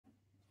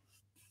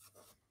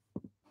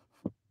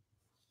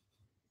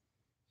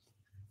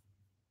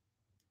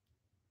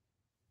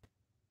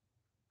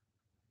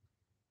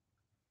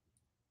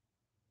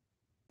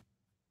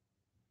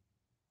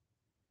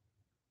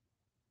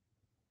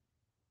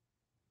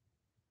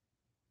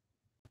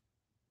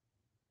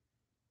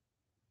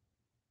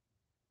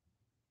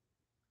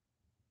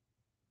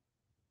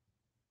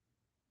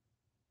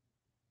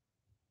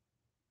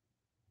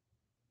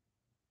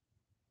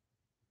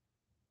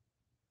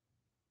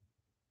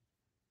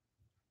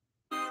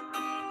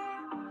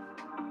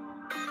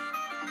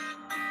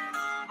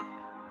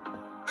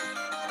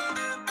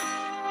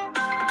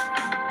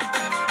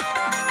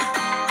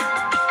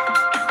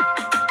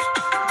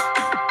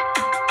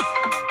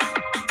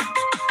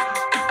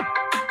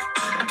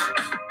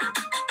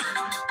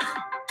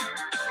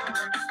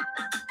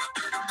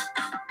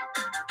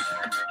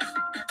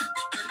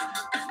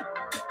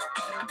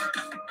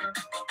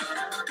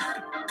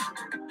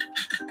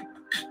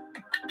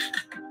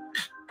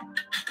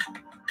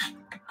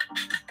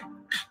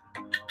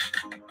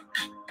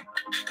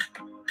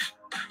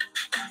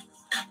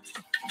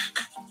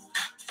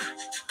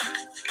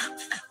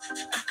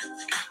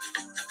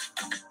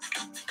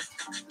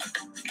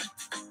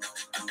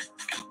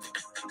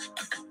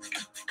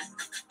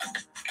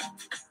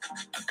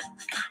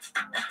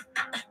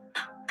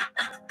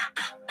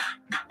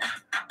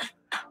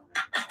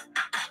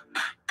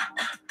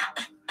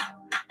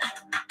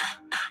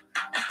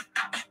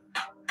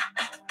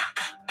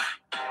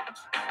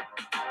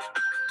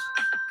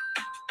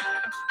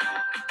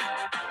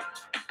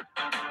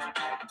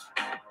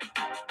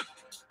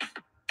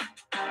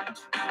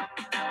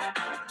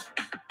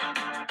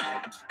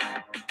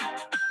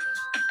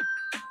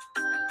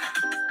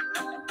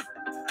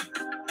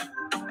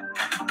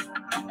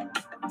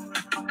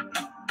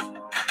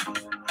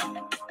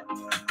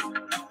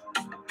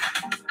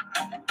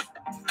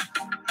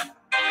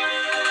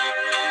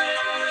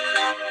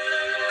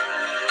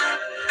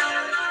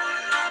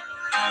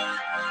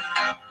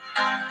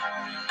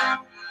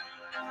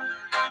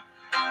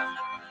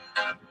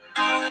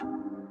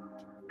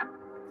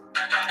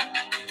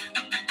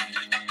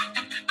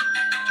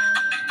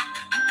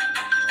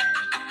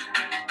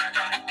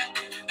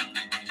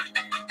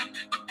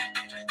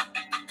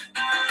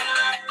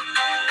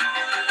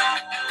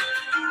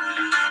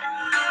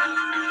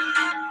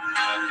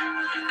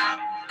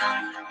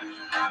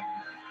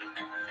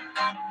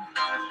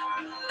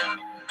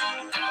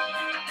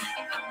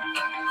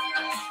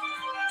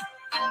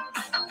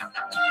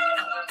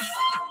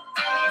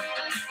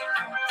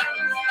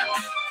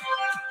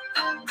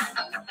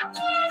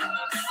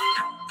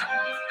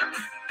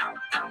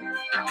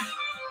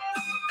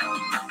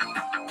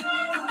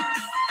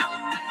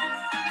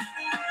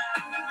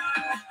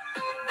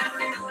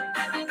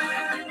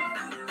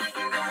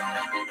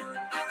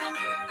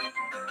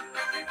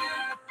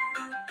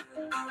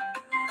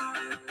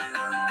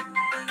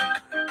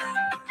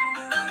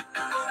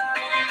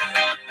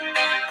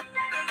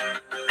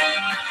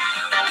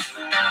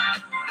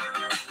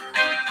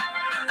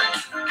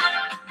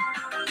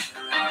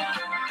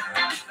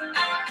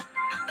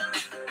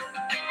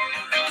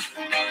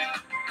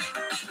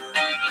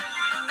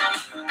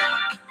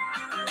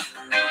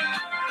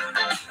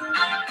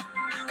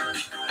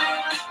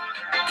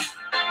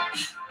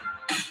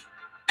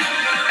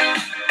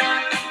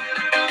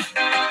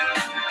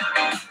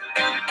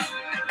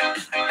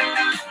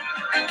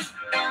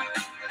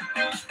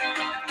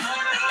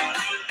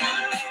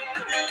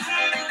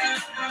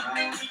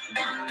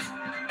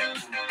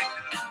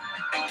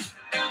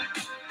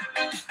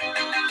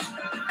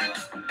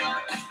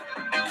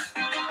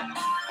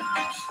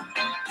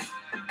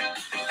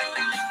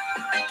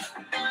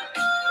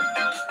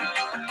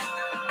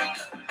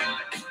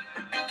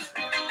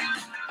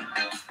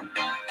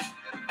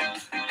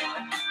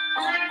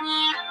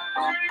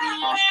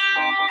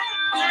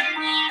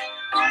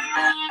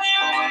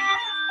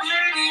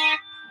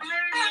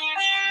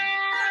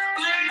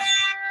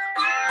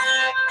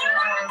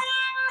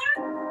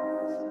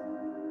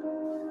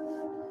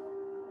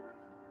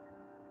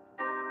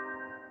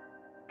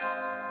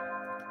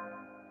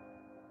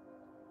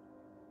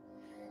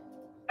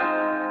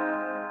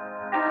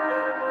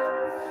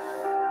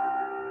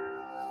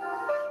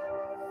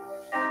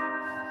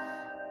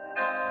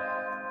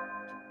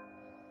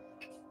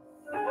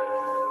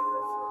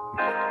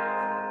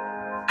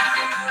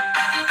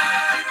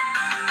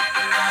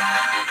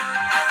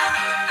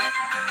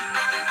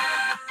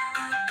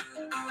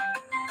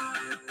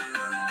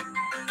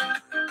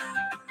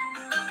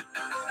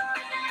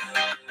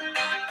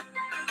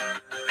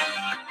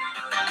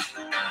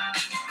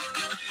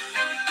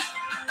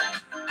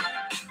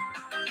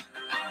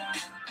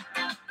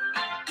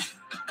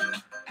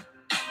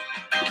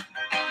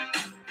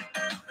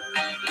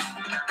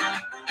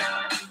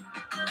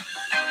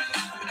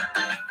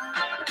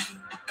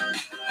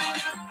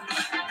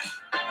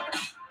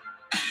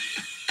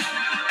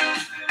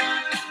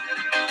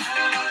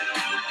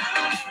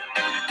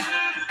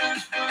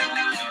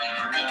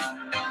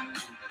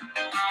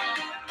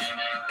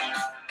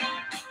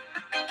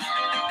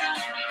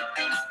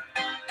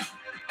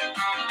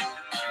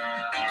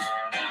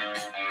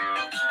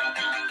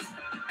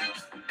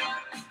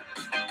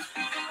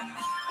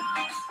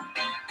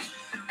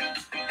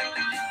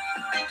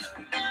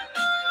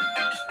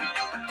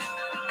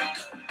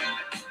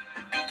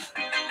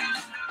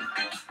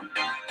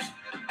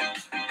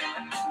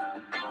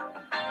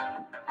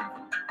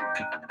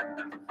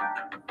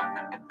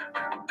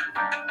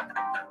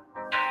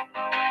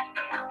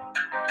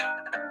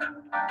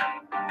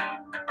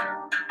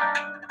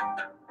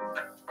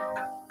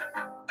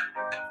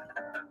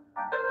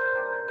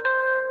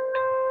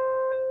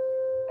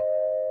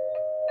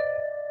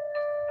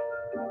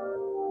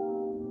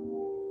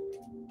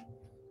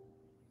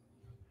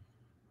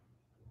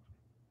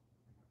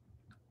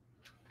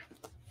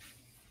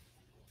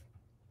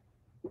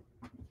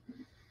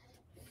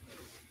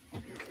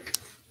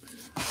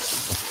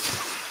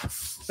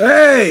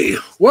Hey,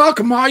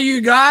 welcome all you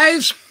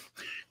guys.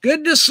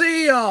 Good to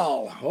see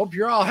y'all. Hope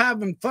you're all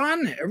having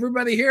fun.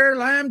 Everybody here,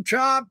 Lamb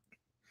Chop,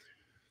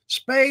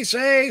 Space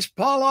Ace,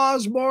 Paul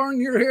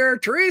Osborne, you're here.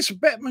 Teresa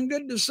Pittman,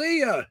 good to see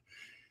you.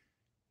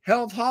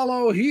 Health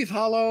Hollow, Heath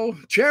Hollow,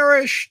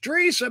 Cherish,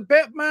 Teresa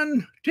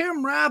Pittman,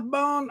 Tim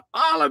Rathbone,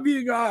 all of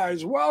you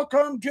guys.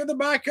 Welcome to the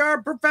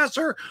Backyard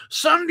Professor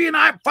Sunday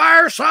Night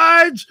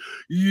Firesides.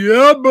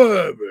 Yeah,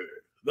 baby.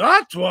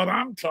 That's what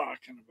I'm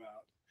talking about.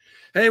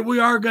 Hey, we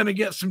are going to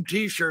get some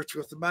t-shirts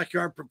with the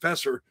Backyard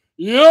Professor.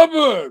 Yeah,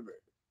 baby.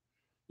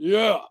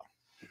 Yeah.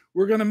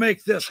 We're going to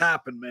make this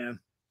happen, man.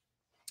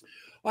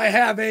 I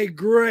have a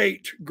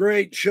great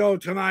show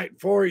tonight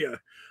for you.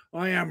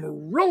 I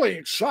am really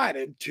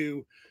excited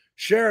to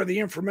share the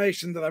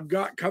information that I've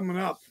got coming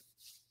up.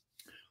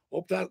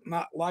 Hope that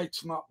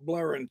light's not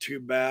blaring too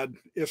bad.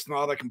 If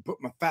not, I can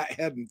put my fat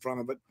head in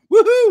front of it.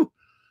 Woohoo!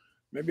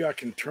 Maybe I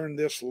can turn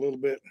this a little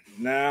bit.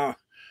 Nah,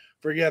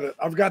 forget it.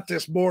 I've got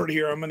this board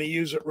here. I'm going to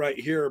use it right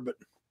here. But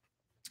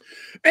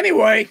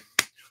anyway,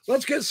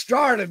 let's get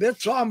started.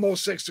 It's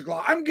almost 6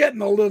 o'clock. I'm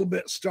getting a little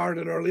bit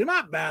started early.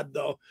 Not bad,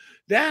 though.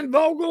 Dan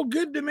Vogel,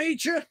 good to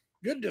meet you.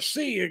 Good to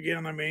see you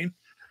again, I mean.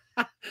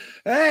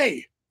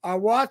 Hey, I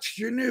watched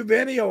your new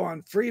video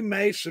on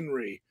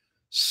Freemasonry.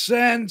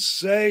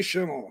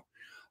 Sensational.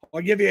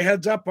 I'll give you a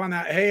heads up on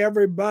that. Hey,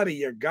 everybody,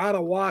 you got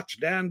to watch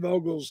Dan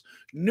Vogel's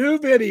new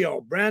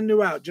video, brand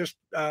new out, just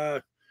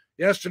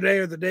yesterday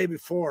or the day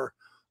before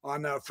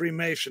on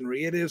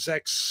Freemasonry. It is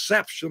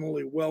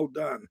exceptionally well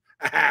done,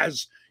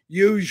 as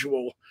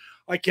usual.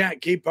 I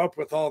can't keep up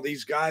with all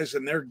these guys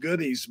and their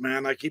goodies,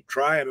 man. I keep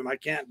trying and I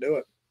can't do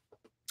it.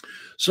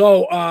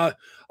 So I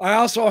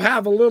also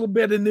have a little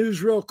bit of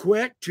news real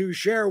quick to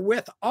share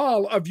with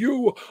all of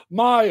you,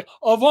 my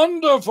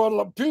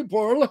wonderful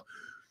people.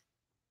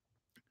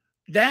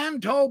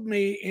 Dan told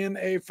me in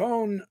a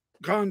phone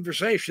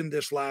conversation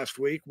this last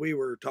week, we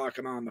were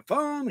talking on the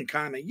phone and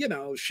kind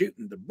of,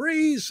 shooting the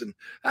breeze and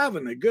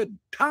having a good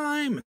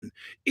time and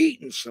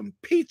eating some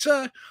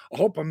pizza. I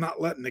hope I'm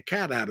not letting the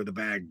cat out of the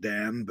bag,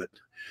 Dan. But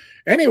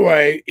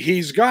anyway,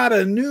 he's got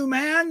a new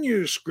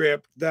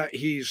manuscript that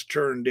he's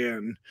turned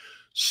in.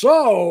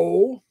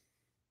 So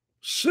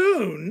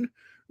soon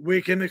we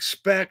can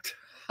expect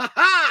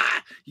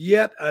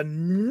yet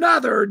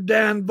another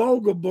Dan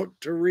Vogel book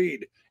to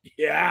read.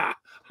 Yeah,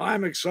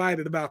 I'm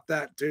excited about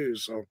that too.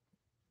 So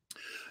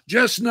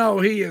just know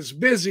he is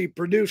busy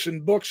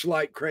producing books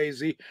like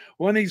crazy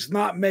when he's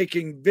not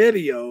making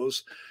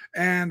videos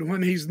and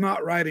when he's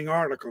not writing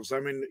articles. I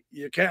mean,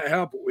 you can't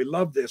help it. We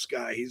love this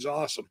guy. He's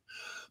awesome.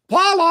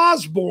 Paul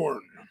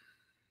Osborne,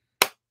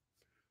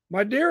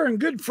 my dear and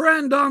good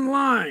friend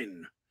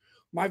online,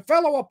 my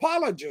fellow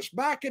apologist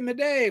back in the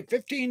day,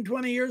 15,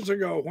 20 years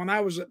ago when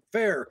I was at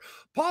FAIR.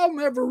 Paul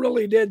never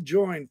really did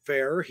join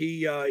FAIR.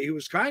 He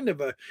was kind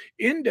of an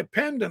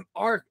independent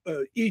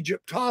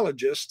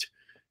Egyptologist.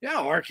 Yeah,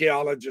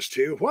 archaeologist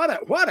too.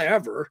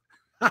 Whatever.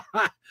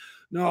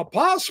 No,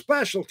 Paul's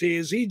specialty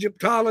is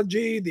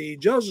Egyptology, the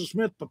Joseph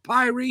Smith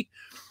Papyri,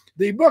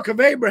 the Book of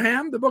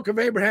Abraham, the Book of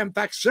Abraham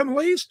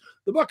facsimiles,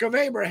 the Book of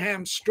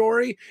Abraham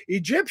story,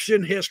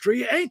 Egyptian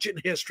history, ancient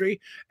history,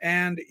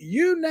 and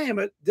you name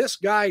it, this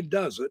guy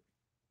does it.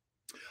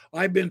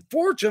 I've been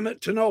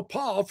fortunate to know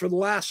Paul for the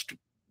last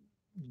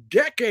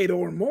decade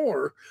or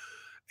more,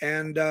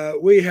 and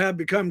we have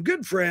become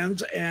good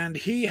friends, and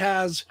he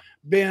has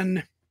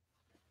been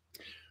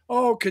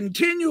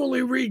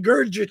continually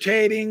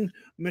regurgitating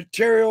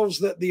materials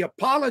that the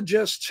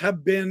apologists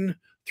have been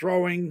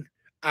throwing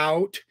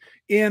out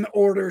in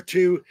order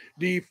to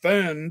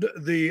defend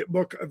the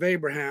Book of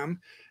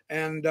Abraham.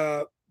 And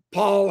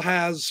Paul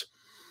has,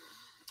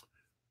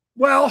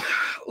 well,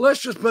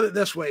 let's just put it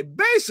this way.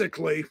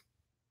 Basically,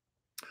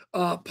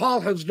 Paul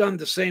has done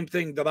the same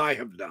thing that I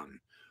have done.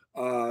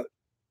 And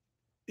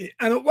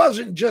it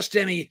wasn't just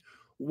any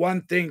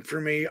one thing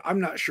for me. I'm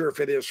not sure if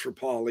it is for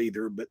Paul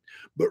either, but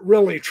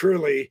really,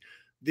 truly,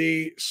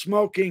 the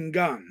smoking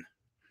gun,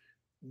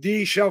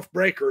 the shelf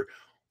breaker,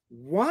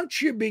 once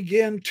you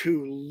begin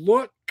to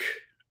look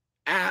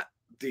at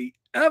the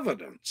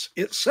evidence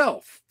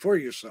itself for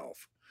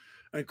yourself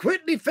and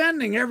quit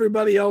defending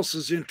everybody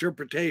else's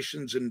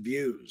interpretations and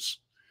views,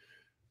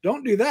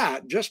 don't do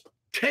that. Just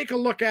take a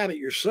look at it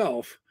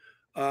yourself.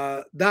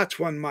 That's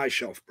when my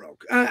shelf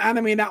broke. And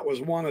I mean, that was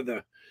one of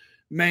the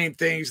main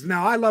things.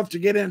 Now, I love to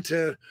get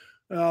into,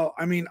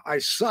 I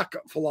suck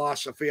at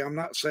philosophy. I'm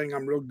not saying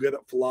I'm real good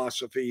at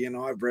philosophy.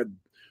 I've read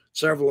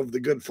several of the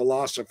good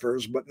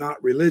philosophers, but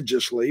not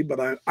religiously,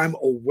 but I'm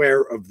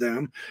aware of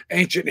them.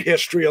 Ancient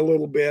history a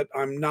little bit.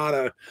 I'm not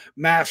a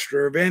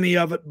master of any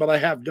of it, but I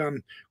have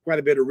done quite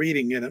a bit of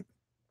reading in it.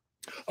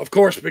 Of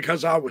course,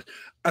 because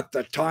at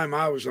the time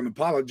I was an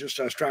apologist,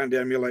 I was trying to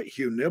emulate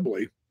Hugh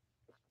Nibley.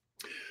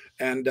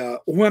 And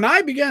when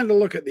I began to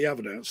look at the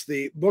evidence,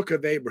 the Book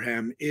of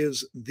Abraham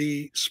is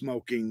the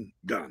smoking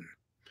gun.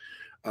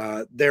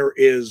 There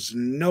is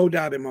no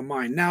doubt in my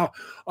mind. Now,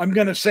 I'm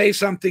going to say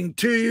something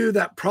to you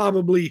that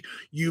probably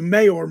you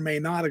may or may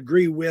not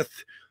agree with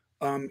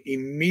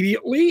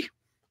immediately.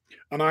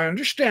 And I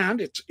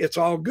understand it's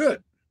all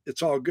good.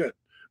 It's all good.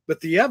 But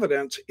the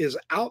evidence is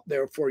out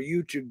there for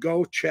you to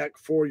go check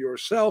for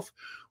yourself,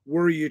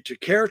 were you to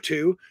care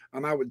to.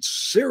 And I would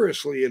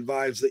seriously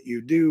advise that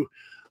you do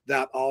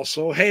that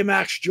also. Hey,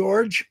 Max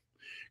George,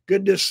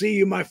 good to see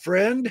you, my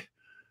friend.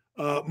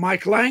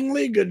 Mike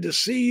Langley, good to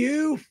see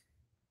you.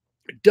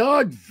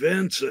 Doug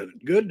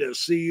Vincent, good to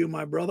see you,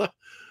 my brother.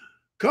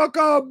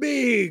 Coco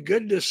B,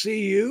 good to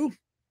see you.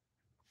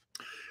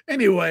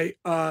 Anyway,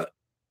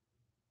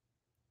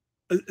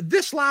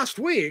 this last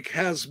week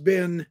has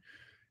been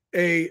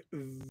a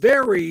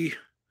very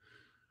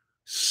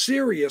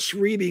serious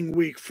reading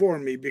week for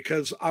me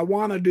because I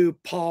want to do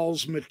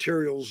Paul's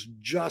materials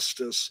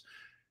justice,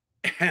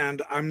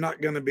 and I'm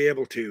not going to be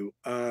able to.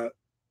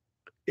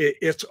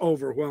 It's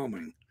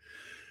overwhelming.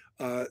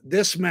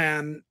 This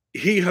man,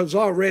 he has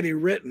already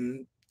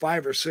written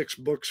 5 or 6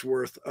 books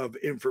worth of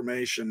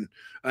information,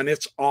 and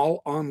it's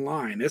all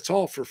online. It's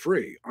all for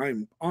free.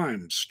 I'm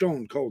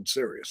stone cold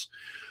serious.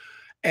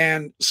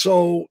 And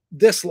so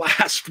this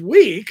last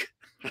week,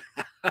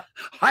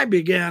 I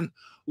began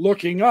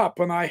looking up,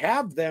 and I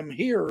have them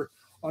here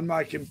on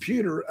my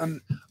computer,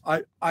 and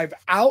I've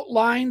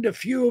outlined a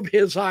few of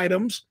his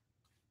items,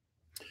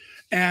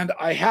 and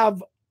I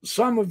have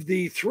some of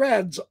the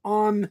threads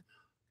on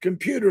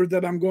computer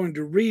that I'm going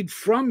to read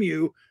from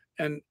you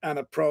and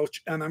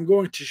approach, and I'm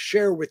going to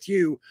share with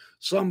you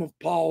some of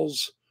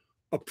Paul's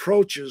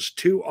approaches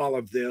to all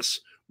of this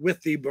with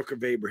the Book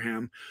of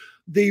Abraham.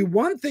 The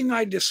one thing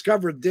I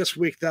discovered this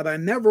week that I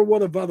never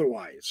would have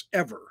otherwise,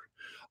 ever,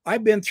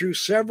 I've been through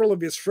several of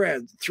his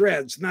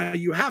threads. Now,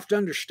 you have to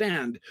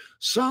understand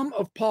some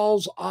of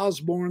Paul's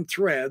Osborne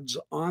threads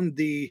on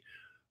the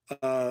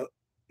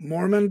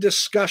Mormon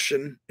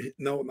discussion,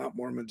 no, not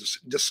Mormon,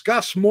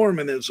 discuss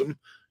Mormonism,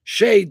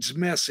 Shade's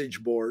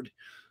message board.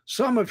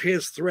 Some of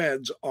his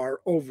threads are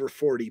over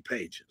 40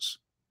 pages.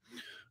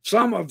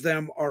 Some of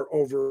them are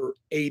over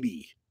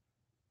 80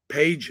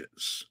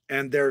 pages.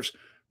 And there's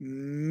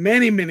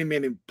many, many,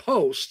 many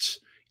posts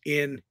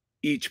in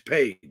each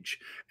page.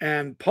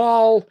 And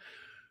Paul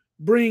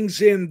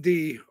brings in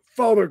the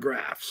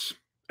photographs,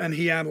 and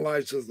he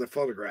analyzes the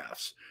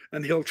photographs,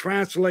 and he'll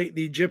translate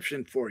the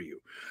Egyptian for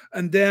you.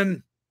 And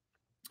then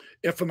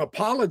if an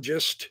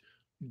apologist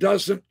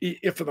brings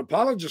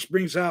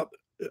out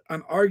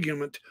an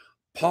argument,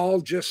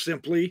 Paul just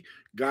simply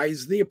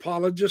guides the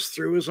apologist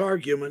through his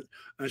argument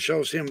and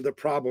shows him the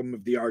problem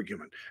of the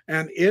argument.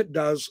 And it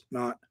does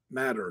not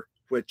matter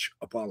which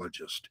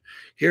apologist.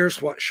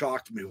 Here's what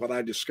shocked me, what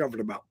I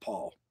discovered about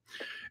Paul.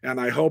 And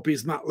I hope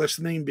he's not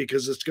listening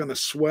because it's going to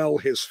swell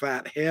his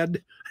fat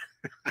head.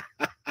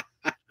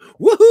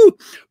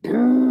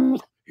 Woohoo!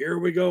 Here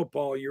we go,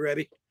 Paul. You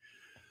ready?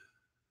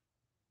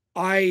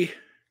 I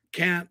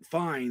can't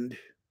find,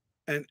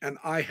 and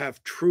I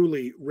have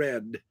truly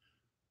read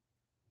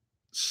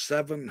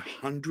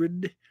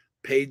 700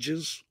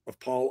 pages of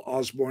Paul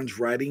Osborne's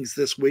writings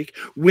this week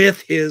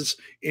with his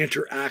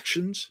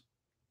interactions.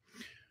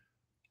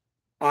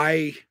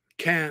 I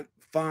can't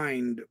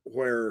find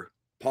where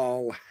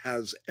Paul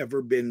has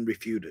ever been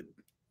refuted.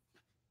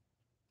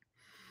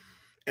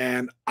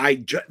 And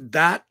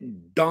that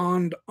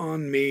dawned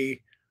on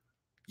me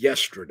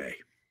yesterday.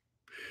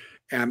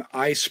 And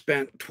I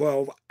spent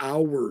 12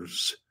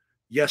 hours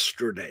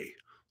yesterday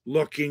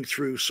looking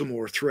through some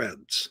more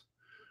threads.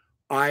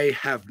 I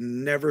have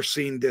never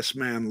seen this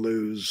man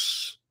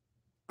lose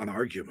an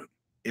argument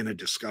in a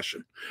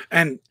discussion.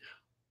 And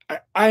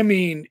I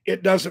mean,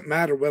 it doesn't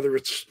matter whether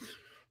it's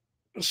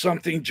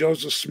something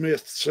Joseph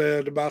Smith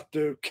said about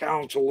the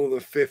Council of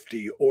the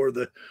 50 or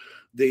the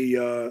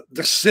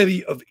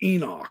city of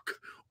Enoch,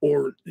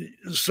 or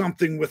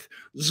something with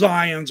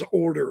Zion's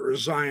order or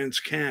Zion's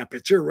camp.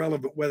 It's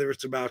irrelevant whether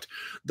it's about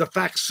the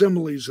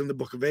facsimiles in the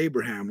Book of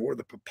Abraham or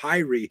the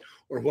papyri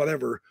or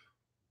whatever.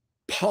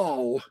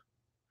 Paul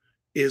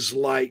is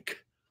like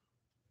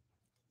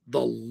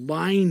the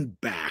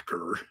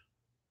linebacker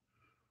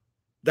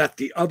that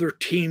the other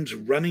team's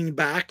running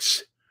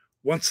backs,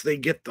 once they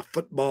get the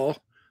football,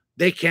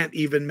 they can't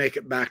even make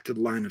it back to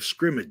the line of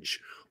scrimmage.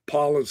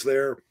 Paul is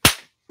there,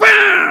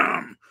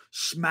 bam,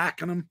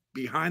 smacking them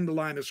behind the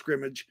line of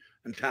scrimmage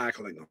and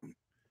tackling them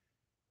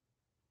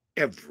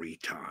every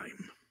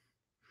time.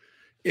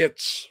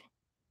 It's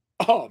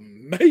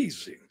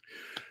amazing.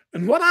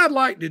 And what I'd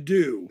like to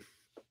do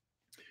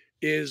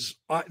is,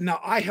 now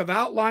I have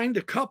outlined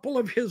a couple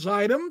of his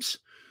items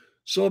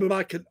so that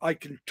I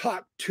can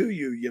talk to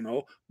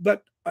you,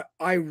 but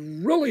I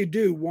really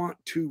do want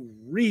to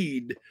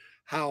read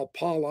how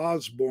Paul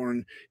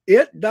Osborne,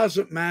 it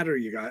doesn't matter,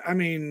 you guys. I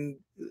mean,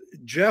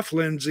 Jeff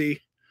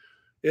Lindsay,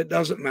 it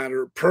doesn't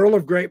matter. Pearl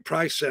of Great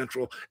Price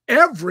Central,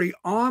 every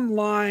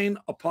online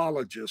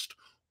apologist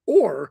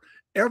or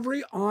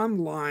every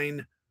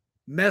online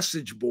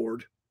message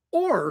board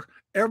or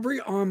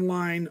every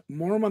online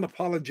Mormon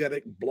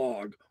apologetic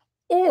blog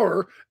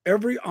or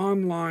every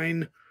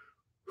online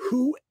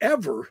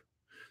whoever,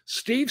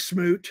 Steve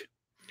Smoot,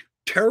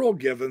 Terrell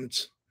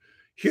Givens,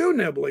 Hugh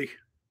Nibley,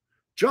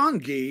 John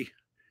Gee,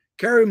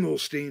 Carrie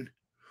Mulstein,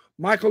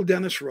 Michael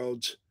Dennis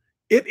Rhodes,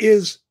 it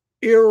is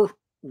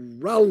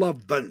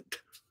irrelevant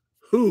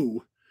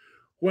who,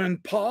 when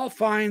Paul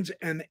finds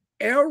an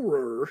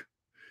error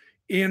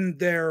in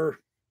their,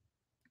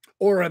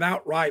 or an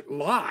outright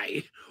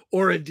lie,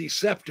 or a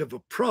deceptive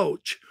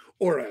approach,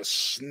 or a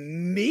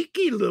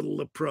sneaky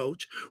little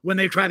approach, when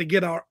they try to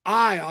get our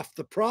eye off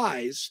the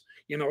prize,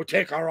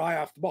 take our eye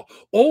off the ball.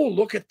 Oh,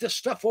 look at this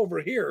stuff over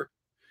here.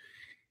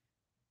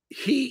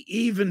 He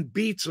even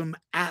beats them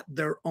at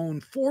their own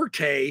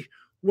forte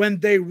when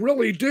they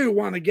really do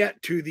want to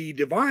get to the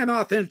divine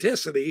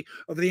authenticity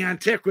of the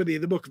antiquity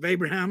of the Book of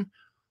Abraham.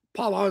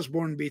 Paul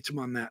Osborne beats him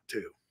on that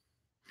too.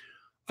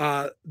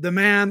 The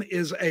man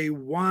is a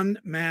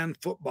one-man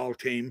football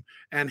team,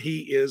 and he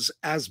is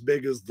as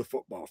big as the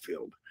football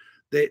field.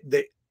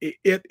 It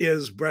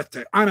is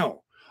breathtaking. I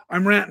know,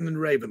 I'm ranting and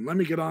raving. Let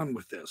me get on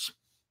with this.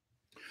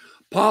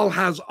 Paul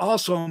has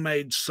also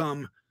made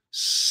some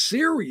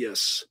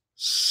serious,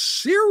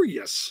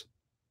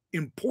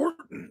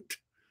 important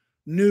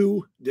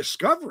new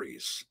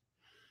discoveries.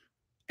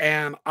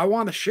 And I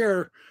want to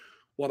share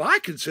what I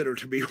consider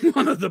to be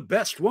one of the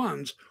best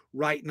ones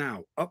right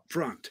now up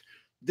front.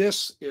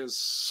 This is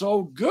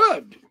so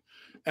good.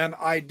 And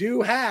I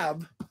do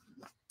have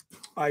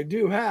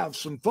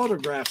some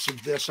photographs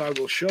of this I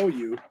will show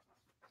you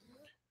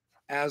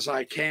as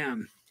I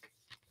can,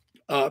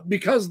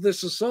 because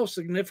this is so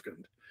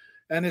significant.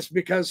 And it's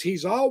because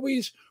he's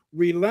always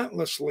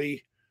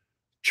relentlessly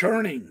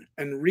churning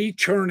and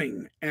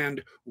returning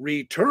and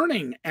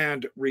returning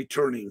and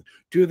returning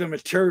to the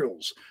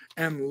materials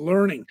and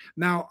learning.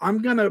 Now,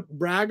 I'm going to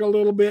brag a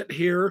little bit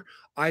here.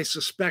 I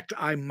suspect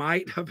I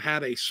might have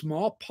had a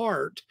small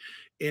part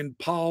in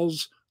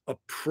Paul's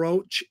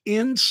approach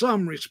in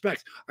some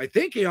respects. I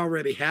think he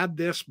already had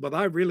this, but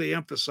I really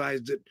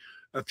emphasized it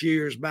a few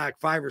years back,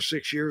 5 or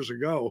 6 years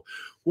ago,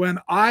 when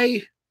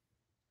I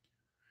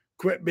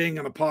quit being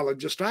an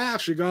apologist. I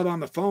actually got on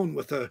the phone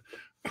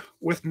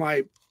with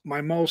my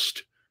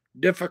most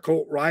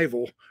difficult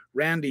rival,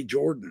 Randy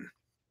Jordan.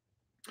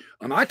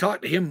 And I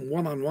talked to him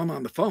one-on-one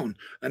on the phone.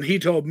 And he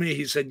told me,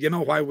 he said, you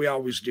know why we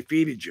always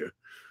defeated you?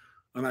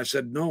 And I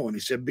said, no. And he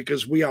said,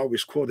 because we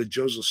always quoted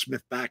Joseph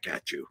Smith back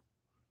at you.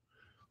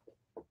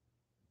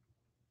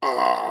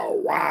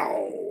 Oh,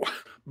 wow.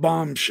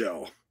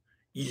 Bombshell.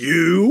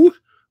 You,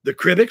 the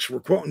critics, were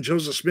quoting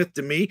Joseph Smith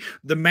to me,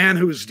 the man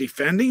who is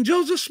defending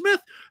Joseph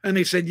Smith? And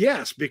he said,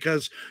 yes,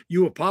 because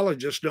you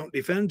apologists don't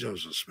defend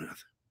Joseph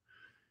Smith.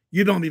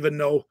 You don't even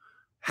know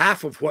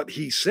half of what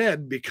he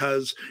said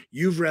because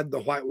you've read the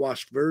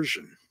whitewashed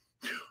version.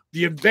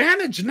 The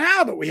advantage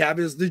now that we have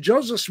is the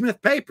Joseph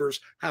Smith papers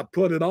have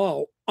put it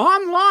all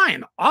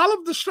online. All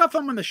of the stuff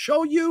I'm going to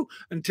show you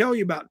and tell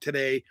you about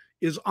today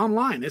is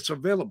online. It's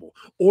available.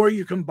 Or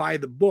you can buy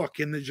the book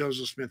in the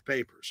Joseph Smith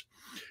papers.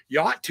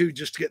 You ought to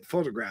just get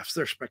photographs.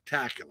 They're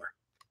spectacular.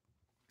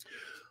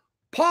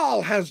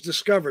 Paul has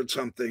discovered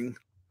something.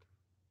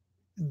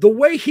 The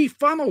way he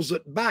funnels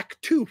it back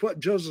to what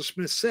Joseph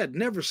Smith said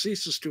never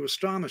ceases to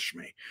astonish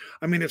me.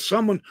 I mean, if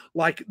someone,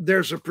 like,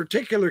 there's a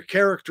particular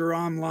character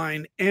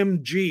online,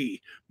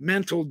 MG,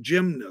 mental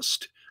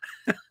gymnast,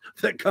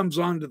 that comes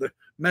onto the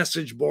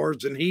message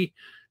boards, and he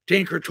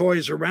tinker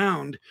toys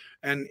around,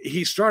 and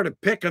he started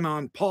picking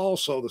on Paul,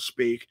 so to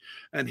speak,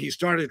 and he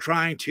started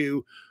trying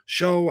to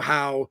show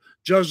how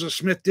Joseph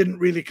Smith didn't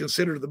really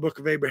consider the Book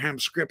of Abraham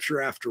scripture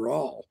after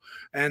all,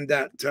 and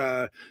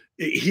that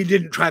he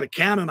didn't try to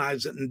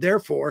canonize it, and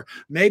therefore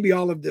maybe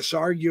all of this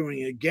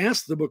arguing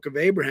against the Book of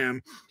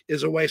Abraham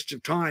is a waste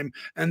of time,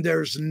 and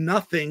there's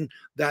nothing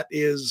that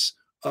is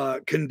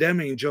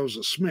condemning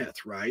Joseph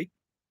Smith, right?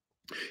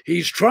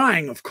 He's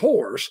trying, of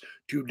course,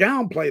 to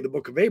downplay the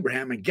Book of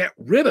Abraham and get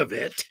rid of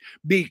it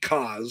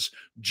because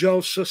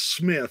Joseph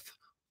Smith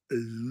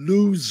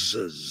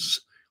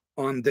loses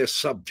on this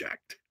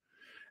subject.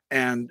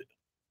 And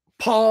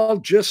Paul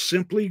just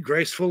simply,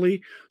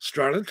 gracefully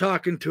started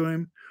talking to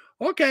him.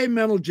 Okay,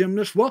 mental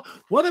gymnast. Well,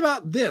 what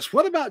about this?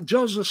 What about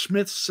Joseph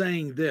Smith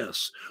saying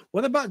this?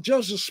 What about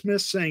Joseph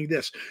Smith saying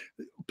this?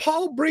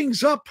 Paul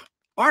brings up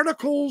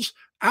articles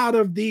out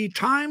of the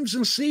Times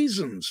and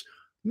Seasons,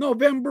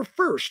 November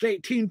 1st,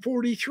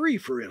 1843,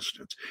 for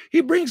instance. He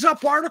brings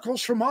up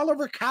articles from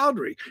Oliver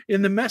Cowdery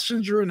in the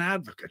Messenger and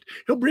Advocate.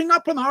 He'll bring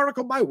up an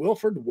article by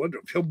Wilford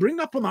Woodruff. He'll bring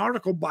up an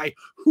article by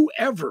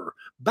whoever,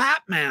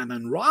 Batman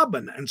and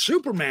Robin and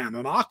Superman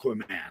and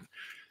Aquaman.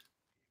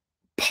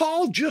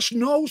 Paul just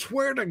knows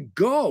where to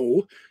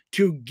go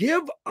to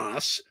give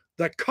us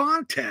the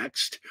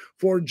context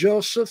for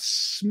Joseph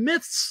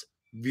Smith's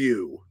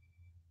view.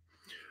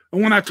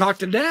 And when I talked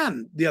to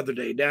Dan the other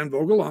day, Dan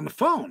Vogel, on the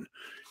phone,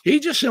 he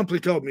just simply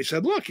told me, he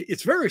said, look,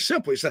 it's very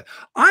simple. He said,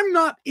 I'm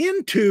not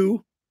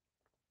into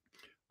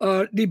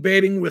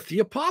debating with the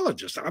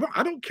apologists.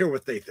 I don't care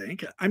what they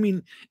think. I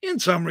mean, in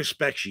some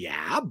respects,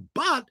 yeah,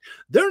 but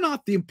they're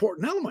not the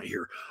important element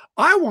here.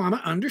 I want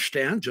to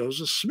understand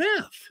Joseph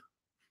Smith.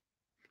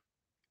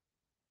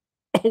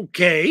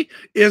 Okay,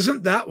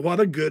 isn't that what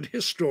a good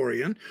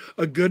historian,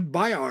 a good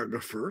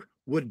biographer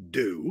would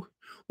do?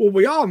 Well,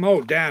 we all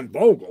know Dan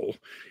Vogel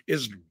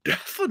is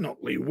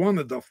definitely one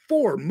of the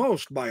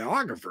foremost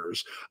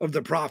biographers of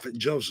the prophet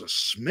Joseph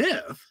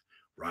Smith,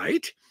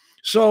 right?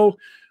 So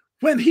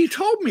when he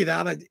told me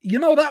that,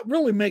 that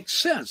really makes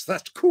sense.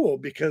 That's cool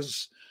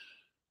because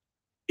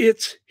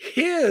it's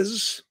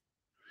his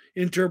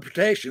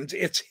interpretations,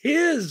 it's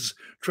his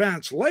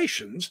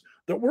translations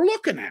that we're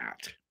looking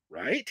at,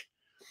 right?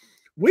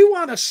 We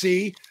want to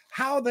see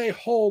how they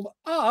hold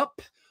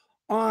up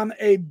on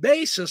a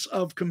basis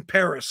of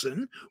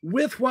comparison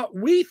with what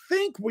we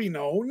think we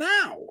know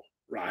now,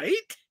 right?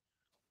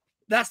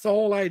 That's the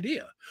whole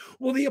idea.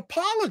 Well, the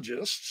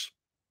apologists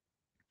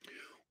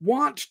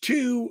want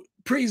to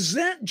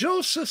present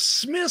Joseph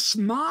Smith's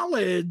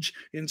knowledge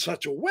in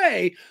such a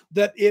way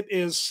that it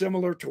is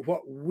similar to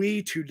what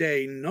we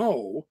today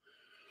know.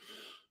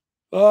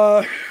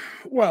 Uh,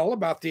 well,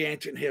 about the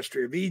ancient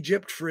history of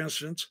Egypt, for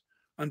instance,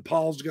 and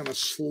Paul's going to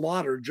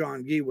slaughter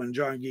John Gee when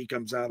John Gee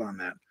comes out on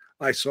that.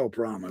 I so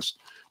promise.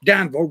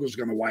 Dan Vogel's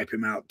going to wipe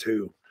him out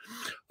too.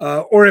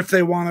 Or if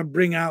they want to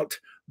bring out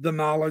the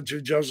knowledge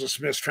of Joseph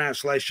Smith's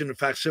translation of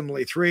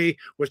Facsimile 3,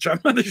 which I'm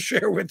going to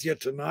share with you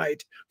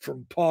tonight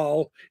from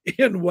Paul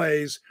in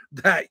ways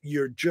that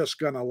you're just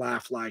going to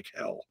laugh like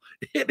hell.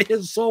 It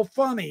is so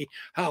funny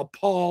how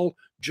Paul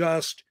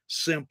just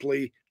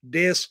simply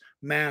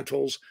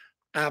dismantles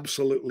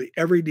absolutely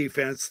every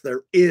defense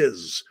there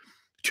is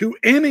to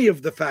any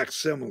of the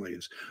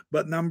facsimiles.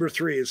 But number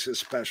 3 is his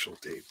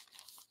specialty.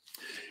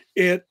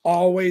 It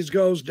always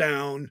goes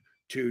down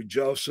to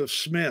Joseph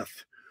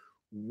Smith.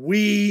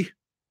 We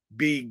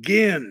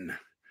begin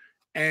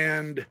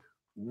and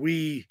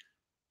we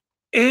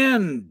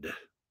end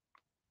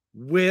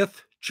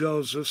with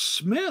Joseph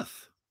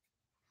Smith.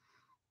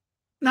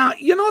 Now,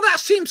 you know, that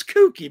seems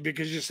kooky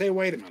because you say,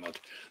 wait a minute,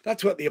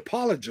 that's what the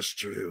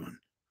apologists are doing.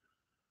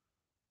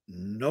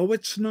 No,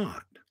 it's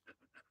not.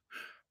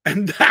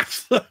 And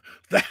that's the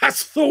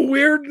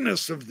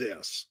weirdness of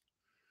this.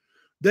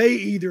 They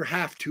either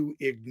have to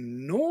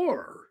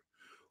ignore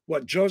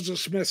what Joseph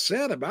Smith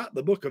said about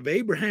the book of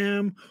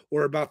Abraham,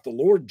 or about the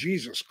Lord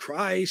Jesus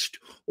Christ,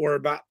 or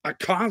about a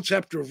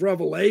concept of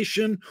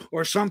revelation,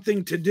 or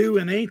something to do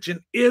in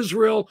ancient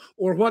Israel,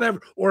 or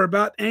whatever, or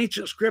about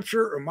ancient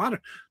scripture or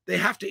modern. They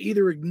have to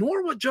either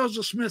ignore what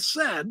Joseph Smith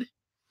said,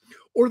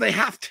 or they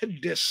have to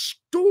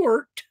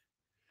distort,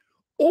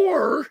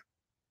 or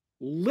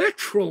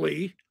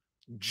literally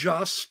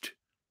just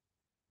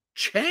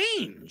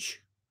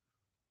change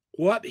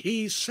what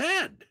he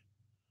said.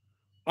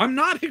 I'm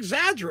not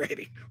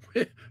exaggerating.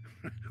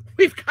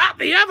 We've got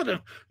the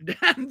evidence.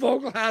 Dan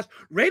Vogel has.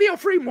 Radio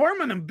Free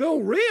Mormon and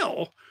Bill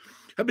Reel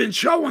have been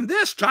showing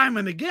this time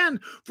and again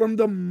from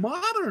the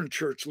modern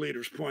church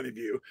leaders' point of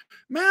view.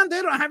 Man,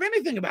 they don't have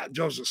anything about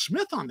Joseph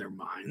Smith on their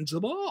minds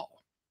at all.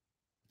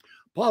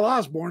 Paul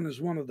Osborne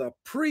is one of the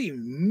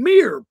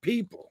premier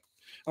people.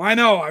 I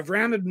know I've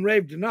ranted and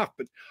raved enough,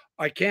 but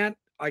I can't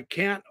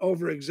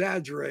over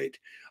exaggerate.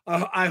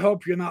 I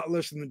hope you're not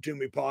listening to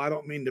me, Paul. I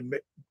don't mean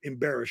to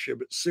embarrass you,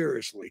 but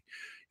seriously,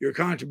 your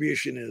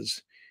contribution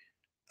is,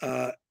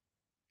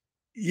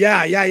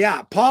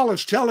 yeah. Paul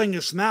is telling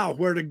us now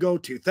where to go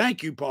to.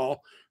 Thank you,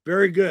 Paul.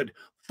 Very good.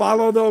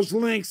 Follow those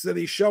links that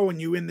he's showing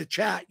you in the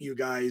chat, you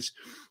guys.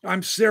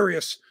 I'm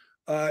serious.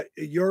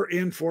 You're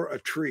in for a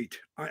treat.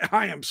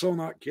 I am so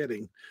not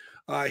kidding.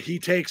 He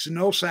takes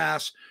no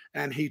sass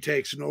and he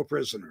takes no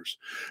prisoners.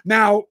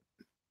 Now,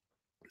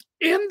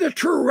 in the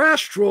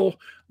terrestrial,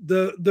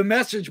 the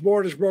message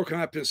board is broken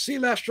up in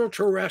celestial,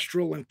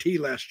 terrestrial, and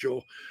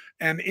telestial.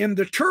 And in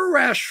the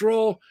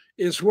terrestrial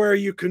is where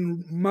you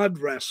can mud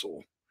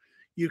wrestle.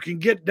 You can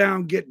get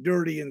down, get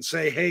dirty, and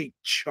say, hey,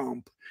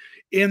 chump.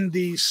 In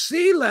the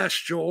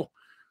celestial,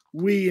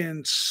 we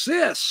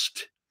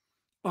insist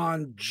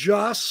on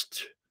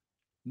just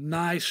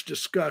nice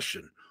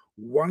discussion.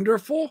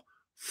 Wonderful,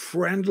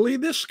 friendly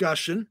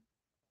discussion.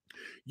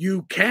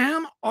 You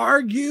can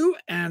argue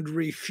and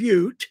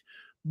refute,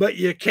 but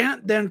you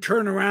can't then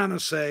turn around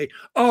and say,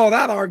 oh,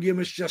 that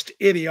argument's just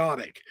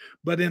idiotic.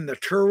 But in the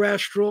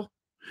terrestrial,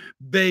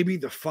 baby,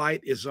 the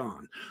fight is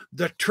on.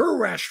 The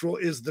terrestrial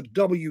is the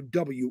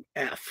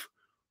WWF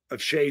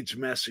of Shade's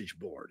message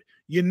board.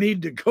 You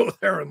need to go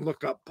there and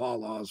look up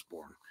Paul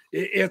Osborne.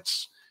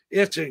 It's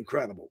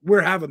incredible.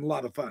 We're having a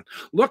lot of fun.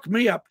 Look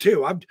me up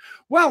too.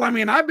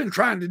 I've been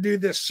trying to do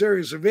this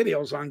series of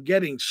videos on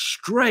getting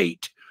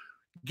straight,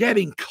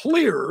 getting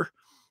clear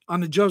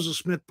on the Joseph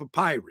Smith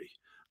papyri.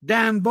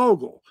 Dan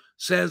Vogel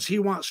says he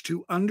wants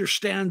to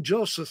understand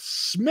Joseph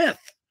Smith.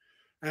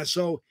 And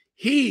so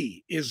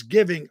he is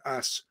giving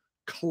us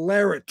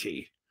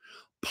clarity.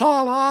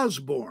 Paul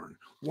Osborne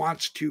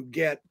wants to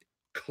get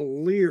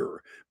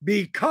clear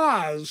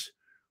because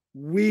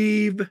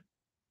we've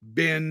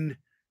been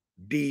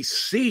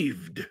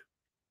deceived.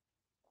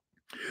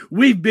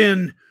 We've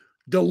been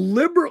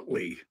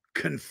deliberately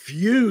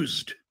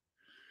confused.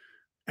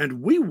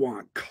 And we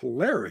want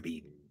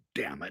clarity,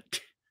 damn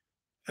it.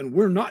 And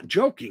we're not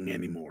joking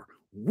anymore.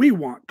 We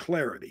want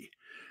clarity.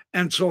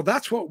 And so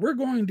that's what we're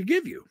going to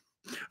give you.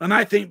 And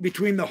I think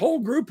between the whole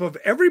group of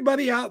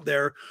everybody out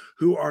there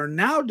who are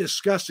now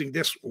discussing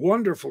this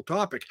wonderful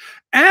topic,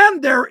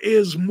 and there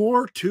is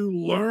more to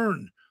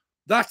learn.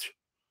 That's,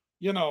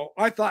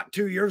 I thought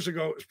 2 years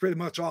ago it was pretty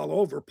much all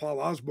over. Paul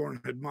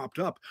Osborne had mopped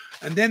up.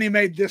 And then he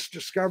made this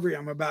discovery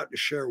I'm about to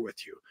share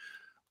with you.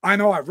 I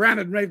know I've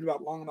ranted and raved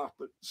about long enough,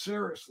 but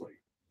seriously,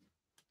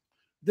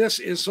 this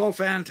is so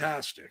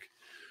fantastic.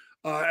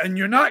 And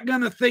you're not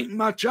going to think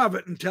much of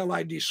it until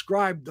I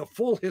describe the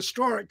full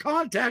historic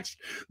context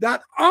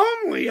that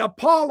only a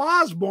Paul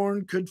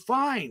Osborne could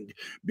find,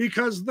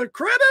 because the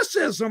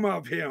criticism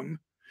of him,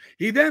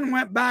 he then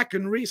went back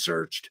and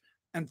researched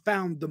and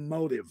found the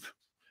motive.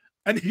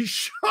 And he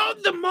showed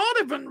the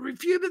motive and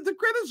refuted the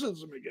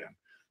criticism again.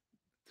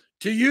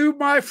 To you,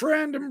 my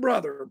friend and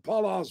brother,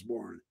 Paul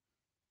Osborne.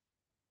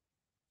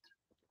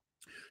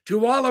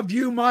 To all of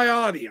you, my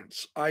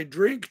audience, I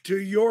drink to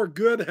your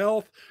good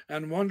health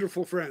and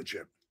wonderful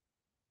friendship.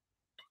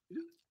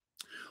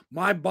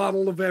 My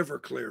bottle of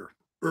Everclear,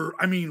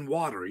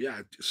 water.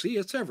 Yeah, see,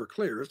 it's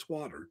Everclear. It's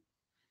water.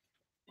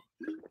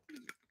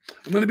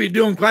 I'm going to be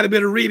doing quite a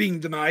bit of reading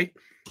tonight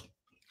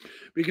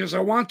because I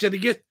want you to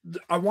get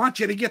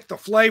the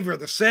flavor,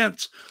 the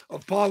sense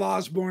of Paul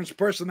Osborne's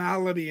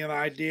personality and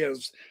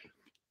ideas.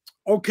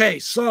 Okay,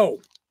 so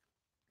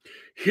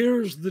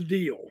here's the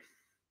deal.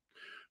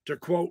 To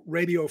quote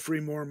Radio Free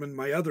Mormon,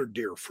 my other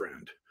dear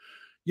friend,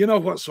 you know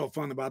what's so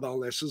fun about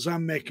all this is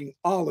I'm making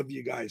all of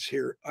you guys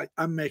here,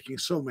 I'm making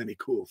so many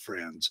cool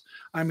friends.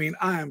 I mean,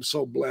 I am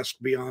so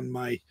blessed beyond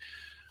my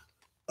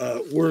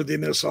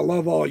worthiness. I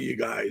love all you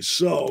guys.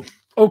 So,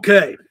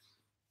 okay.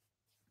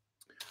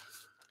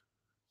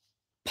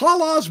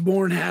 Paul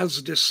Osborne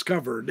has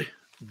discovered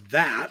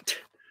that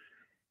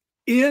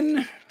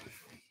in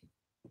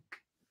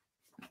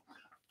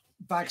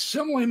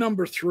facsimile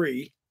number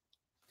 3,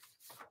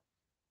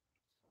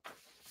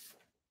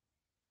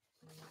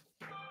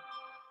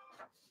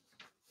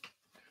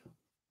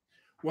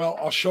 well,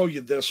 I'll show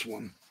you this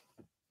one.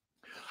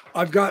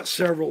 I've got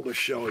several to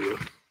show you.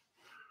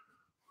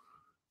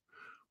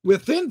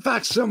 Within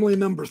facsimile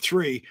number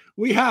 3,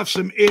 we have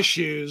some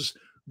issues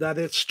that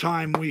it's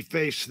time we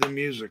face the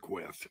music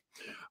with.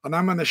 And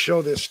I'm going to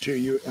show this to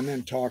you and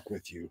then talk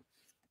with you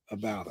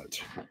about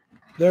it.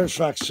 There's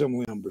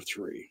facsimile number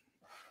 3.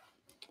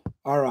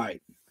 All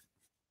right.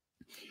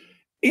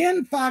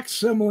 In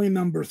facsimile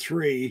number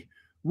 3,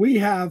 we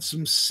have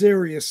some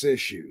serious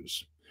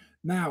issues.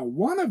 Now,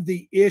 one of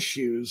the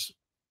issues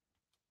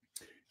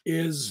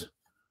is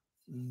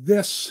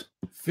this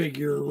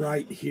figure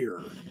right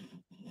here.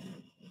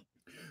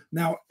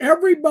 Now,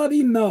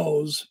 everybody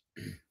knows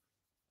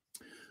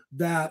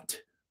that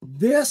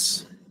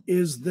this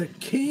is the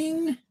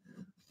king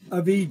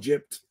of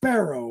Egypt,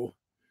 Pharaoh,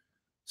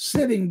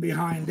 sitting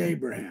behind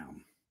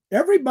Abraham.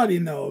 Everybody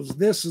knows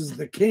this is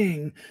the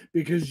king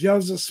because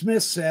Joseph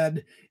Smith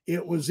said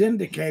it was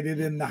indicated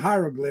in the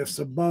hieroglyphs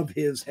above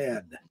his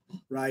head,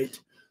 right?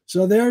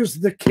 So there's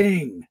the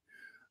king.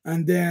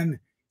 And then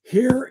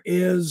here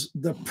is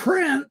the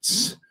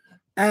prince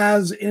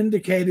as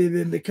indicated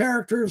in the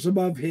characters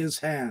above his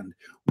hand.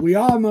 We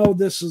all know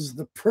this is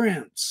the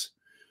prince.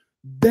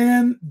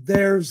 Then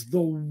there's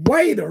the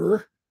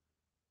waiter,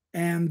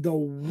 and the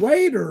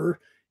waiter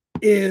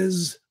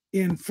is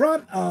in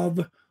front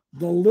of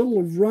the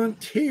little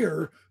runt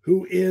here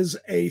who is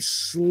a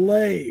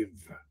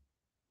slave.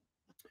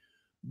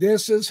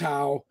 This is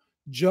how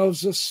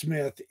Joseph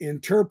Smith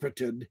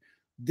interpreted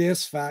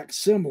this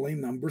facsimile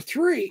number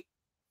 3,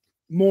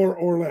 more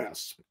or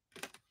less.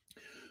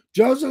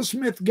 Joseph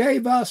Smith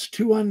gave us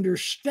to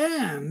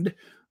understand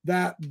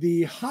that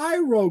the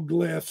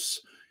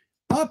hieroglyphs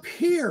up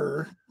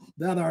here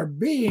that are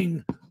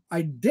being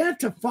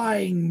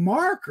identifying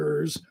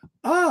markers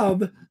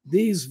of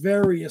these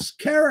various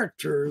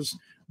characters,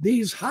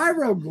 these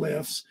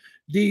hieroglyphs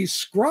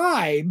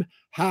describe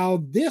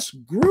how this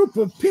group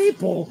of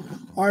people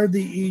are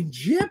the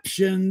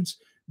Egyptians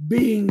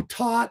being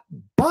taught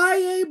by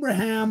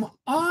Abraham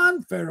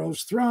on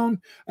Pharaoh's throne,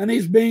 and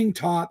he's being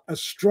taught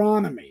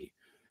astronomy.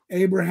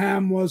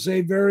 Abraham was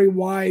a very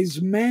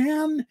wise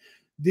man.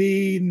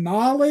 The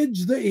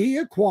knowledge that he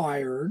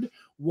acquired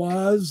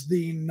was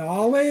the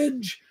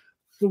knowledge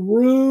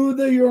through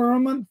the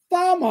Urim and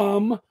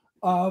Thummim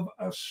of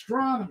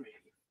astronomy.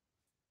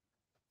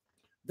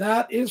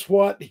 That is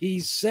what he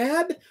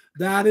said.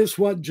 That is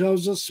what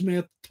Joseph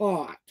Smith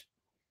taught.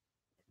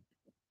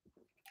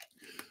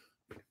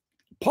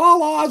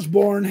 Paul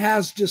Osborne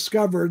has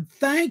discovered,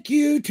 thank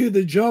you to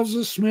the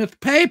Joseph Smith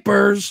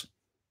papers,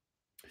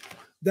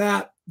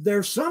 that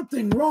there's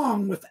something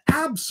wrong with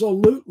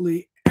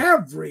absolutely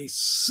every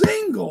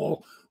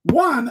single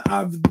one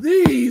of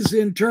these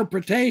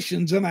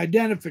interpretations and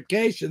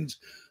identifications.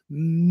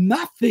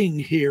 Nothing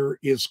here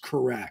is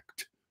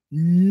correct.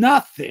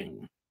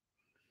 Nothing.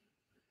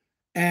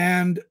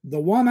 And the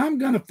one I'm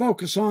going to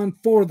focus on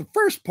for the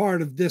first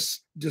part of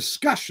this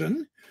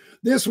discussion,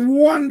 this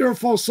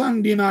wonderful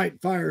Sunday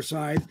night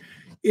fireside,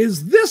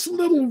 is this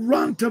little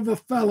runt of a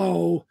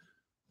fellow,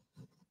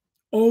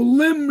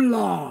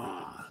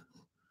 Olimla,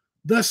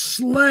 the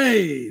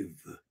slave,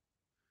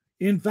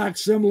 in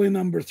facsimile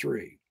number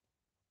 3.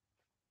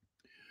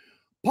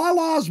 Paul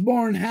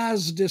Osborne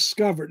has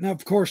discovered, now,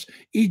 of course,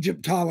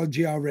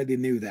 Egyptology already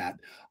knew that.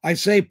 I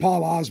say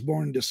Paul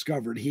Osborne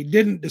discovered. He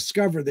didn't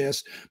discover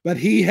this, but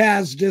he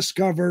has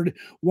discovered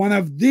one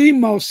of the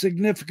most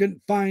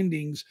significant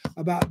findings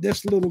about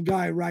this little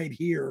guy right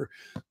here.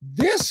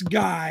 This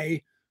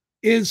guy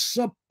is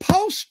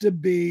supposed to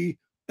be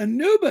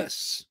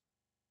Anubis.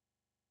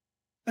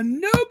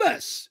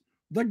 Anubis,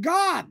 the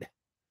god.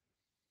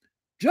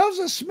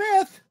 Joseph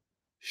Smith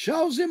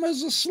shows him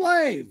as a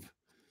slave.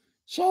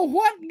 So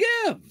what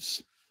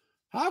gives?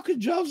 How could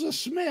Joseph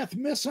Smith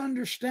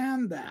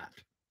misunderstand that?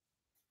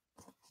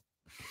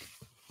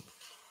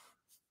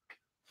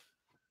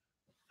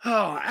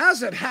 Oh,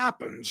 as it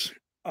happens,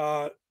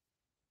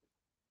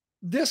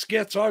 this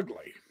gets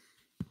ugly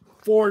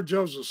for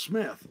Joseph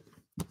Smith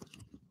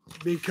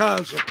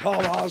because of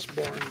Paul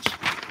Osborne's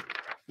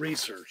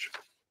research.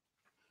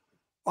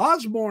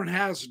 Osborne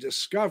has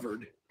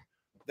discovered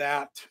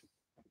that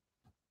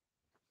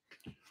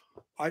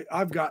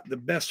I've got the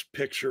best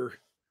picture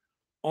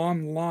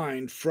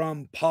online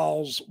from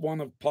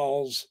one of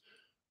Paul's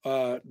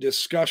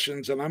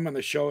discussions, and I'm going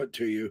to show it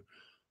to you.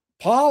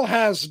 Paul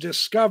has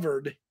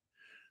discovered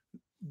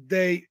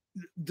the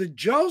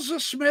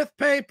Joseph Smith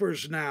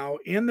papers now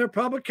in their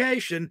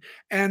publication,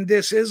 and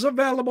this is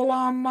available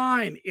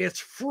online. It's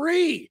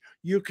free.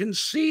 You can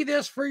see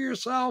this for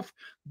yourself.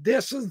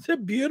 This is the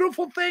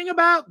beautiful thing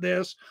about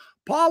this.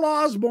 Paul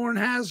Osborne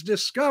has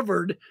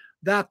discovered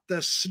that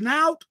the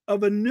snout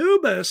of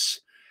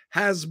Anubis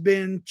has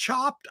been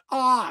chopped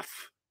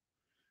off.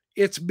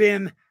 It's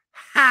been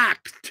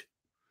hacked.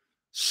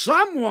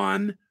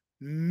 Someone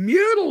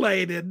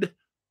mutilated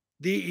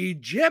the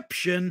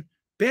Egyptian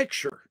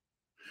picture.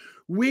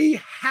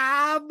 We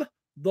have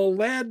the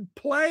lead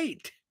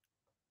plate,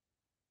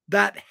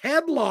 that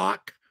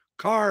headlock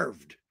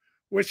carved,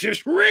 which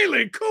is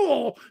really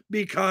cool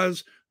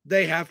because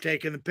they have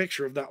taken a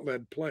picture of that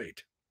lead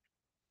plate.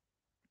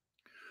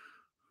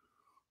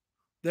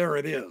 There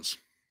it is.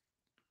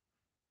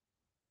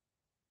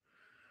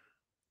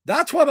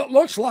 That's what it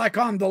looks like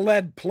on the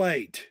lead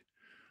plate.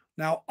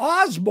 Now,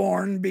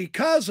 Osborne,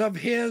 because of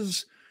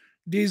his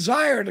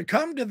desire to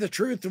come to the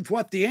truth of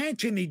what the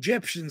ancient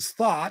Egyptians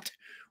thought,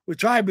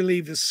 which I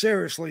believe is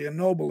seriously a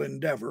noble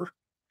endeavor,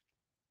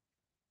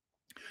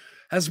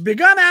 has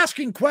begun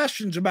asking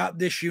questions about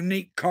this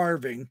unique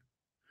carving.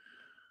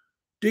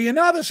 Do you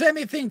notice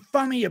anything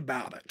funny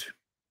about it?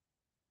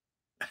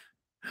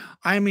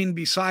 I mean,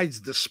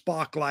 besides the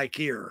Spock-like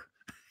ear,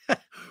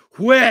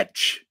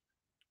 which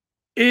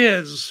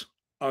is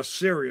a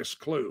serious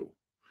clue,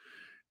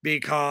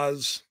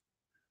 because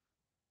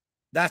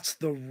that's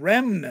the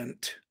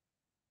remnant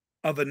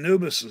of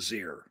Anubis's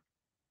ear.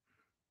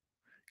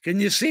 Can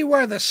you see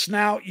where the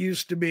snout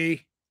used to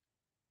be?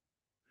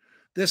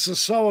 This is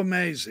so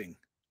amazing.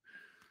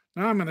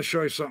 Now I'm going to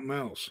show you something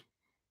else.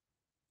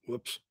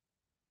 Whoops.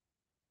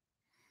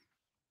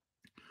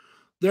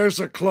 There's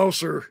a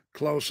closer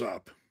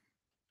close-up.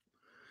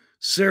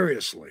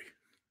 Seriously.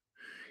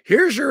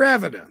 Here's your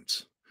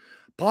evidence.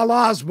 Paul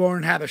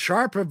Osborne had a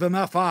sharp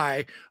enough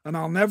eye, and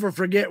I'll never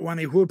forget when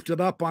he whooped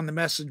it up on the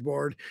message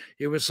board.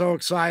 He was so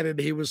excited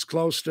he was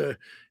close to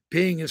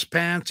peeing his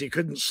pants. He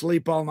couldn't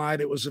sleep all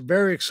night. It was a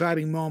very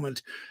exciting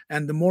moment,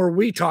 and the more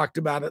we talked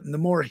about it and the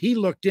more he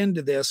looked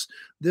into this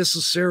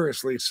is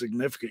seriously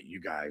significant, you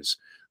guys.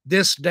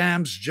 This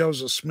damns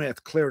Joseph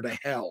Smith clear to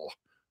hell,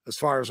 as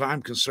far as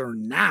I'm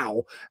concerned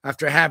now,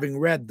 after having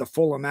read the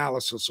full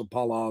analysis of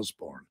Paul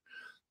Osborne.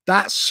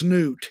 That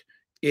snoot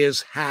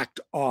is hacked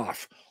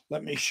off.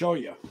 Let me show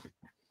you.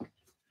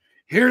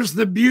 Here's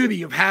the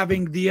beauty of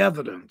having the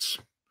evidence.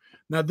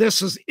 Now,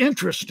 this is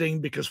interesting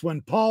because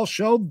when Paul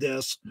showed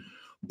this,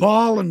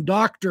 Paul and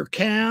Dr.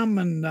 Cam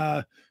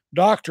and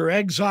Dr.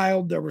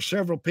 Exiled, there were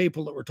several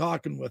people that were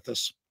talking with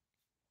us.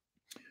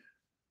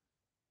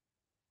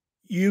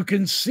 You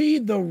can see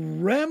the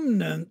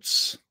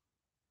remnants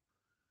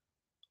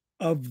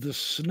of the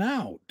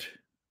snout.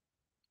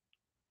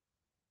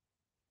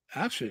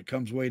 Actually, it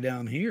comes way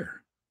down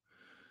here.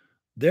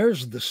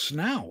 There's the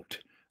snout,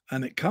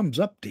 and it comes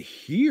up to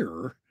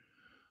here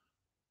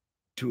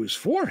to his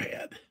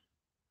forehead.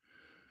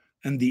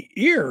 And the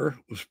ear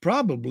was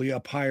probably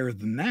up higher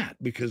than that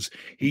because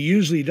he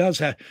usually does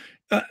have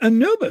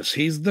Anubis.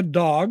 He's the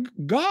dog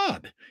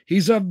god.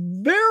 He's a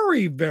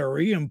very,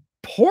 very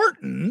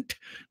important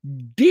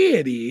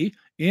deity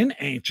in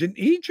ancient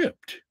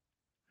Egypt.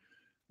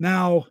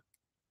 Now,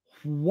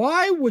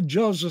 why would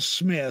Joseph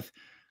Smith?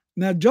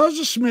 Now,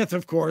 Joseph Smith,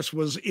 of course,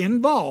 was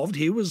involved.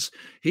 He was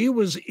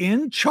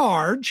in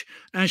charge,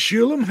 and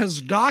Shulam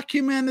has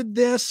documented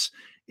this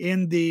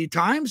in the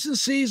Times and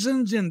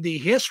Seasons, in the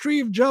history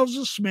of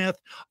Joseph Smith.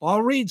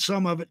 I'll read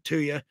some of it to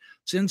you.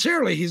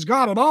 Sincerely, he's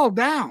got it all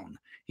down.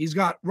 He's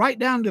got right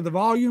down to the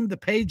volume, the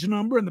page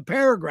number, and the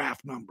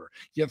paragraph number.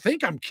 You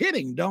think I'm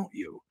kidding, don't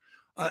you?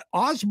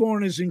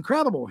 Osborne is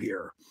incredible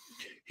here.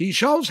 He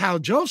shows how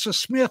Joseph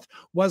Smith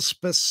was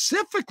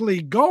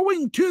specifically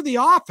going to the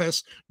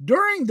office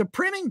during the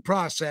printing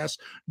process,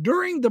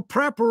 during the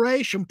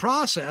preparation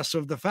process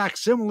of the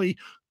facsimile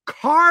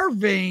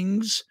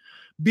carvings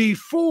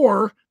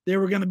before they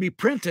were going to be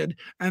printed.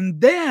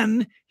 And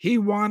then he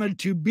wanted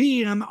to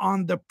be in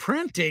on the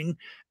printing,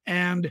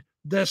 and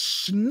the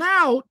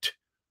snout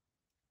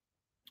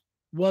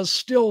was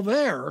still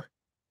there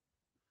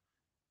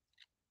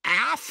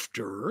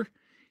after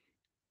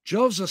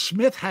Joseph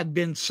Smith had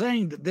been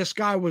saying that this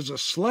guy was a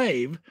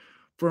slave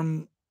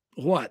from,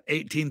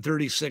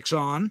 1836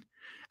 on,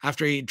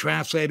 after he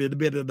translated a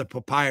bit of the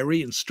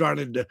papyri and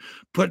started to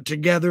put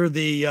together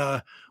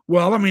the,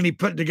 he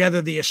put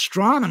together the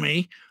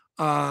astronomy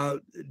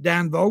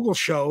Dan Vogel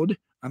showed,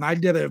 and I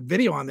did a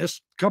video on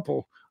this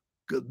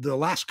the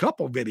last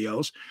couple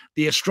videos,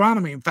 the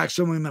astronomy, in fact,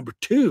 facsimile number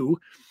 2,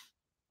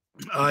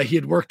 he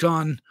had worked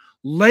on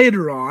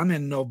later on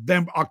in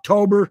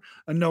October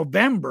and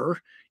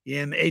November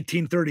in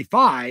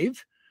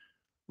 1835,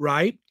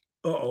 right?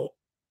 Uh-oh.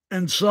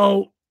 And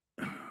so,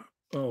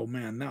 oh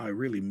man, now I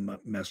really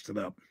messed it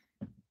up.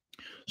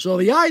 So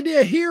the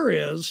idea here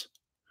is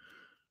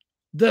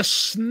the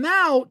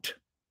snout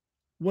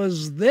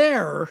was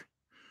there.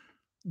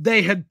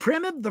 They had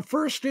printed the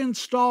first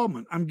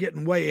installment. I'm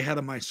getting way ahead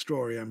of my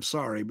story. I'm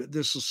sorry, but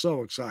this is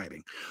so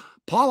exciting.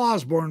 Paul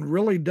Osborne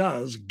really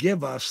does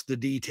give us the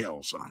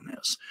details on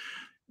this.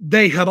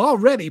 They had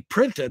already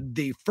printed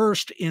the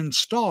first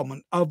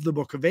installment of the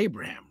Book of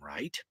Abraham,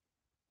 right?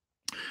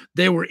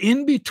 They were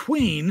in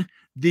between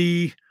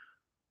the,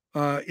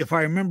 if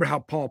I remember how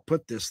Paul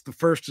put this, the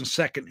first and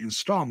second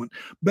installment,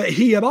 but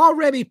he had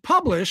already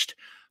published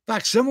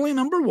facsimile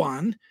number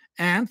 1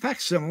 and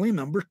facsimile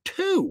number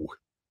 2.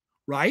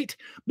 Right?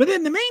 But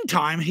in the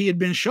meantime, he had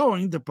been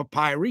showing the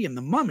papyri and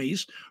the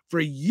mummies for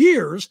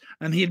years,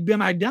 and he had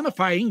been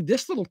identifying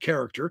this little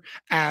character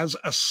as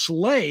a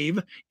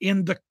slave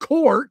in the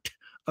court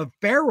of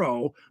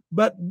Pharaoh.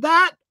 But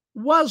that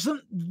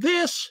wasn't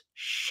this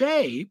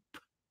shape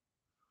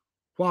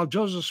while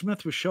Joseph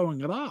Smith was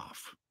showing it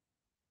off.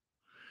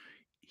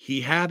 He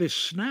had his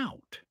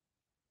snout.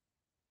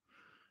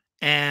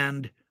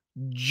 And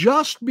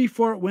just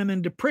before it went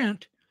into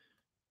print,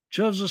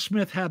 Joseph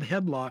Smith had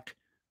headlock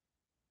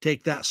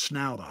take that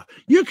snout off.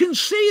 You can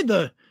see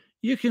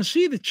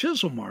the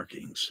chisel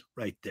markings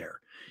right there.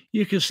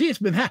 You can see it's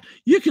been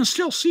you can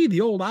still see the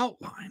old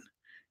outline.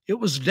 It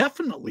was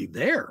definitely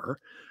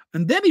there.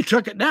 And then he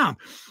took it down.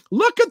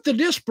 Look at the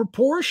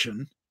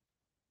disproportion.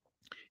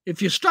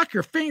 If you stuck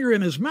your finger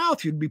in his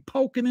mouth, you'd be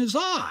poking his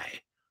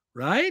eye,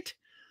 right?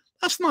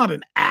 That's not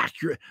an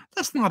accurate,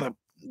 that's not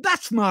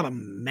a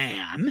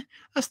man.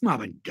 That's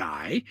not a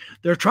guy.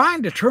 They're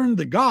trying to turn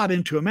the God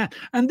into a man.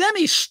 And then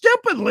he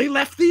stupidly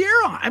left the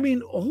ear on. I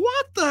mean,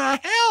 what the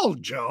hell,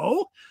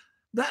 Joe?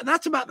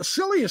 That's about the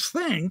silliest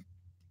thing.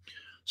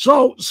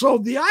 So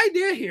the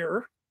idea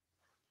here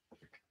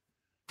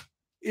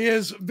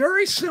is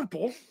very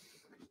simple.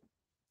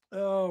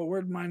 Oh,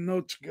 where'd my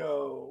notes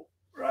go?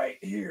 Right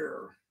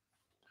here.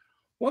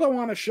 What I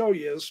want to show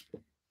you is,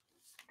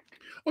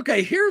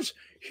 okay, here's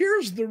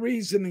the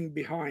reasoning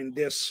behind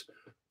this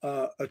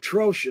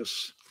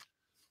atrocious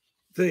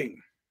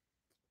thing.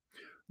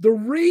 The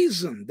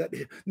reason that,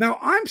 now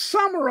I'm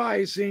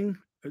summarizing,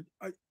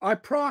 I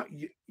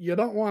you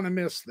don't want to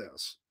miss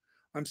this.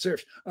 I'm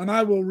serious. And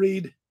I will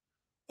read,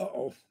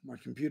 my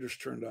computer's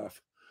turned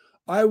off.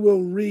 I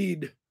will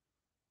read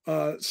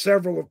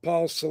several of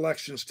Paul's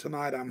selections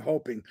tonight, I'm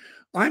hoping.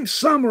 I'm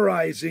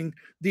summarizing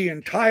the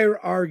entire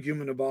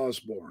argument of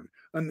Osborne.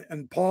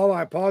 And Paul,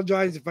 I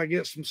apologize if I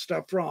get some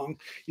stuff wrong.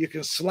 You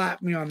can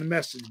slap me on the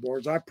message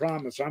boards. I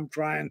promise I'm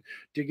trying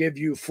to give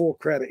you full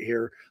credit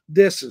here.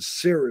 This is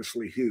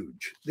seriously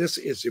huge. This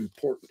is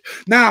important.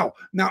 Now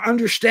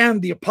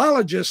understand the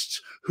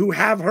apologists who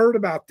have heard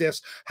about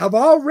this have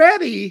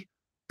already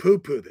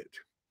poo-pooed it.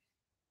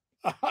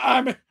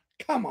 I mean,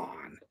 come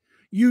on.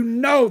 You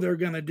know they're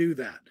going to do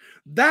that.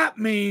 That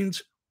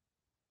means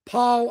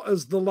Paul,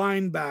 as the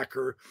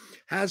linebacker,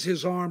 has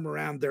his arm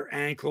around their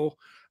ankle,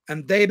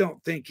 and they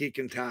don't think he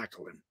can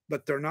tackle him.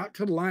 But they're not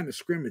to the line of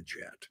scrimmage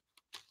yet.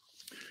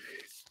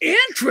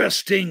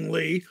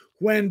 Interestingly,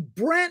 when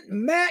Brent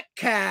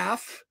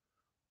Metcalf,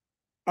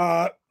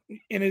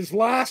 in his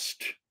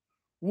last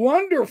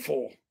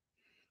wonderful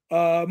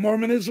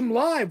Mormonism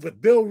Live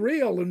with Bill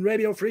Reel and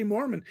Radio Free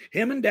Mormon,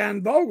 him and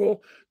Dan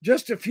Vogel,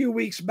 just a few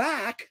weeks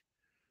back,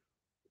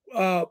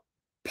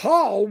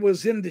 Paul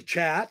was in the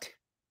chat,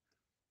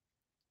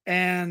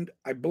 and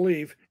I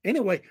believe,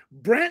 anyway,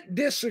 Brent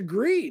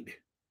disagreed,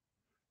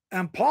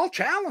 and Paul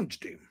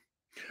challenged him.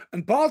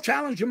 And Paul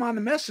challenged him on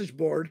the message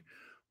board.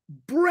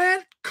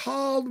 Brent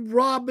called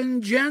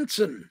Robin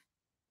Jensen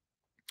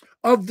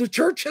of the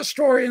church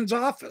historian's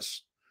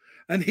office,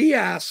 and he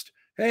asked,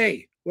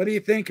 hey, what do you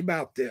think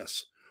about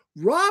this?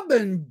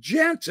 Robin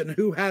Jensen,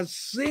 who has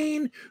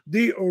seen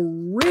the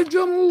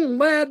original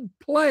lead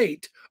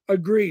plate,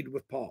 agreed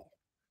with Paul.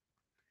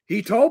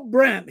 He told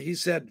Brent, he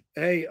said,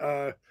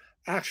 hey,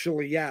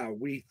 actually, yeah,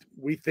 we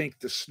think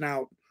the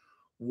snout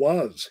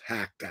was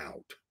hacked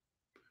out.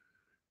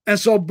 And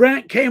so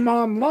Brent came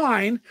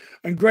online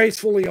and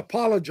gracefully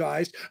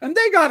apologized, and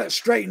they got it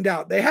straightened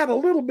out. They had a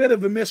little bit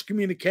of a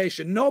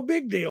miscommunication. No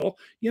big deal.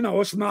 You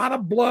know, it's not a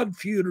blood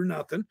feud or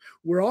nothing.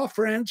 We're all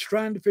friends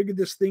trying to figure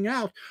this thing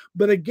out.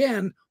 But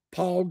again,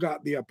 Paul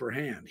got the upper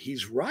hand.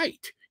 He's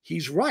right.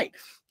 He's right.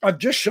 I've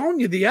just shown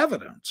you the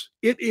evidence.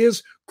 It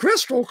is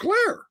crystal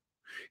clear.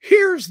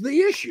 Here's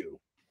the issue.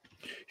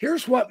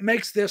 Here's what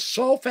makes this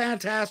so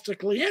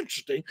fantastically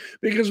interesting,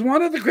 because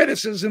one of the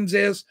criticisms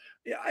is,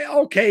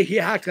 okay, he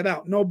hacked it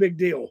out. No big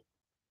deal.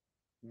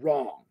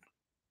 Wrong.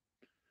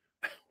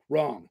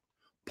 Wrong.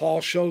 Paul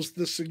shows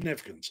the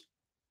significance.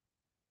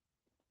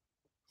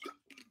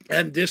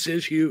 And this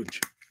is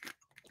huge.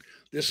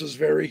 This is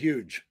very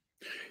huge.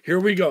 Here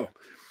we go.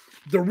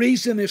 The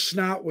reason his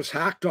snout was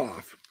hacked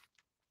off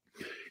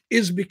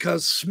is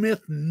because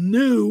Smith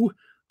knew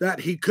that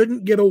he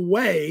couldn't get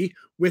away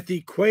with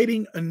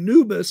equating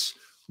Anubis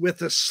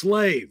with a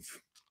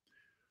slave.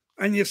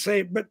 And you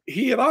say, but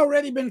he had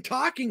already been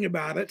talking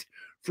about it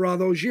for all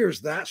those years.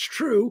 That's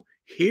true.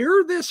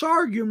 Hear this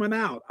argument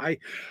out.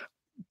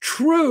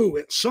 True,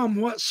 it's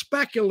somewhat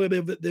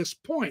speculative at this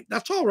point.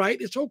 That's all right.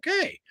 It's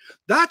okay.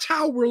 That's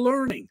how we're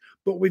learning.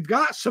 But we've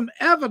got some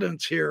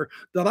evidence here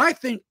that I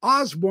think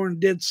Osborne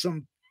did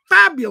some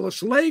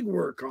fabulous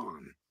legwork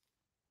on.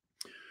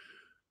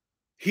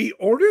 He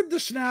ordered the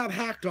snout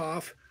hacked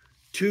off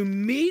to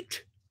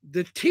meet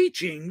the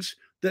teachings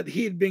that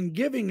he had been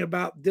giving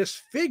about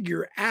this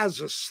figure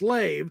as a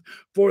slave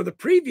for the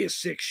previous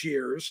 6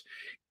 years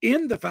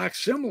in the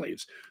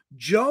facsimiles.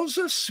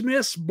 Joseph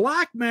Smith's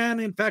black man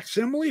in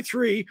facsimile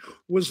 3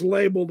 was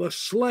labeled a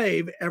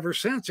slave ever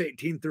since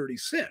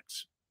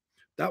 1836.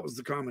 That was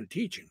the common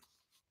teaching.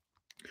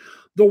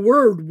 The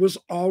word was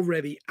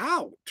already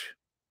out.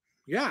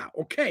 Yeah,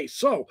 okay.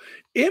 So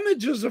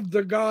images of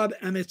the god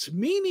and its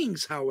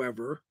meanings,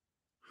 however,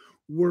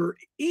 were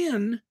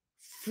in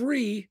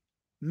Freemasonry.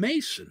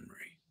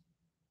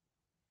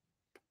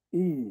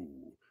 Ooh.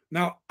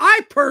 Now, I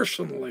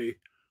personally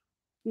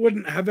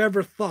wouldn't have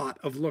ever thought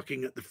of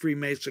looking at the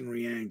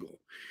Freemasonry angle.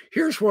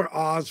 Here's where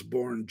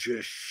Osborne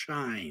just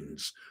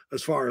shines,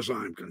 as far as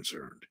I'm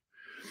concerned.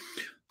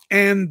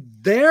 And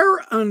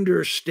their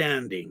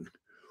understanding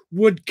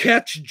would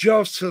catch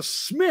Joseph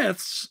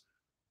Smith's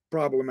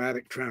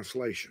problematic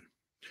translation.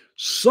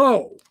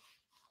 So,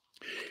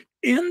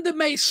 in the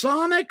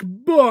Masonic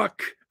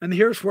book, and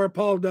here's where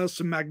Paul does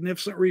some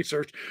magnificent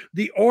research,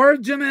 The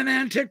Origin and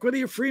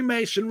Antiquity of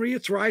Freemasonry,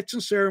 its rites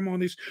and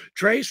ceremonies,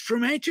 traced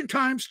from ancient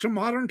times to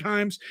modern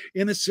times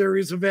in a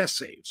series of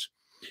essays.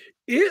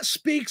 It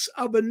speaks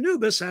of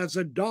Anubis as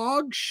a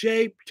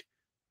dog-shaped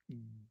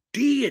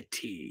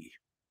deity.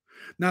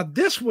 Now,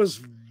 this was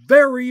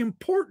very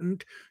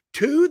important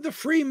to the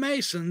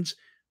Freemasons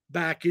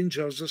back in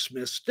Joseph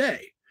Smith's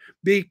day,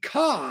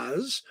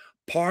 because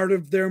part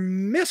of their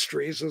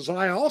mysteries, as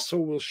I also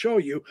will show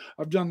you,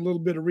 I've done a little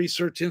bit of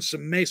research in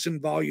some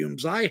Mason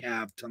volumes I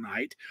have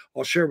tonight,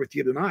 I'll share with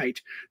you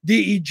tonight.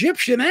 The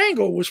Egyptian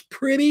angle was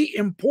pretty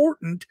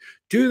important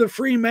to the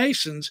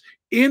Freemasons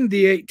in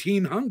the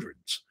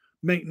 1800s.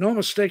 Make no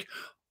mistake,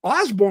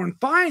 Osborne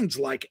finds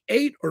like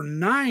 8 or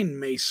 9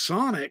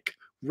 Masonic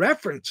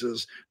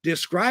references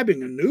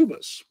describing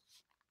Anubis.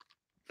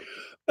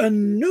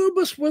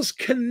 Anubis was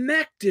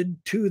connected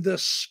to the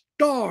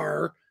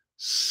star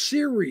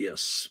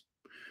Sirius.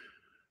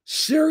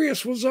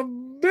 Sirius was a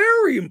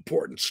very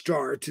important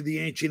star to the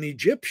ancient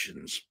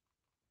Egyptians.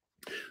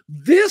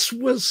 This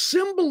was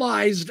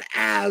symbolized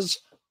as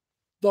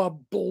the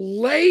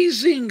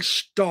blazing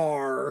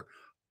star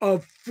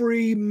of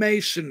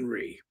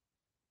Freemasonry.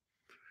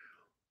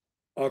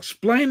 I'll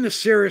explain the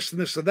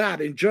seriousness of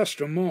that in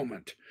just a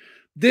moment.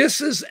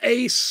 This is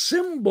a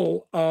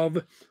symbol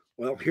of,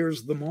 well,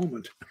 here's the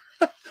moment,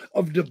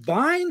 of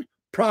divine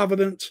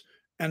providence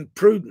and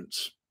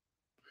prudence.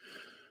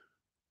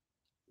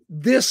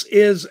 This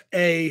is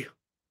a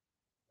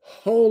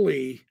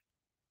holy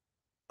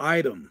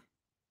item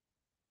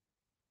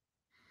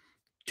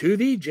to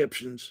the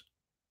Egyptians,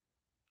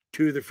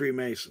 to the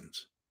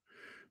Freemasons.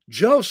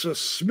 Joseph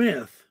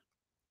Smith,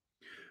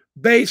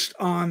 based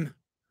on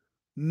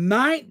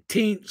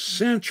 19th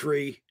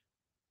century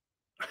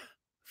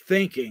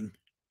thinking,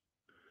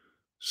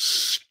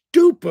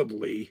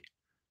 stupidly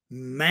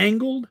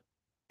mangled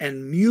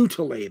and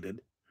mutilated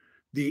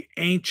the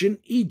ancient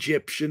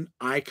Egyptian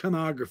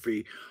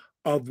iconography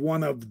of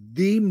one of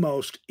the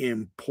most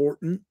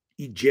important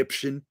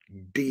Egyptian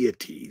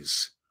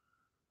deities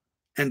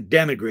and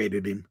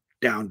denigrated him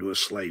down to a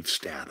slave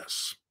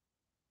status.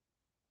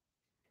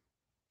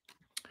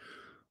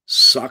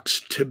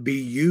 Sucks to be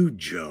you,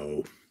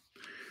 Joe.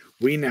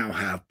 We now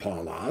have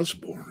Paul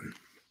Osborne.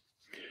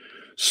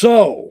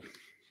 So,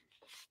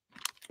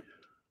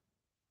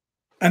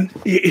 and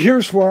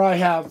here's where I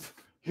have,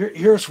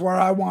 here's where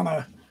I want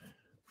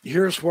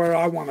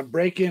to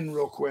break in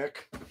real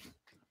quick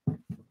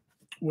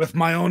with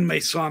my own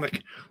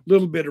Masonic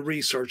little bit of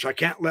research. I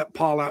can't let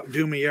Paul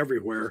outdo me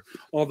everywhere,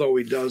 although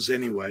he does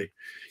anyway.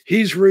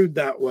 He's rude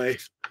that way.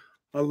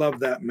 I love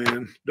that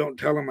man. Don't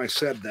tell him I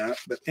said that.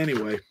 But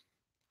anyway,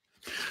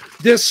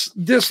 this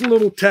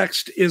little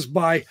text is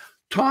by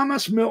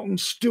Thomas Milton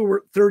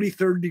Stewart,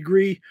 33rd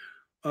degree,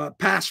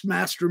 past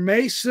Master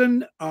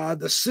Mason,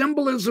 the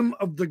symbolism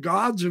of the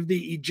gods of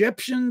the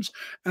Egyptians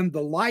and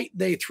the light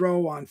they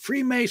throw on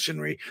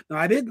Freemasonry. Now,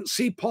 I didn't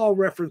see Paul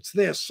reference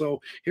this,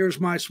 so here's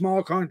my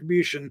small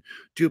contribution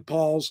to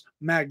Paul's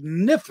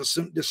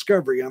magnificent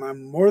discovery, and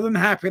I'm more than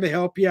happy to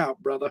help you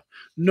out, brother.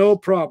 No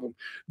problem.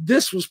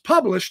 This was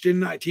published in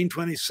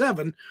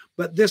 1927,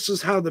 but this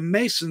is how the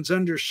Masons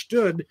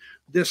understood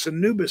this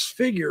Anubis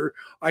figure.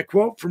 I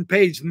quote from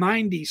page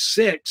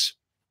 96.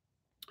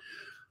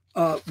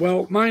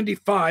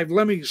 95.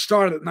 Let me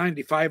start at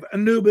 95.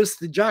 Anubis,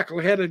 the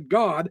jackal-headed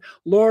god,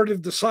 lord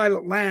of the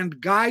silent land,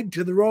 guide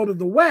to the road of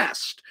the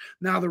west.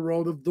 Now, the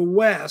road of the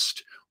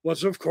west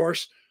was, of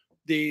course,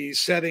 the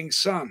setting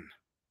sun,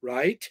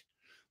 right?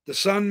 The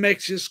sun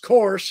makes his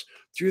course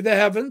through the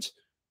heavens.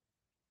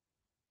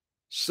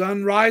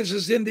 Sun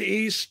rises in the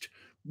east,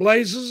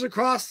 blazes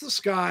across the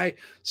sky,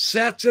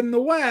 sets in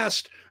the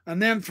west,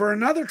 and then for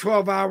another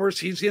 12 hours,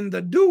 he's in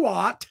the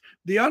duat,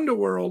 the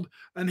underworld,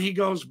 and he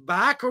goes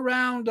back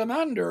around and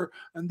under,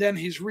 and then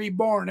he's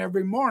reborn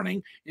every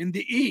morning in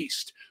the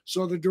east.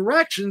 So the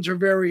directions are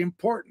very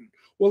important.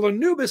 Well,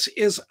 Anubis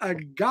is a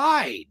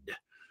guide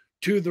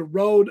to the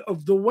road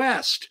of the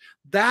west.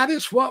 That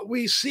is what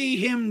we see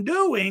him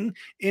doing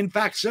in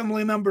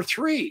facsimile number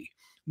 3,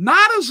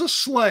 not as a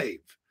slave.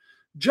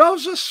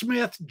 Joseph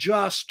Smith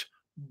just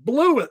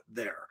blew it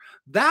there.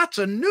 That's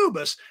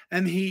Anubis,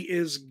 and he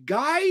is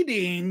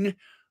guiding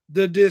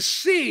the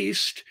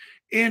deceased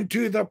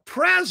into the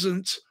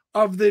presence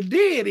of the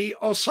deity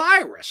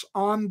Osiris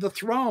on the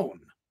throne,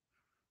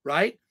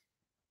 right?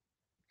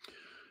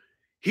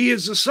 He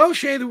is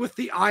associated with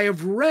the Eye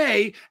of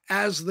Re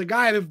as the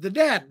guide of the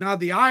dead. Now,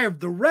 the Eye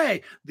of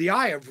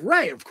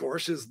Re, of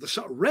course, is the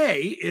sun.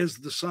 Re is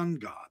the sun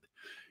god.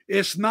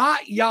 It's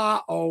not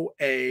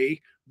Yahweh,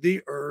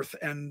 the earth,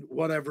 and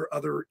whatever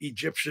other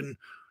Egyptian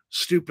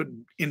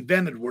stupid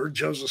invented word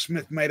Joseph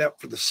Smith made up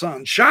for the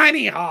sun.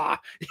 Shiny ha!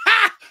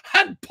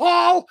 And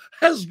Paul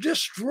has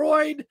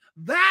destroyed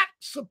that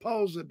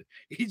supposed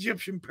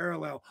Egyptian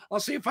parallel. I'll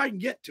see if I can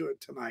get to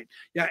it tonight.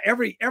 Yeah,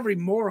 every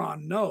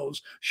moron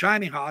knows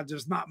shiny ha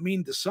does not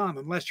mean the sun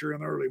unless you're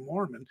an early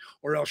Mormon,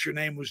 or else your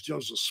name was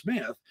Joseph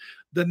Smith.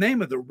 The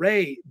name of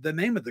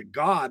the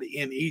god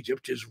in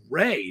Egypt is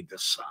Re, the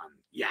sun.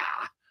 Yeah.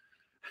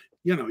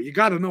 You know, you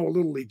got to know a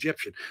little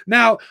Egyptian.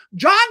 Now,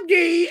 John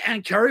Gee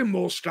and Kerry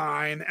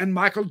Mulstein and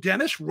Michael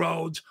Dennis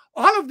Rhodes,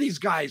 all of these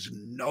guys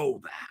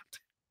know that,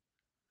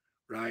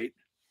 right?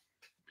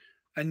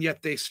 And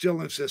yet they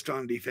still insist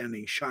on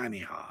defending Shiny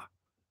Ha.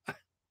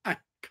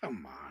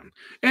 Come on.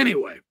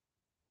 Anyway,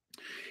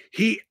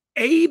 he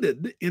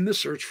aided in the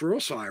search for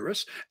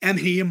Osiris, and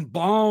he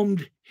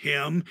embalmed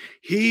him.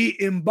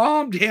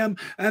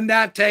 And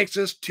that takes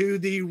us to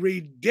the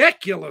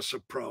ridiculous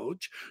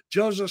approach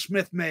Joseph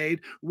Smith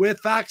made with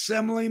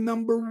facsimile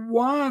number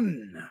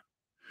 1,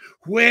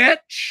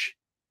 which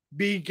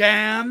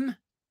began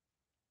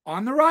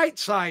on the right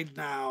side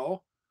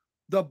now,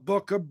 the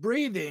Book of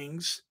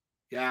Breathings.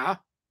 Yeah.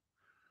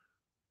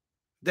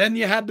 Then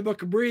you had the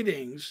Book of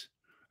Breathings,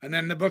 and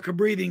then the Book of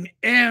Breathing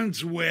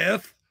ends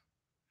with,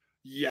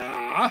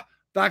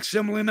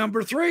 facsimile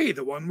number 3,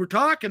 the one we're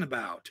talking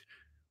about,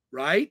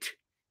 right?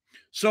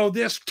 So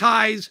this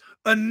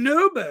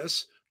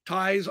Anubis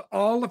ties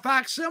all the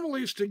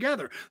facsimiles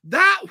together.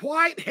 That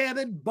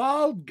white-headed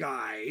bald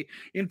guy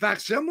in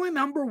facsimile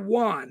number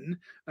 1,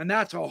 and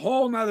that's a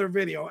whole nother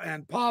video,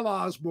 and Paul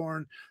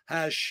Osborne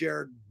has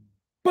shared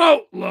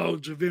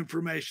boatloads of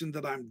information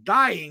that I'm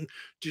dying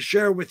to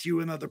share with you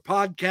in other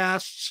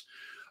podcasts.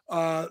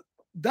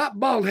 That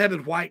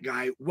bald-headed white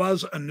guy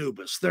was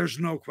Anubis. There's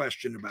no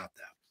question about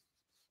that.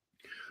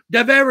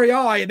 De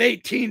Verrier in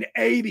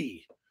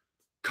 1880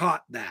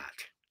 caught that.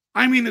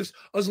 I mean, as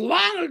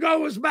long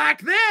ago as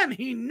back then,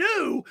 he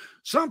knew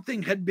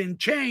something had been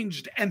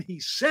changed, and he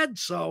said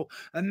so.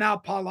 And now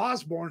Paul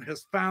Osborne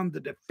has found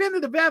the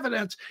definitive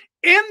evidence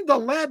in the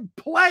lead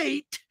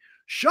plate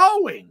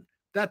showing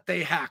that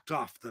they hacked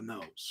off the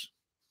nose.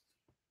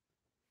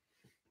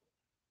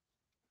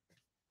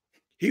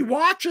 He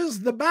watches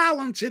the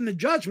balance in the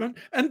judgment,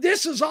 and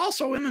this is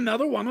also in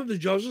another one of the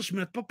Joseph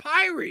Smith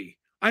papyri.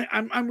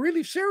 I'm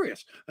really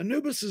serious.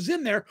 Anubis is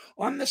in there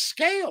on the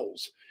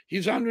scales.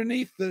 He's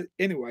underneath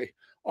anyway,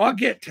 I'll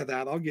get to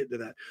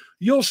that.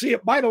 You'll see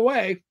it. By the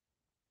way,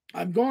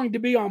 I'm going to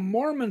be on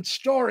Mormon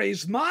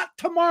Stories, not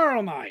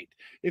tomorrow night.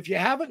 If you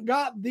haven't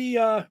got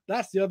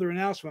that's the other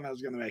announcement I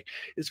was going to make.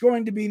 It's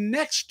going to be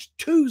next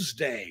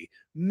Tuesday,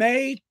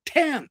 May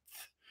 10th.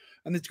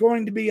 And it's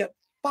going to be at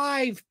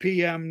 5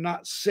 p.m.,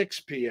 not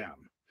 6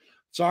 p.m.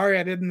 Sorry,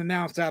 I didn't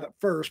announce that at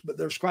first, but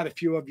there's quite a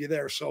few of you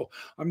there. So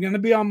I'm going to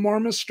be on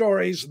Mormon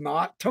Stories,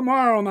 not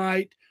tomorrow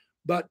night,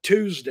 but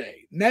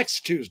Tuesday,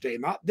 next Tuesday,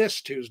 not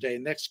this Tuesday,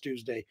 next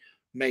Tuesday,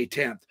 May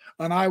 10th.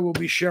 And I will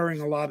be sharing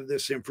a lot of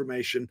this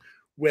information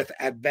with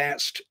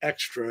advanced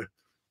extra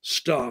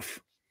stuff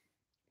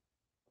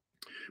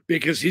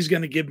because he's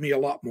going to give me a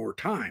lot more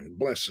time,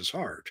 bless his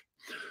heart.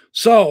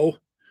 So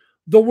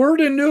the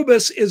word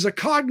Anubis is a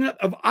cognate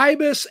of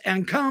Ibis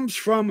and comes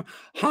from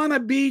Hannah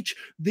Beach,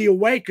 the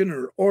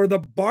Awakener, or the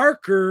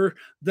Barker.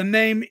 The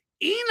name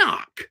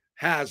Enoch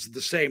has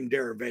the same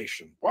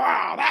derivation.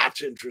 Wow,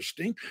 that's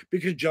interesting,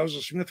 because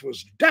Joseph Smith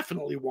was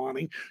definitely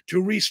wanting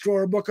to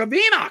restore a book of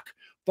Enoch,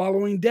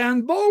 following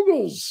Dan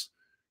Vogel's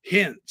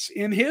hints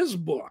in his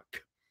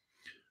book.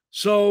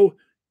 So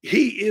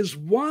he is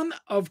one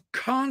of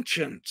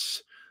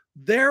conscience.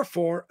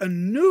 Therefore,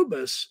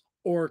 Anubis,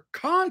 or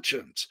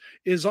conscience,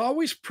 is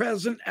always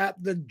present at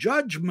the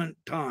judgment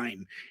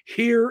time,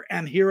 here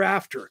and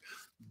hereafter.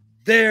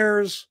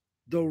 There's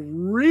the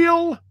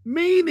real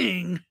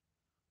meaning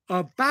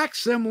of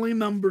facsimile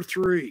number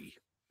 3.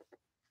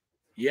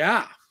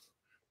 Yeah,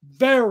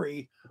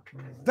 very,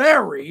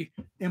 very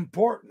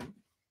important.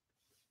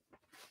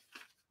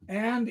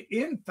 And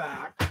in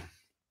fact,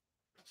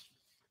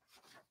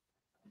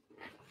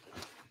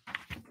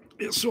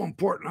 It's so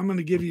important. I'm going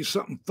to give you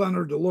something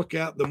funner to look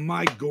at than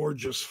my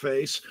gorgeous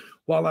face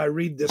while I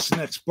read this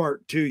next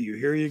part to you.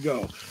 Here you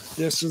go.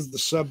 This is the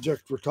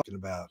subject we're talking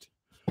about.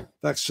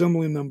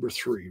 Facsimile number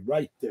 3,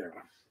 right there.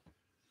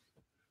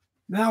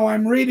 Now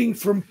I'm reading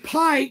from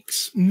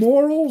Pike's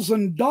Morals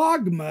and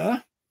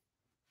Dogma.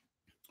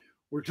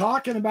 We're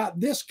talking about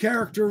this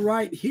character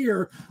right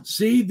here.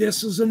 See,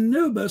 this is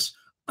Anubis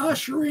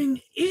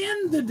ushering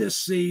in the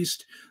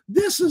deceased.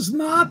 This is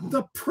not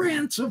the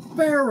prince of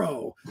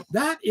Pharaoh.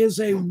 That is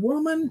a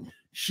woman.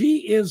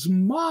 She is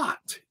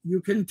Mot.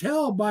 You can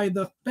tell by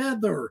the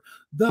feather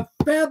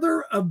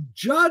of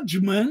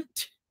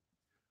judgment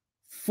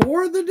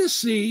for the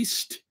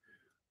deceased,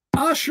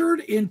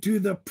 ushered into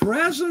the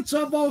presence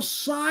of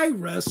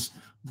Osiris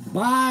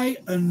by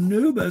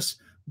Anubis.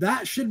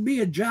 That should be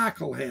a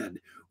jackal head.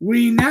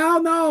 We now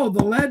know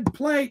the lead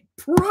plate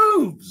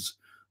proves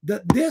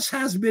that this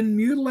has been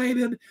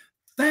mutilated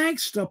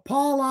thanks to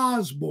Paul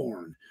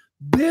Osborne.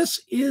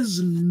 This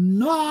is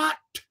not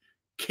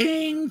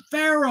King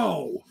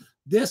Pharaoh.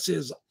 This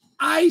is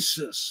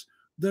Isis,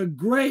 the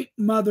great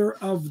mother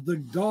of the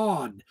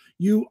god.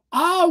 You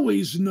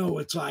always know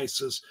it's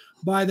Isis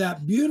by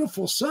that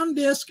beautiful sun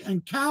disk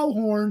and cow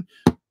horn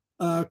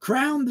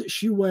crown that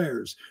she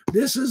wears.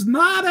 This is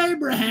not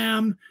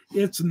Abraham.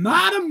 It's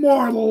not a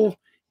mortal.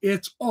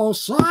 It's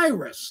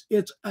Osiris.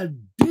 It's a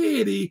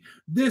deity.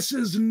 This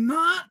is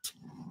not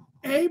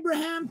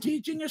Abraham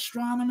teaching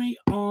astronomy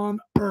on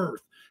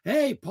Earth.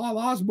 Hey, Paul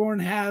Osborne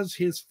has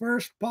his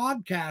first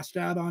podcast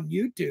out on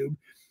YouTube.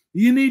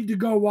 You need to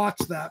go watch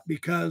that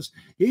because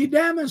he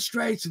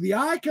demonstrates the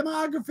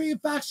iconography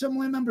of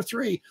facsimile number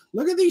 3.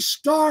 Look at these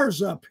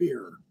stars up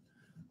here.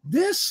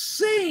 This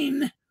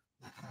scene,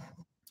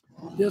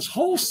 this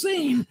whole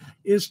scene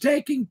is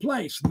taking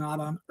place not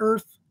on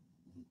Earth,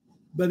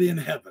 but in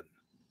heaven.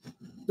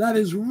 That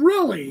is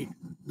really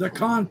the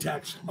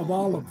context of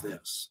all of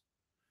this.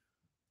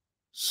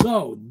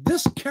 So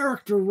this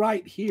character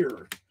right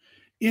here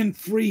in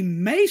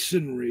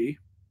Freemasonry,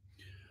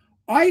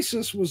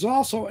 Isis was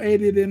also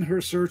aided in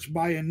her search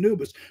by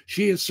Anubis.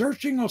 She is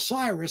searching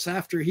Osiris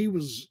after he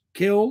was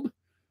killed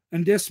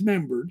and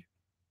dismembered.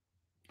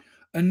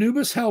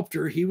 Anubis helped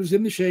her. He was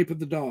in the shape of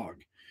the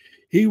dog.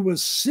 He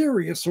was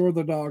Sirius, or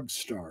the dog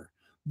star,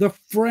 the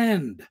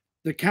friend,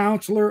 the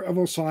counselor of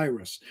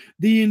Osiris,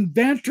 the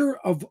inventor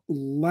of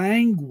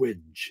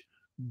language,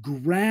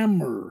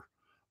 grammar,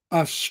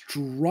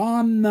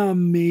 astronomy,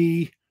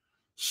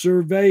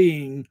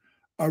 surveying,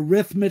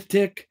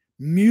 arithmetic,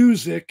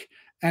 music,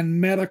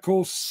 and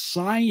medical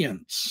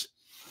science.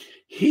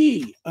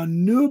 He,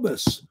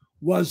 Anubis,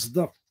 was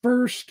the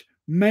first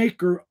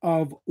maker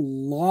of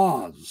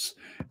laws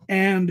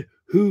and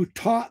who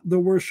taught the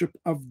worship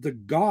of the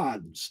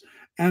gods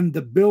and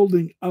the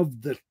building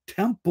of the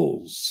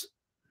temples.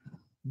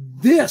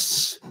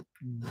 This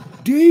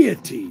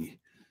deity,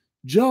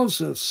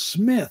 Joseph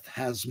Smith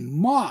has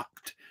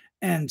mocked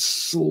and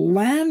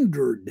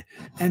slandered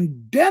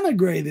and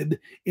denigrated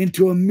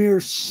into a mere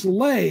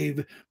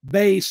slave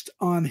based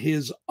on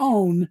his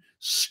own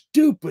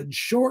stupid,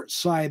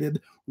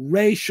 short-sighted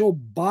racial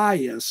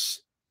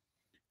bias.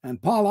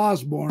 And Paul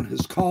Osborne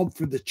has called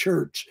for the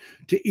church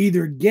to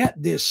either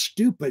get this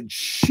stupid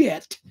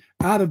shit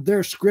out of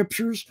their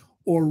scriptures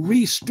or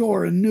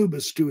restore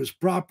Anubis to his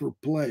proper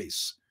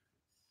place.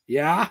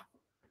 Yeah?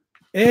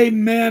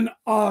 Amen,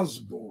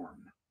 Osborne.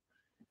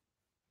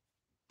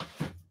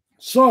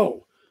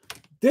 So,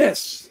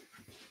 this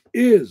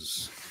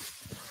is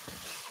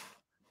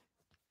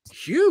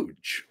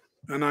huge.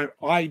 And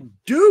I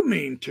do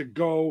mean to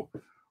go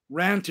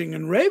ranting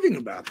and raving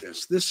about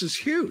this. This is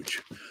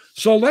huge.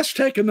 So let's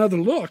take another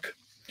look,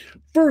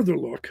 further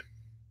look.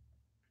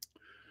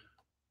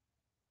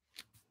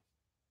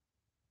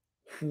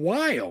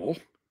 While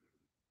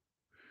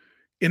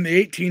in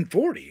the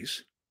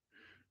 1840s,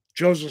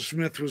 Joseph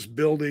Smith was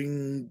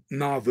building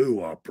Nauvoo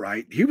up,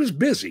 right? He was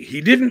busy. He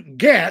didn't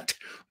get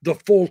the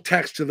full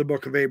text of the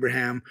Book of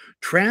Abraham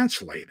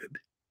translated.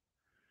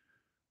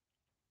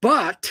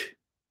 But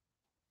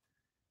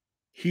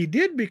he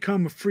did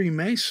become a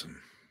Freemason.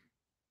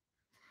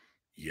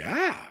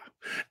 Yeah.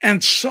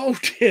 And so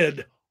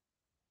did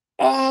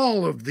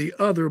all of the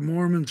other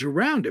Mormons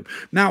around him.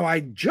 Now,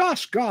 I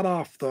just got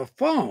off the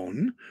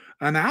phone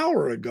an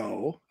hour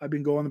ago. I've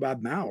been going about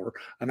an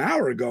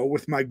hour ago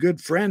with my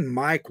good friend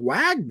Mike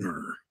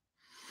Wagner.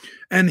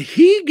 And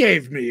he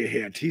gave me a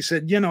hint. He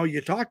said, you know, you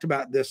talked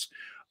about this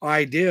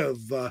idea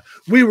of,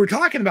 we were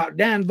talking about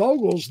Dan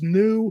Vogel's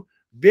new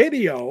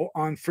video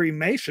on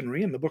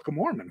Freemasonry in the Book of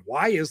Mormon.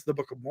 Why is the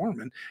Book of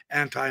Mormon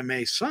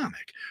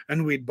anti-Masonic?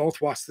 And we'd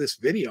both watched this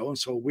video, and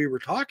so we were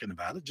talking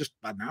about it just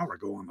about an hour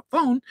ago on the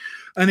phone.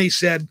 And he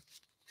said,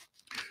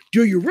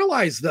 do you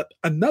realize that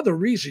another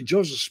reason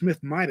Joseph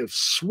Smith might have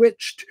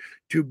switched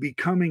to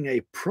becoming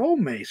a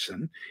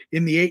pro-Mason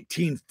in the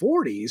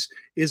 1840s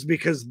is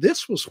because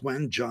this was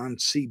when John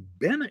C.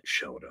 Bennett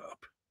showed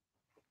up?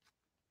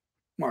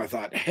 Well, I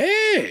thought,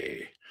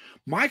 hey,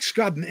 Mike's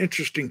got an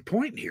interesting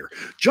point here.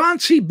 John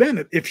C.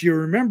 Bennett, if you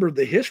remember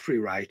the history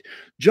right,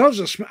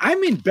 Joseph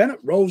Smith, Bennett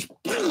rose,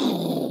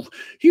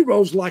 he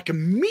rose like a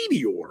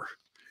meteor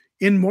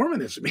in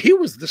Mormonism. He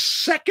was the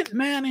second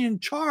man in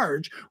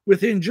charge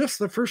within just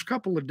the first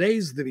couple of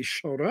days that he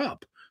showed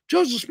up.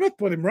 Joseph Smith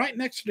put him right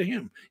next to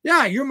him.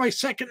 Yeah, you're my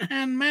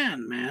second-hand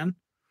man.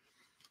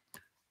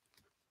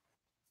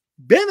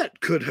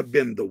 Bennett could have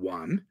been the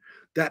one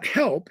that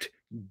helped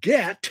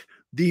get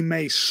the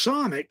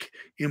Masonic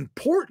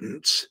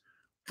importance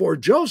for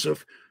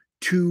Joseph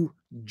to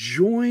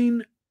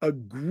join a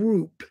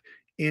group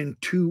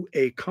into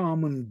a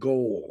common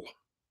goal.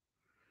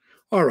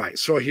 All right,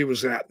 so he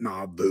was at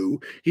Nauvoo.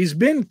 He's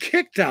been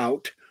kicked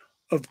out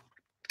of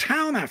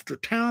town after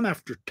town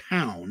after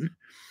town.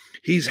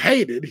 He's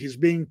hated. He's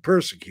being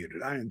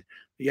persecuted.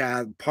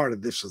 Yeah, part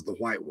of this is the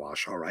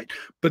whitewash, all right.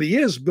 But he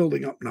is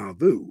building up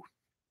Nauvoo.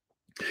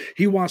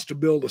 He wants to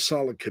build a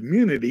solid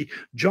community.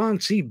 John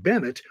C.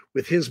 Bennett,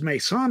 with his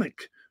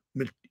Masonic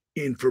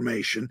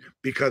information,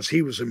 because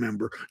he was a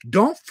member.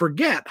 Don't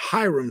forget,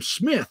 Hiram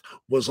Smith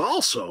was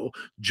also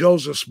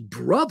Joseph's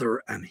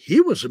brother, and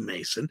he was a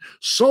Mason.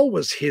 So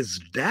was his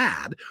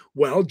dad.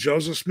 Well,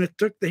 Joseph Smith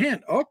took the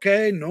hint.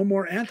 Okay, no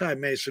more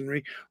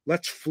anti-Masonry.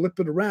 Let's flip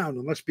it around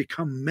and let's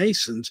become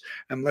Masons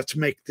and let's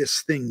make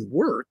this thing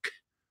work.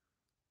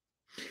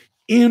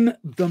 In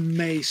the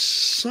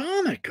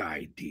Masonic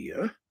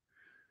idea,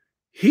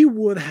 he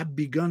would have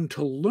begun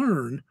to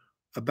learn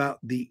about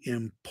the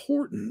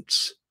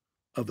importance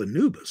of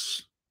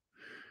Anubis.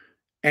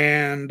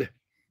 And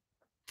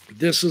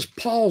this is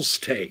Paul's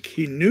take.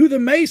 He knew the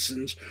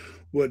Masons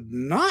would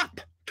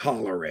not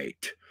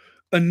tolerate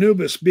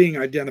Anubis being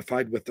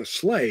identified with a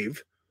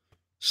slave,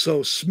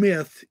 so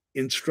Smith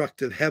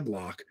instructed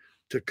Headlock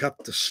to cut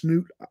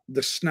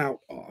the snout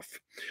off.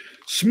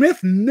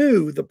 Smith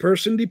knew the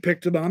person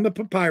depicted on the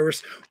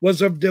papyrus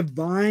was of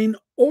divine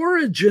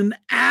origin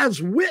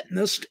as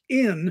witnessed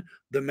in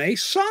the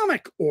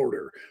Masonic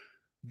order.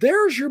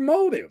 There's your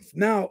motive.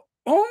 Now,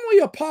 only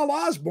a Paul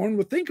Osborne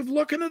would think of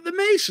looking at the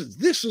Masons.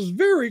 This is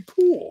very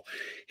cool.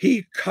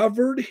 He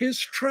covered his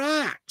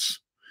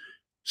tracks.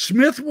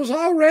 Smith was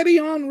already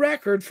on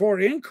record for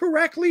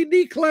incorrectly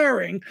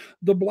declaring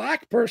the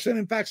black person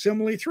in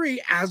facsimile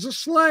 3 as a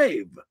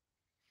slave.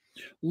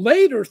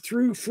 Later,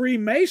 through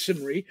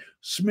Freemasonry,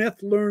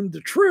 Smith learned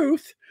the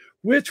truth,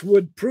 which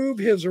would prove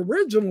his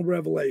original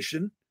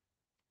revelation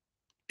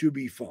to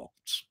be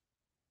false.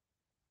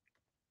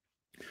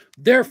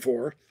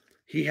 Therefore,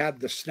 he had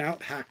the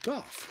snout hacked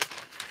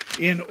off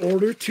in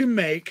order to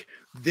make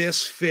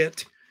this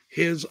fit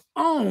his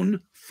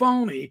own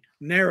phony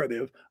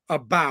narrative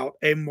about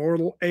a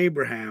mortal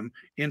Abraham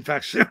in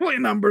facsimile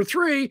number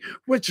 3,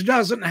 which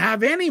doesn't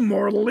have any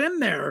mortal in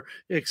there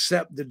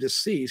except the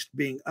deceased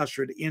being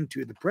ushered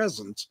into the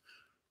presence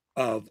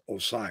of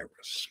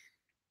Osiris.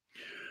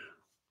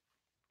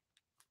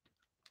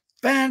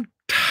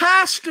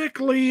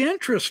 Fantastically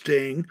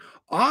interesting.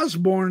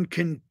 Osborne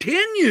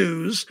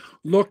continues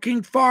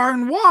looking far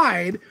and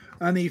wide,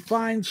 and he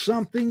finds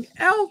something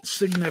else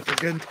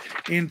significant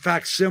in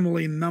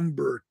facsimile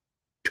number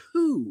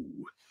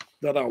 2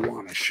 that I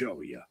want to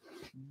show you.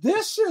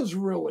 This is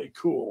really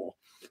cool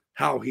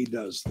how he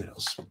does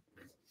this.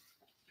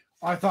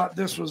 I thought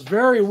this was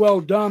very well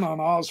done on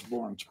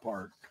Osborne's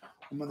part.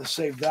 I'm going to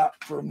save that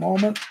for a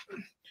moment.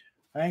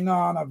 Hang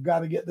on, I've got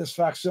to get this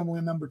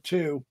facsimile number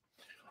 2.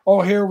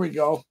 Oh, here we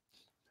go.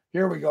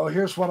 Here we go.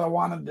 Here's what I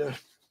wanted to.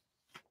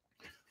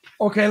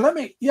 Okay, let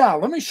me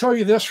show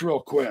you this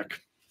real quick.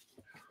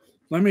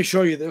 Let me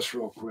show you this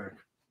real quick.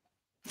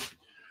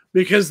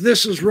 Because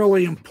this is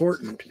really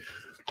important.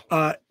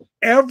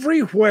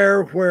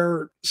 Everywhere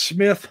where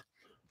Smith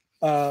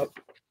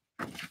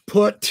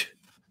put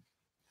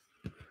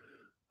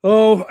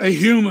a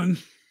human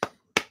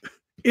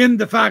in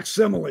the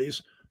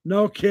facsimiles,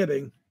 no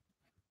kidding,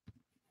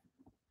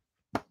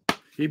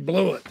 he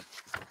blew it.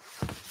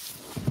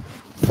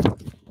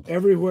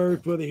 Everywhere he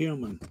put a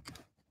human.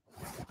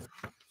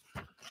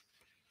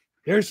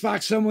 Here's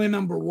facsimile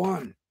number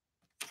 1.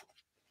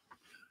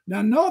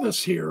 Now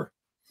notice here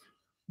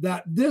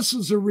that this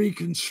is a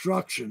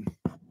reconstruction.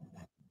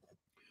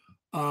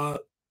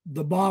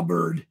 The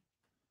bawbird,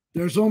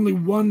 there's only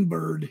one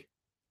bird.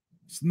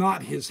 It's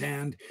not his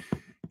hand.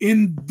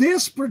 In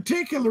this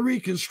particular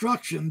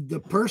reconstruction, the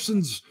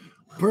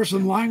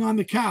person lying on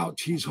the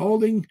couch, he's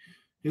holding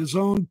his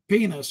own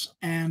penis,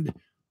 and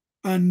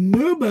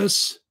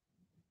Anubis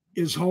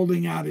is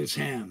holding out his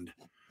hand.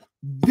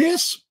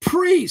 This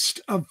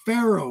priest of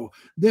Pharaoh,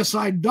 this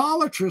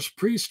idolatrous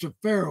priest of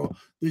Pharaoh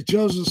that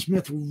Joseph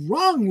Smith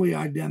wrongly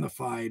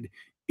identified,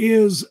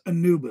 is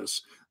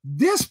Anubis.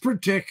 This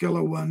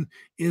particular one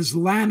is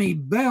Lanny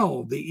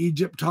Bell, the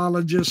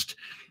Egyptologist.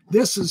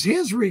 This is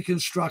his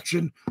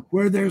reconstruction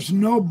where there's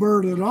no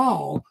bird at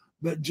all,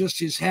 but just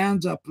his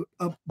hands up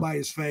by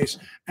his face.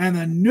 And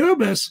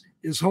Anubis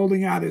is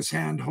holding out his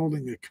hand,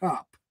 holding a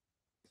cup.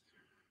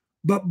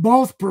 But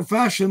both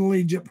professional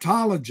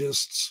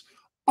Egyptologists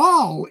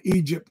all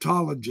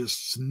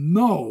Egyptologists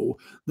know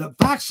that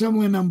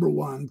facsimile number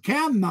 1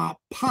 cannot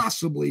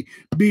possibly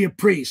be a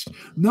priest.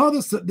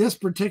 Notice that this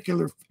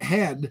particular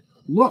head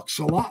looks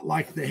a lot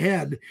like the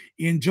head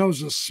in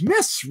Joseph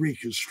Smith's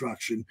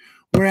reconstruction,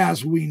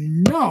 whereas we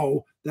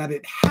know that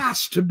it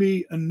has to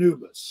be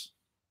Anubis.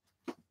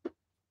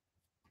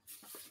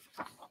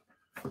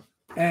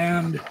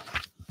 And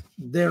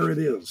there it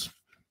is.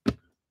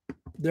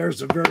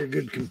 There's a very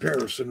good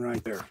comparison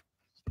right there.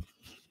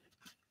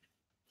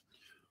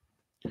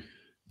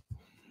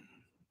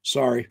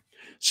 Sorry.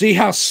 See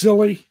how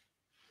silly?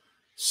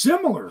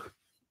 Similar.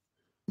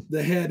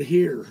 The head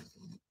here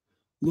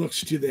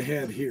looks to the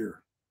head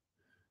here.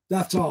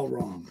 That's all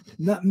wrong.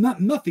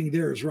 Nothing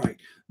there is right.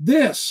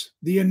 This,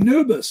 the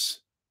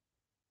Anubis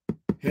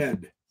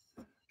head,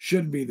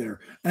 should be there.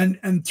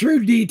 And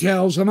through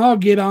details, and I'll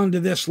get onto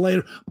this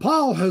later,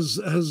 Paul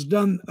has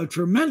done a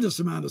tremendous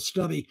amount of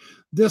study.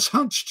 This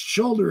hunched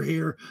shoulder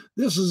here,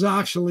 this is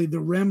actually the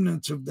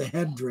remnants of the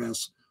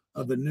headdress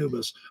of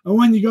Anubis. And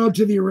when you go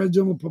to the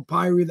original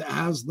papyri that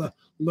has the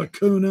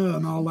lacuna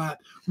and all that,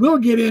 we'll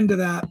get into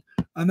that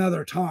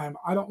another time.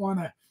 I don't want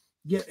to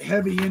get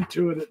heavy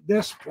into it at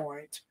this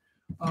point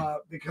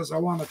because I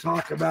want to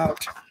talk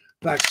about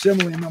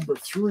facsimile number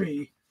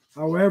 3.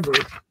 However,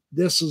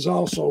 this is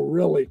also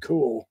really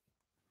cool,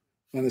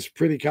 and it's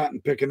pretty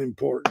cotton picking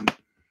important.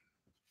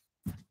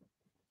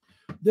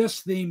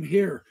 This theme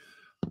here,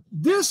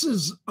 this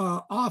is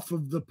off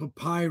of the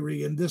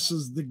papyri, and this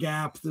is the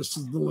gap, this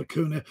is the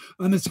lacuna,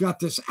 and it's got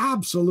this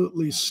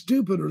absolutely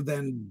stupider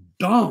than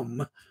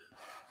dumb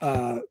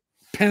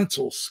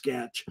pencil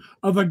sketch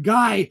of a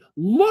guy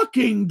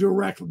looking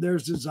directly.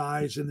 There's his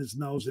eyes and his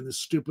nose and his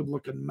stupid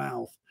looking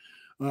mouth.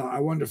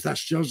 I wonder if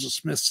that's Joseph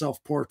Smith's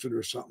self-portrait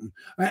or something.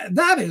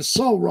 That is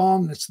so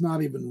wrong, it's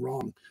not even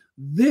wrong.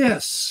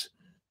 This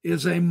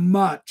is a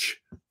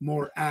much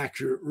more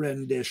accurate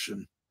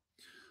rendition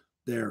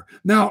there.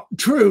 Now,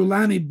 true,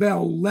 Lanny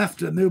Bell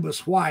left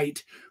Anubis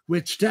white,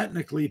 which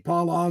technically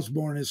Paul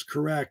Osborne is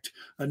correct.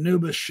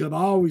 Anubis should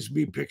always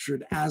be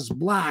pictured as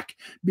black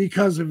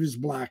because of his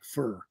black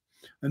fur.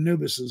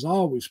 Anubis is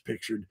always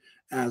pictured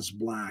as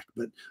black.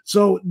 But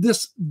so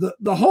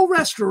the whole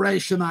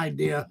restoration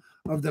idea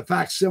of the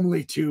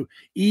facsimile to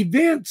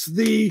evince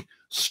the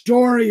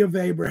story of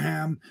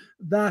Abraham,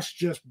 that's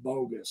just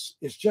bogus.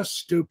 It's just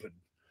stupid.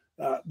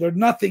 There's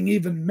nothing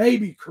even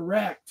maybe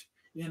correct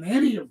in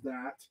any of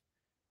that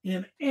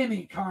in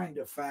any kind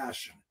of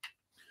fashion.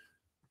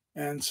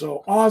 And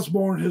so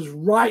Osborne has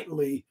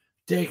rightly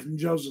taken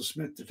Joseph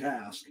Smith to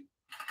task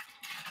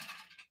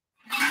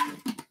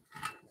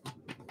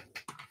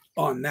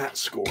on that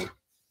score.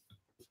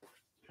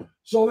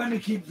 So let me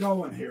keep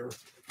going here.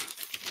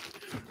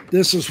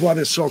 This is what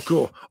is so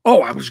cool.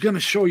 Oh, I was going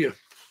to show you.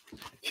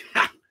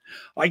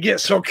 I get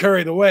so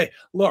carried away.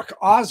 Look,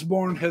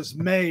 Osborne has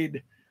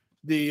made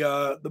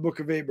the Book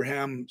of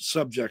Abraham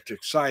subject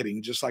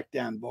exciting, just like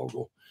Dan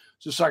Vogel,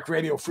 just like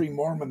Radio Free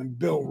Mormon and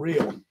Bill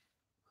Reel.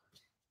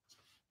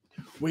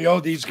 We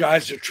owe these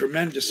guys a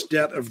tremendous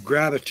debt of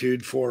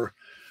gratitude for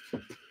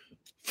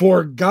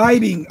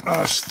guiding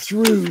us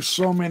through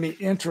so many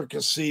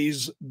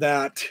intricacies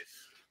that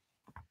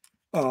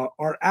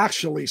are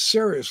actually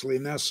seriously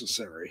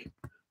necessary.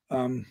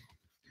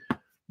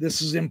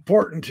 This is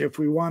important if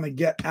we want to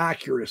get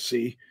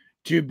accuracy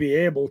to be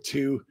able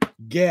to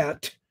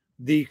get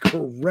the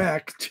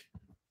correct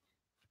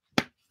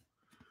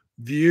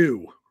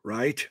view,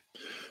 right?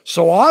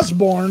 So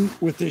Osborne,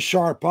 with his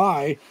sharp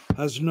eye,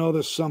 has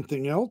noticed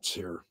something else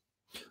here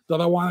that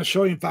I want to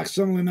show you in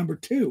facsimile number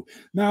 2.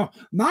 Now,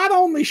 not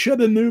only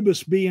should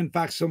Anubis be in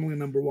facsimile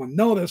number 1,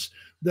 notice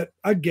that,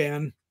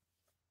 again,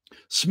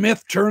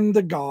 Smith turned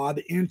the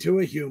god into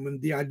a human,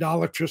 the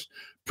idolatrous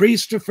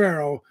priest to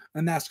Pharaoh,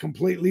 and that's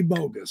completely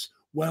bogus.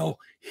 Well,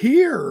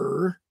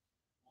 here,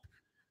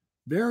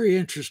 very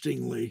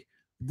interestingly,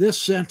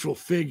 this central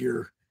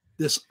figure,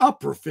 this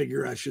upper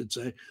figure, I should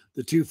say,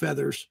 the 2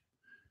 feathers,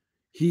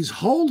 he's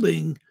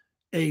holding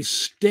a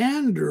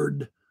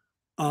standard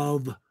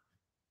of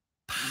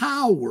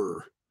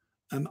power,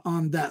 and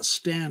on that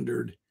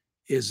standard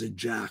is a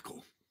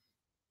jackal,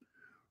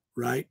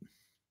 right?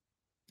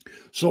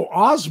 So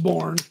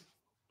Osborne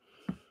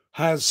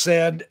has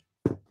said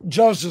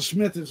Joseph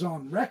Smith is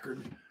on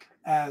record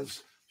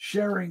as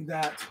sharing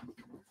that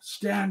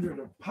standard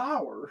of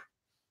power,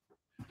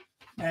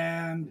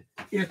 and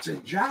it's a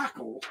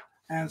jackal,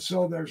 and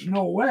so there's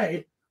no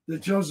way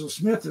that Joseph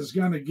Smith is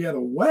going to get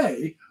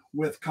away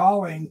with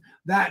calling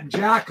that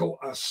jackal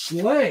a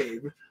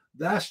slave.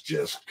 That's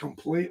just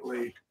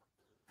completely,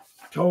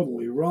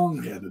 totally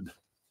wrong-headed.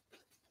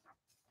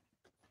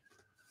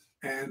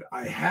 And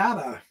I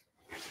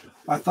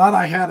thought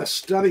I had a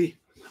study.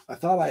 I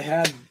thought I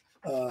had,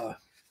 oh,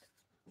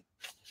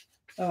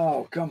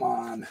 come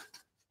on.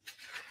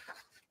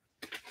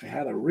 I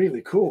had a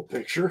really cool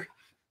picture.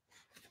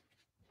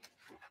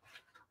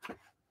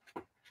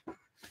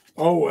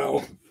 Oh,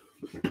 well.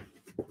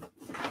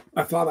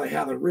 I thought I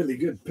had a really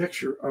good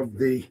picture of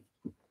the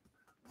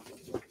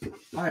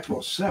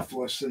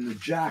hypocephalus and the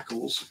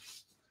jackals.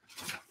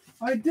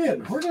 I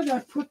did. Where did I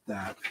put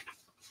that?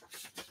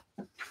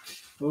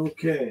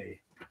 Okay.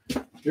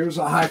 Here's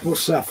a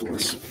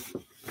hypocephalus.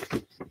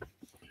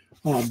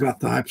 Oh, I've got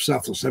the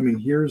hypocephalus. I mean,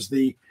 here's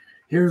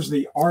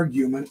the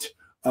argument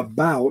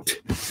about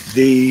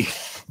the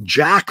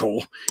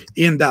jackal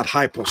in that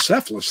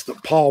hypocephalus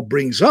that Paul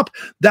brings up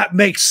that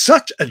makes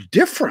such a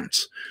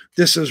difference.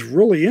 This is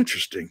really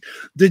interesting.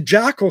 The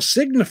jackal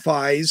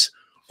signifies,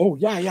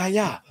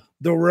 the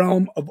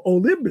realm of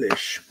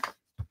Olyblish.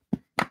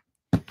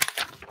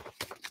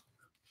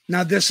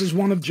 Now, this is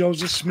one of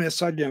Joseph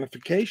Smith's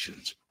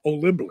identifications,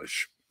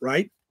 Olyblish,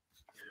 right?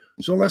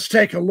 So let's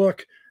take a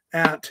look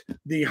at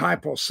the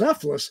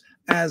hypocephalus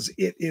as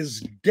it is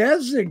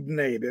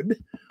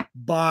designated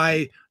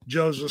by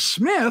Joseph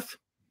Smith.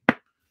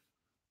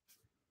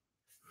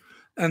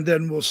 And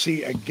then we'll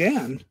see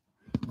again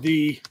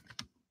the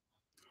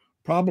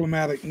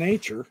problematic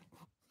nature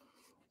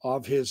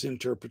of his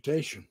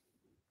interpretation.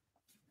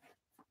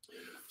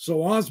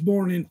 So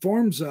Osborne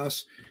informs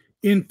us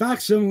in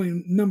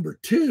facsimile number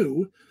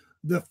 2,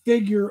 the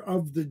figure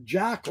of the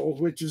jackal,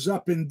 which is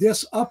up in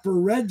this upper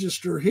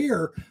register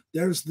here,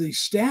 there's the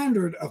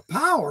standard of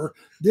power.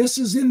 This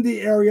is in the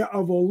area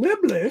of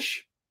Olyblish,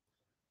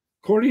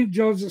 according to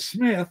Joseph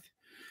Smith,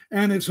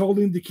 and it's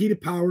holding the key to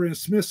power in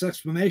Smith's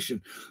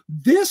explanation.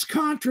 This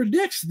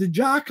contradicts the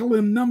jackal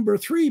in number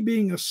 3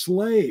 being a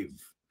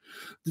slave.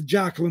 The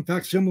jackal in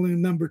facsimile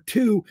number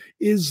 2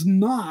 is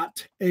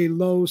not a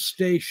low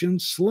station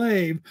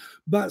slave,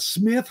 but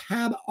Smith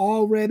had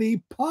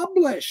already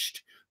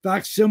published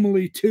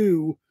facsimile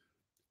 2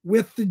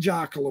 with the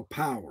jackal of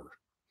power.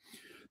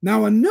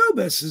 Now,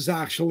 Anubis is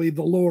actually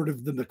the lord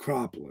of the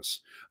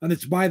necropolis, and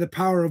it's by the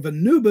power of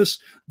Anubis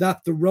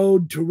that the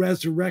road to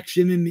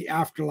resurrection in the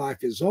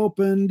afterlife is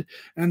opened,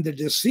 and the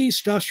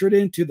deceased ushered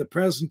into the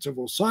presence of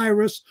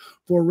Osiris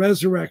for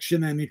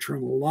resurrection and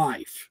eternal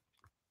life.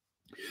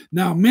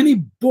 Now, many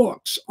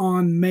books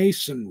on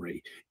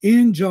masonry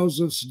in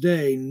Joseph's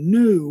day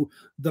knew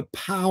the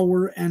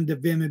power and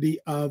divinity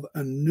of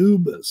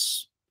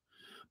Anubis.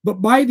 But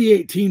by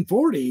the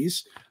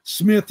 1840s,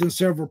 Smith and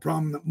several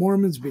prominent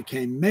Mormons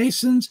became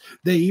Masons.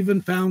 They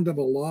even founded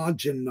a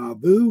lodge in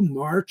Nauvoo,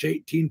 March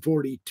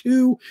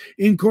 1842,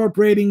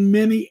 incorporating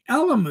many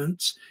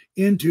elements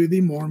into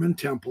the Mormon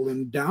temple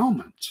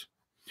endowment.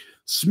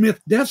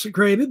 Smith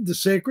desecrated the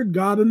sacred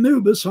god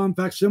Anubis on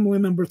facsimile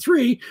number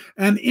 3,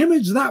 an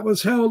image that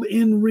was held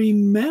in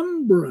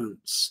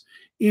remembrance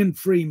in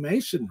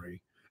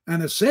Freemasonry,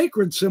 and a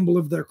sacred symbol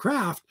of their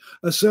craft,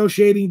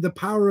 associating the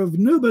power of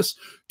Anubis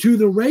to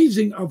the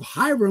raising of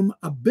Hiram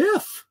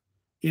Abiff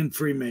in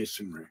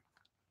Freemasonry.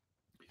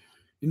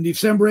 In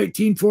December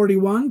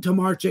 1841 to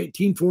March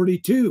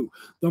 1842,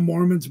 the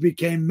Mormons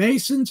became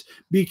Masons,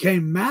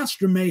 became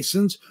Master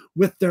Masons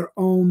with their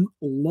own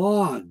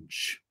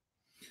lodge.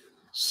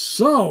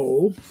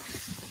 So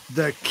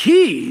the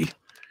key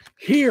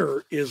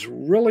here is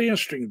really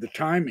interesting, the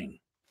timing.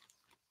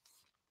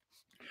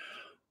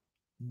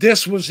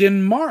 This was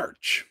in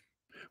March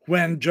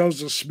when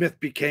Joseph Smith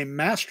became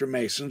Master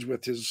Masons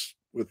with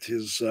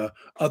his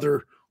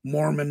other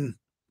Mormon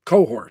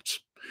cohorts.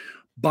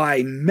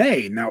 By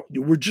May, now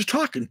we're just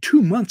talking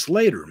 2 months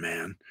later,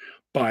 man.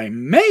 By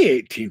May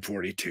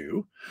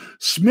 1842,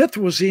 Smith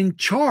was in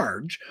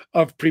charge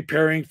of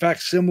preparing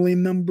facsimile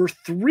number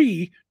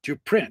 3 to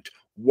print.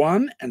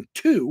 1 and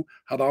 2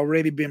 had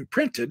already been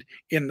printed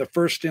in the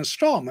first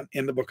installment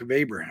in the Book of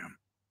Abraham,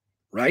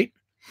 right?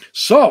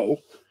 So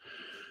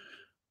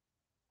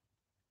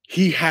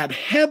he had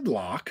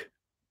Headlock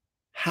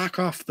hack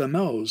off the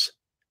nose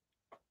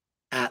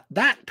at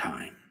that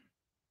time.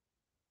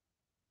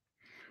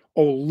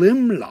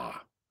 Olimla,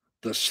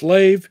 the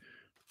slave,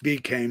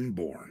 became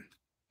born.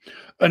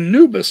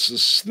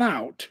 Anubis'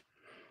 snout,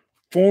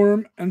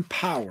 form, and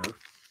power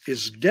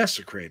is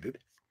desecrated,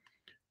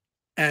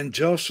 and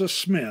Joseph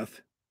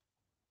Smith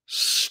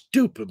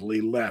stupidly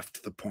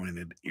left the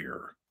pointed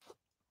ear.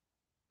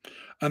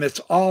 And it's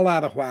all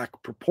out of whack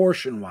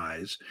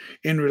proportion-wise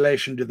in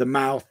relation to the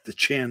mouth, the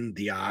chin,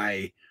 the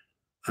eye,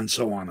 and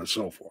so on and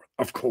so forth.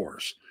 Of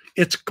course,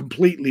 it's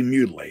completely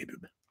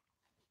mutilated.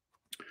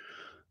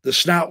 The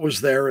snout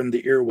was there and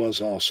the ear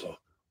was also.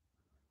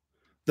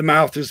 The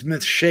mouth is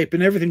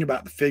misshapen. Everything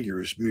about the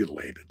figure is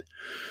mutilated.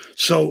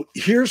 So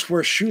here's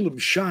where Shulam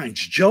shines.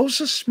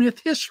 Joseph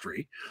Smith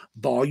History,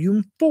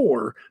 Volume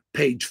 4,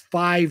 page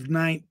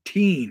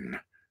 519.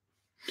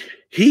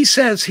 He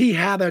says he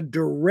had a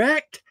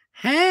direct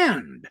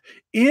hand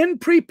in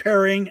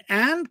preparing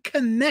and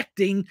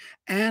connecting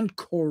and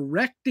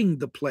correcting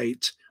the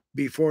plates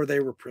before they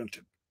were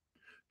printed.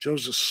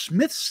 Joseph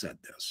Smith said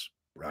this,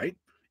 right,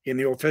 in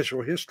the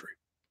official history.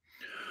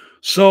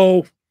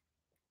 So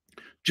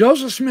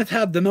Joseph Smith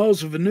had the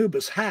nose of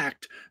Anubis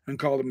hacked and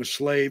called him a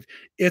slave.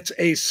 It's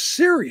a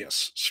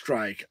serious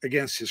strike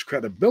against his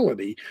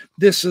credibility.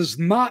 This is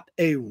not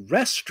a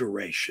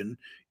restoration,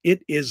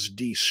 it is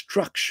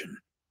destruction.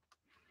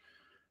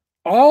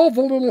 All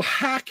the little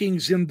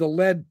hackings in the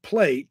lead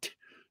plate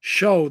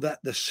show that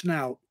the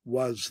snout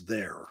was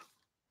there.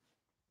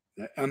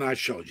 And I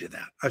showed you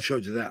that. I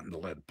showed you that in the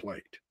lead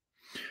plate.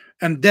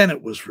 and then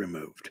it was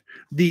removed.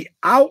 The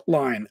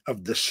outline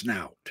of the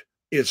snout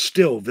is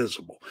still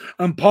visible.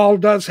 And Paul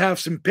does have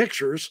some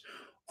pictures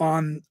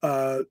on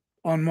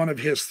one of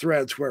his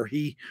threads where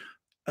he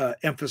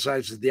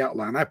emphasizes the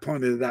outline. I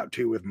pointed it out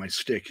too with my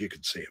stick. You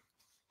can see it.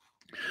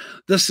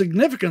 The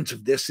significance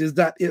of this is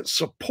that it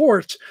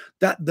supports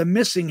that the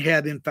missing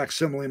head in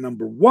facsimile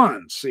number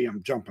 1, see,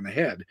 I'm jumping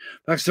ahead,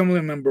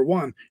 facsimile number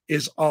 1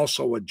 is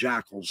also a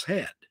jackal's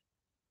head.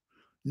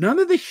 None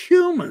of the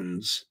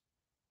humans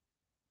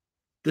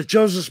that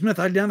Joseph Smith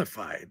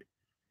identified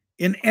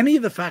in any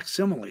of the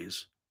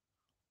facsimiles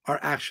are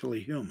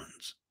actually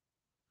humans.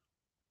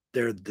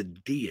 They're the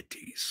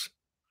deities.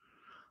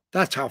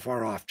 That's how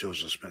far off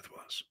Joseph Smith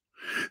was.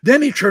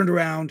 Then he turned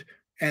around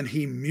and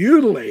he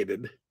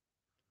mutilated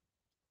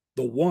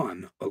the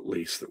one, at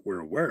least, that we're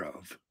aware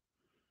of,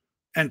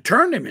 and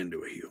turned him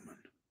into a human,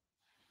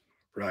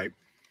 right?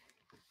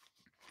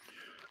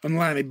 And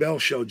Lanny Bell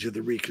showed you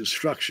the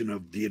reconstruction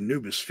of the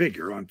Anubis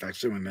figure on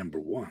facsimile number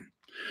 1.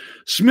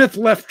 Smith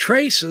left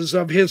traces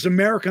of his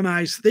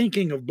Americanized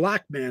thinking of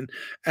black men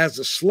as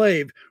a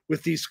slave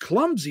with these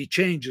clumsy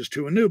changes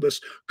to Anubis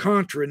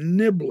contra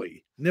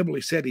Nibley.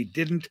 Nibley said he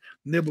didn't.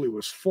 Nibley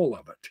was full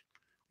of it.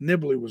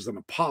 Nibley was an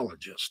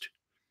apologist.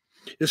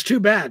 It's too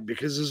bad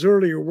because his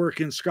earlier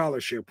work in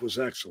scholarship was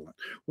excellent.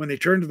 When he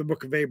turned to the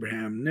Book of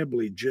Abraham,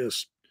 Nibley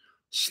just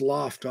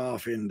sloughed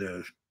off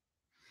into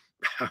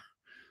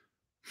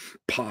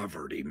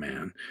poverty,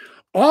 man.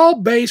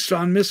 All based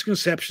on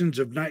misconceptions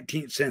of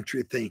 19th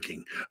century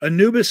thinking.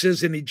 Anubis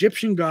is an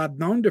Egyptian god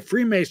known to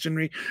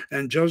Freemasonry,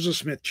 and Joseph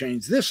Smith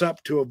changed this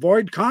up to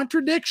avoid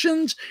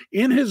contradictions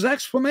in his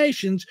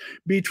explanations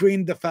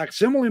between the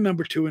facsimile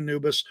number 2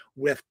 Anubis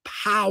with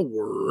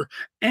power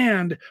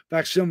and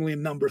facsimile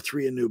number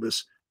 3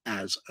 Anubis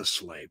as a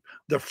slave.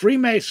 The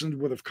Freemasons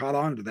would have caught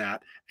on to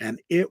that,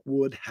 and it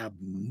would have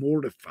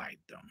mortified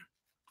them.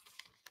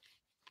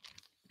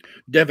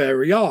 De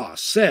Verrier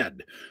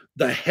said,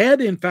 the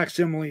head in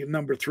facsimile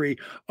number 3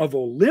 of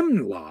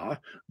Olimla,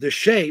 the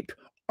shape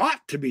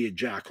ought to be a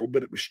jackal,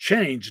 but it was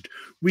changed.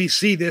 We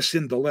see this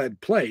in the lead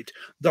plate.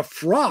 The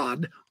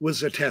fraud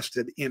was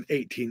attested in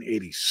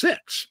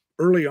 1886,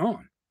 early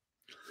on.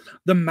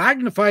 The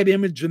magnified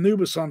image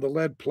Anubis on the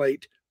lead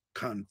plate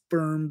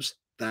confirms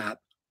that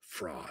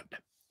fraud.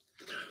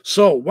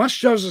 So once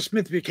Joseph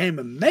Smith became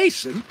a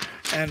Mason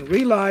and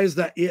realized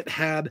that it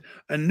had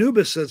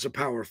Anubis as a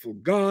powerful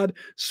god,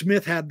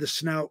 Smith had the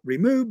snout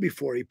removed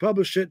before he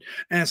published it,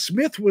 and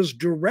Smith was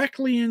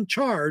directly in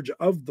charge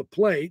of the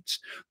plates,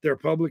 their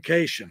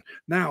publication.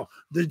 Now,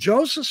 the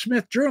Joseph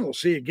Smith Journal,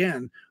 see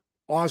again,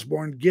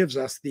 Osborne gives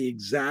us the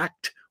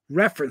exact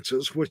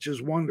references, which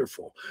is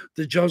wonderful.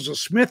 The Joseph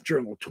Smith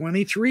Journal,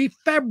 23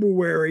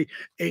 February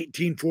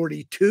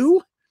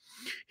 1842.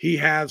 He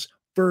has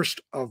 1st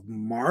of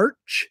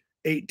March,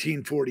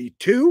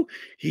 1842.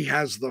 He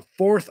has the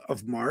 4th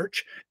of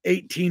March,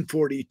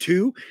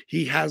 1842.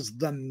 He has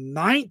the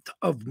 9th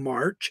of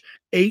March,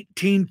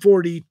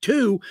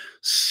 1842,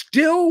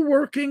 still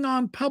working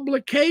on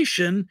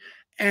publication,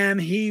 and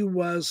he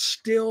was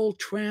still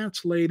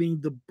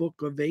translating the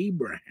Book of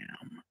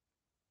Abraham.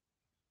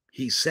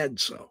 He said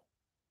so.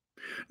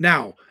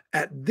 Now,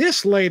 at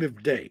this late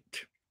of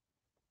date,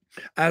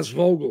 as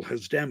Vogel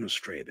has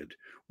demonstrated,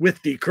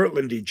 with the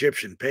Kirtland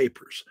Egyptian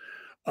papers.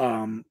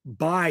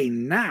 By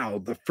now,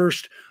 the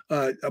first,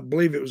 I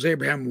believe it was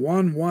Abraham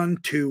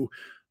 1:1 to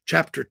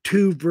chapter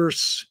 2,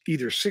 verse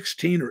either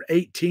 16 or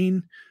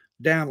 18.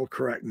 Dan will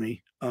correct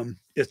me.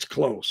 It's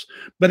close.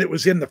 But it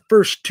was in the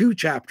first 2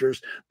 chapters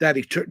that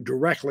he took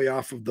directly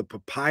off of the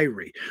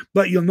papyri.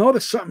 But you'll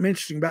notice something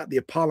interesting about the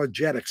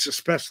apologetics,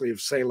 especially of,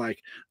 say,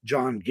 like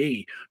John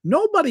Gee.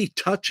 Nobody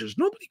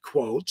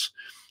quotes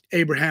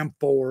Abraham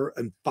 4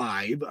 and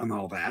 5 and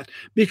all that,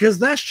 because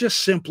that's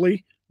just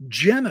simply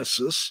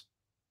Genesis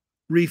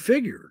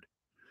refigured.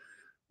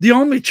 The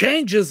only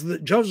changes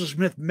that Joseph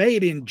Smith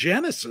made in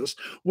Genesis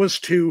was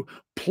to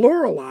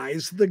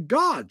pluralize the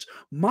gods.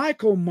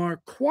 Michael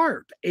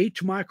Marquardt,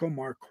 H. Michael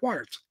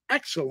Marquardt's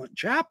excellent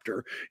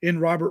chapter in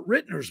Robert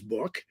Rittner's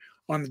book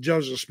on the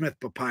Joseph Smith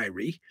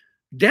papyri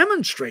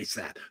demonstrates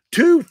that.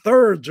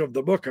 2/3 of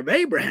the Book of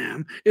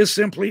Abraham is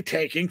simply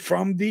taking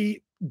from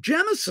the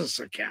Genesis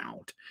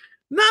account.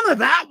 None of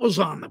that was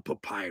on the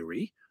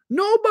papyri.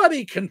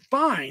 Nobody can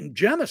find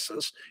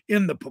Genesis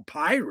in the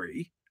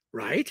papyri,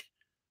 right?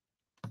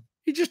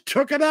 He just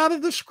took it out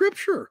of the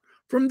scripture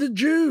from the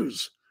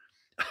Jews.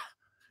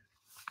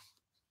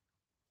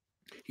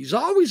 He's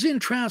always in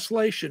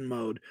translation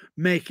mode,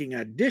 making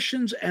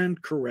additions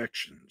and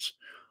corrections.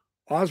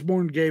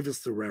 Osborne gave us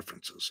the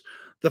references.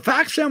 The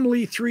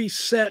facsimile 3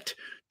 set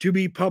to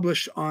be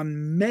published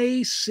on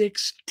May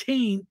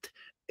 16th,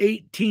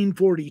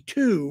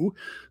 1842.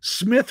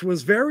 Smith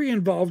was very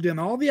involved in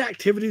all the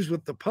activities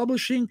with the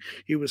publishing.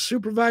 He was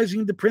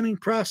supervising the printing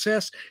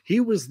process. He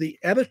was the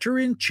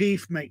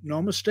editor-in-chief. Make no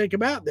mistake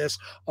about this.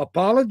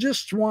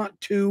 Apologists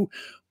want to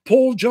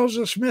pull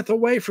Joseph Smith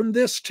away from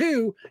this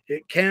too.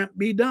 It can't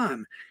be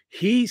done.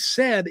 He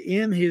said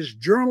in his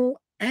journal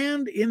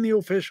and in the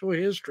official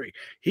history.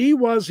 He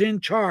was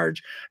in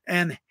charge,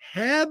 and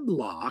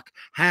Headlock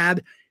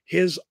had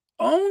his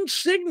own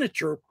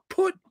signature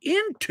put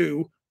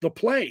into the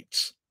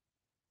plates.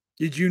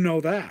 Did you know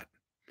that?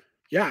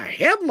 Yeah,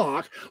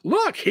 Headlock,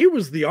 look, he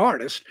was the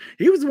artist.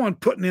 He was the one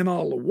putting in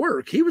all the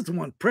work. He was the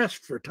one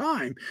pressed for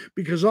time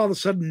because all of a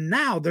sudden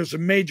now there's a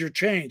major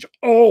change.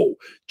 Oh,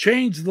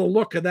 change the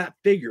look of that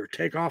figure.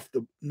 Take off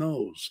the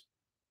nose.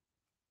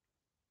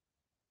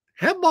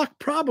 Headlock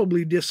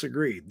probably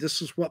disagreed.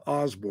 This is what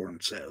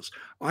Osborne says.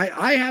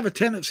 I have a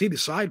tendency to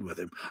side with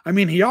him. I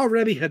mean, he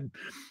already had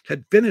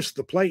finished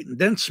the plate, and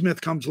then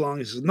Smith comes along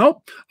and says,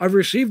 nope, I've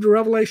received a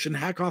revelation.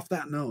 Hack off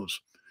that nose.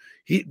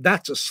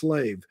 That's a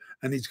slave,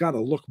 and he's got to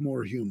look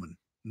more human,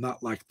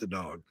 not like the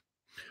dog.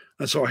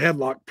 And so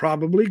Headlock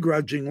probably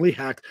grudgingly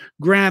hacked.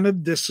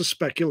 Granted, this is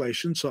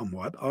speculation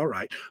somewhat, all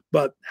right,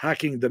 but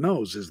hacking the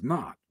nose is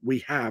not. We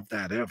have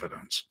that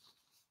evidence.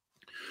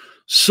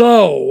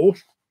 So,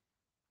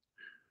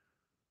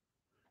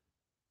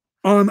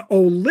 on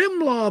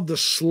Olimla the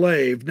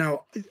slave,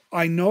 now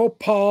I know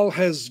Paul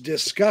has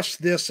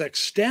discussed this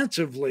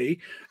extensively,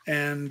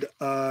 and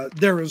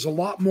there is a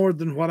lot more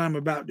than what I'm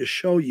about to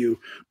show you,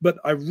 but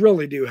I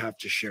really do have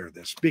to share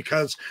this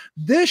because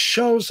this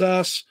shows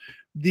us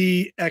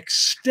the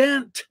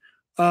extent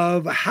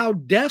of how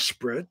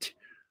desperate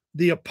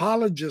the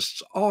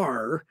apologists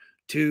are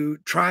to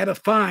try to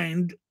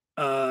find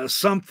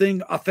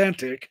something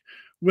authentic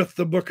with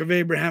the Book of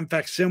Abraham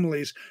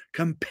facsimiles,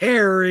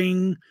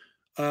 comparing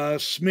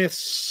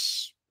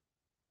Smith's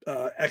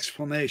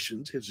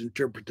explanations, his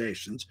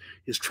interpretations,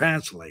 his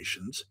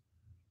translations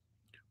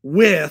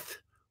with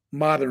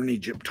modern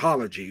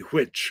Egyptology,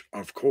 which,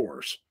 of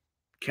course,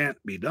 can't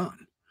be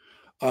done.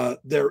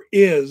 There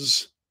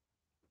is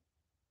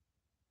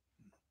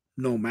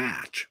no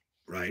match,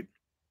 right?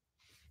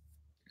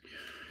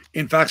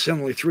 In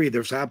facsimile 3,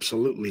 there's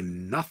absolutely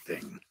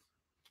nothing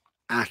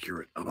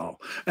accurate at all.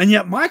 And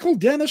yet Michael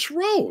Dennis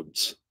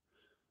Rhodes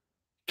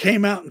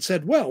came out and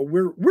said, well,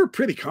 we're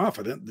pretty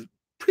confident that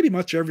pretty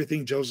much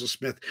everything Joseph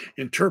Smith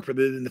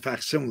interpreted in the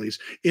facsimiles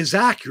is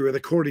accurate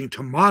according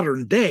to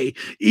modern day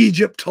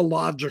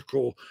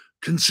Egyptological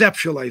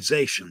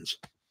conceptualizations.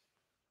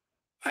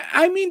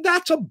 I mean,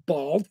 that's a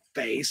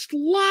bald-faced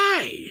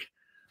lie.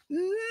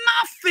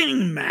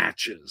 Nothing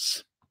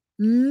matches.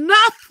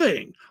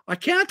 Nothing. I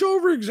can't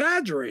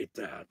over-exaggerate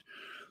that.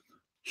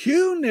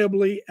 Hugh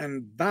Nibley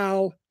and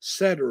Val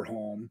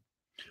Sederholm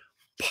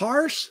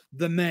parse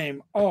the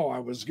name. Oh, I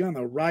was going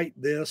to write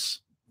this.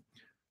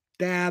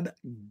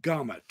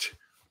 Dadgummit.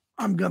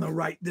 I'm going to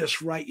write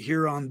this right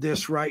here on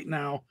this right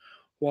now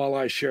while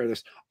I share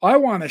this. I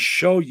want to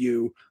show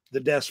you the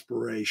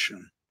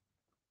desperation.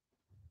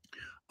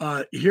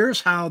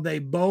 Here's how they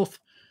both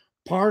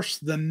parse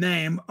the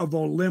name of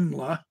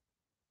Olimla.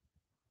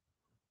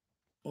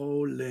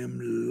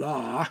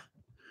 Olimla.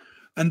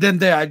 And then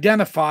they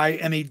identify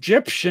an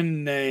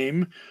Egyptian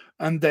name,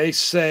 and they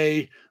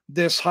say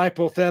this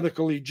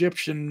hypothetical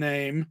Egyptian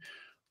name,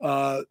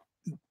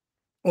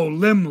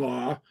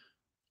 Olimla,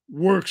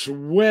 works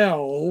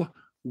well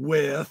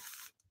with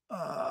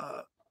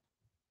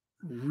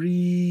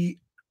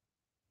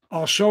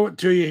I'll show it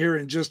to you here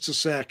in just a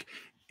sec.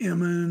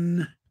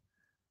 Iman,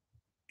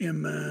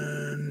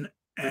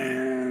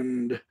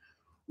 and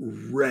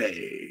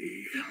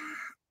Ray.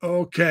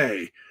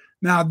 Okay.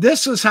 Now,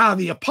 this is how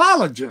the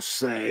apologists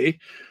say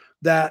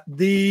that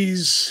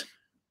these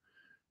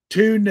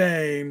two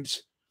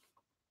names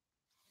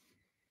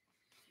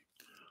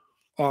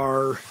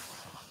are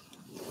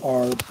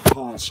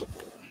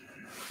possible.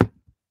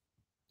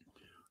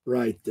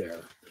 Right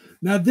there.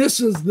 Now, this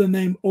is the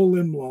name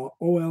Olimla,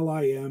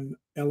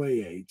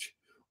 O-L-I-M-L-A-H,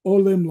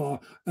 Olimla,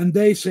 and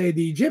they say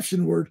the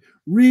Egyptian word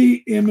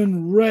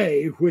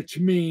Re-Imen-Re, which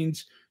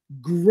means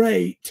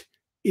great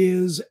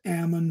is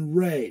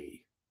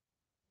Amun-Re.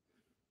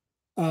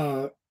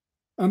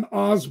 And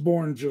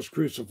Osborne just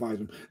crucified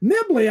him.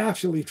 Nibley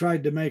actually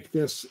tried to make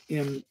this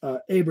in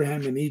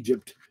Abraham in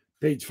Egypt,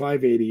 page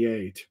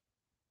 588.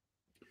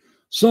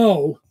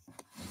 So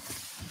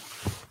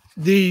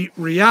the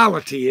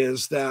reality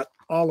is that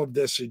all of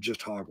this is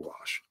just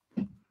hogwash.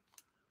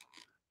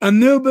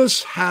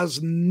 Anubis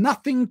has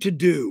nothing to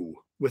do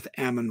with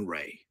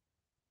Amun-Re.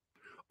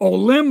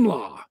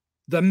 Olimla,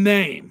 the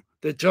name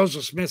that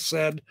Joseph Smith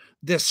said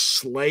this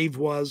slave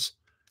was,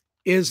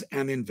 is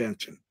an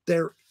invention.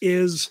 There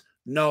is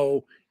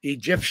no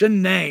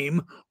Egyptian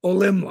name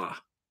Olimla.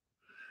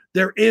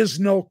 There is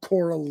no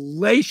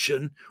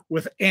correlation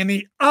with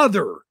any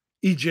other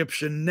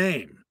Egyptian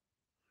name.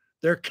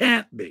 There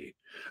can't be.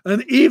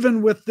 And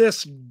even with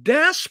this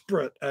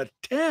desperate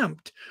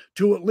attempt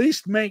to at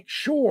least make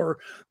sure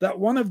that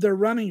one of their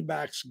running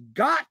backs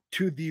got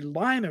to the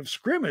line of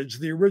scrimmage,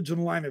 the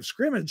original line of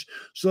scrimmage,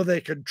 so they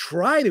could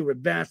try to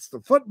advance the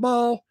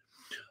football,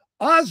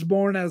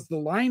 Osborne, as the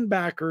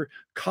linebacker,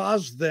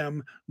 caused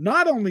them,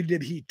 not only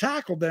did he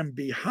tackle them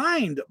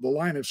behind the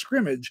line of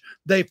scrimmage,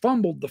 they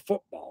fumbled the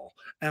football,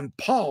 and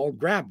Paul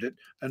grabbed it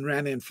and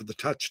ran in for the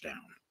touchdown.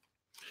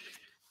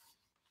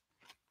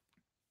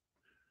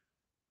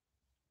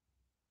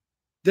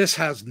 This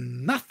has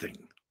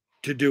nothing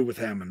to do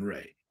with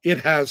Amun-Re.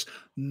 It has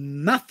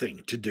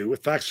nothing to do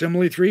with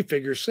facsimile 3,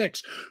 figure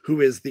 6,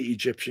 who is the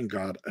Egyptian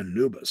god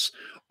Anubis.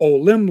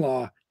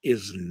 Olimla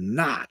is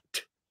not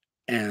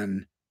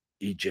an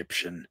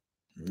Egyptian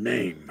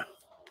name.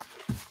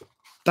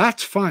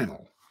 That's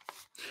final.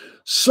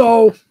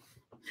 So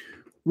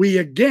we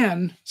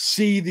again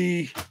see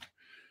the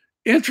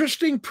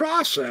interesting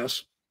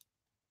process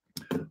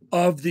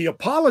of the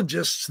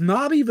apologists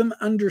not even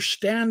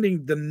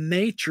understanding the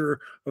nature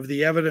of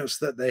the evidence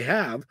that they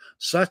have,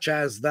 such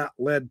as that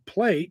lead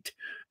plate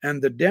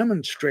and the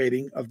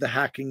demonstrating of the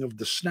hacking of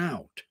the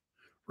snout,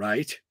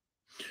 right?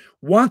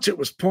 Once it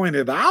was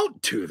pointed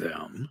out to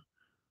them,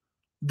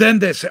 then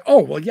they say,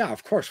 oh, well, yeah,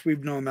 of course,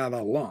 we've known that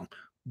all along.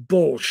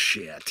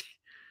 Bullshit.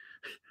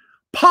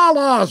 Paul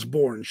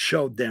Osborne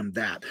showed them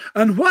that.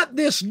 And what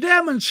this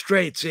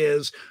demonstrates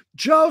is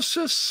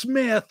Joseph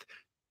Smith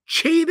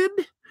cheated.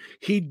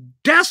 He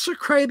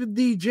desecrated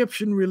the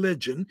Egyptian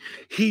religion.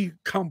 He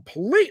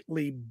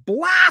completely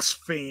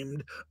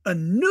blasphemed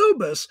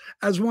Anubis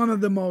as one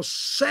of the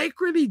most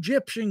sacred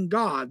Egyptian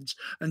gods.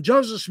 And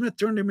Joseph Smith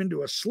turned him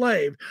into a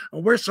slave.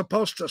 And we're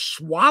supposed to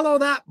swallow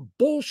that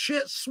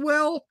bullshit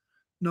swill?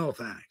 No,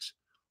 thanks.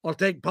 I'll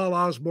take Paul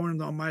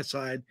Osborne on my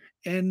side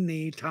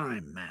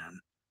anytime,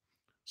 man.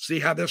 See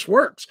how this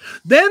works.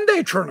 Then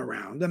they turn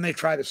around and they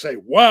try to say,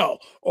 well,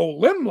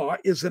 Olimla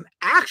is an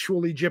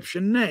actual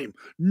Egyptian name.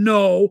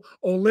 No,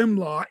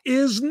 Olimla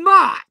is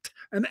not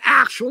an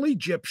actual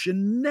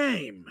Egyptian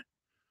name.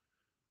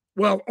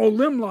 Well,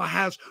 Olimla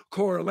has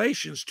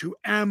correlations to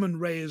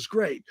Amun-Re is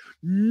great.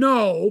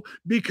 No,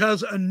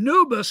 because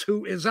Anubis,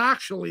 who is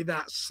actually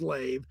that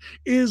slave,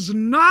 is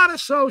not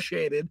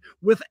associated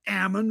with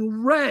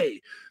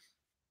Amun-Re.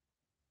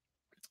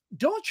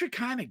 Don't you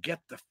kind of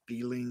get the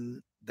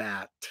feeling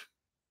that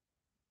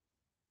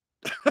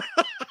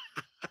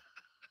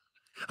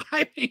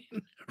I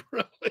mean,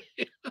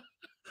 really,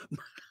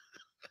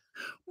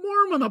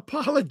 Mormon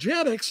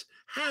apologetics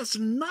has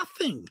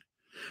nothing.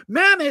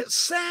 Man, it's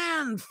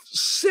sand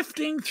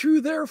sifting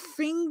through their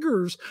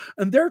fingers,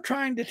 and they're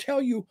trying to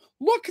tell you,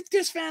 look at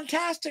this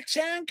fantastic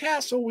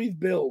sandcastle we've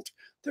built.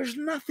 There's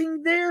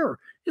nothing there.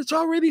 It's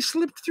already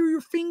slipped through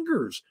your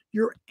fingers.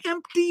 You're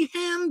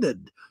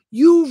empty-handed.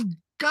 You've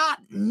got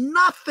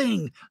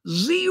nothing.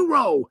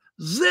 Zero,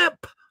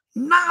 zip,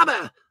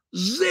 nada,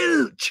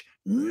 zilch,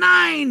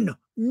 nine,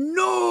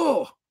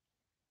 no.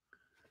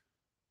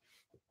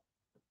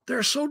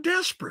 They're so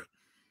desperate.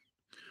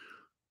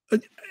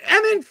 And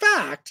in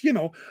fact,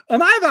 and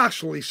I've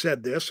actually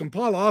said this, and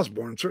Paul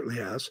Osborne certainly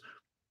has,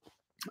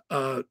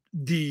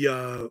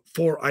 the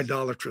 4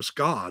 idolatrous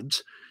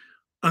gods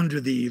under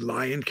the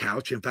lion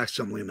couch, in fact,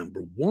 assembly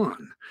number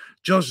 1.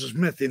 Joseph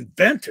Smith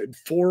invented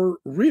 4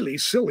 really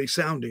silly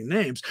sounding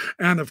names.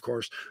 And of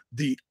course,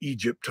 the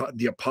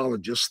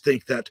apologists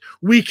think that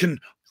we can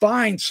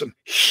find some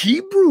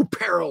Hebrew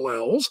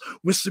parallels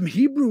with some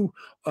Hebrew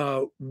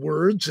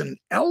words and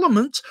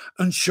elements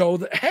and show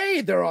that,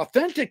 hey, they're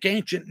authentic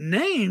ancient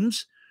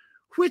names,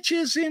 which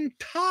is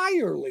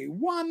entirely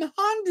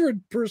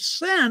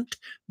 100%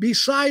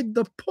 beside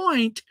the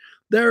point.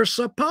 They're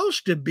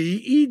supposed to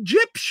be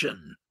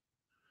Egyptian.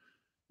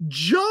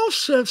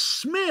 Joseph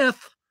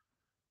Smith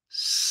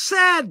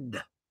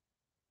said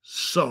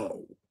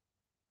so.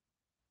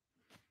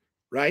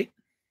 Right?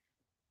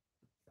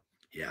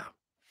 Yeah.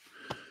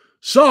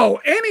 So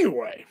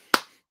anyway,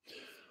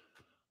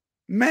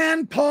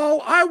 man,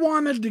 Paul, I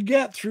wanted to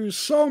get through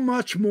so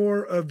much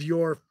more of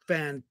your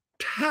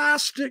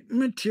fantastic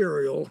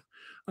material.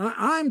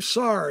 I'm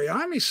sorry,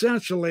 I'm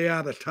essentially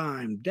out of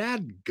time.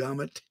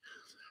 Dadgummit.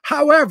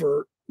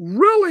 However,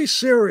 really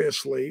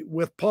seriously,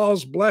 with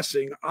Paul's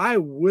blessing, I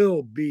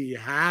will be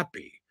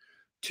happy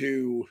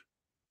to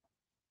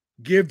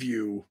give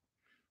you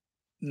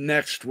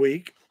next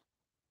week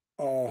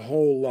a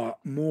whole lot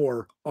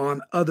more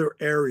on other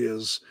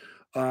areas.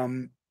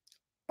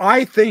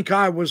 I think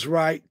I was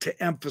right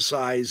to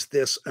emphasize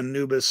this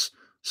Anubis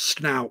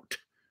snout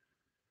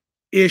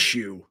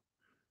issue,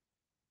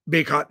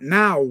 because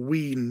now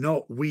we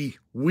know, we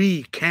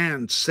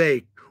can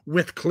say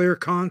with clear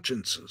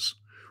consciences,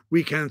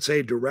 we can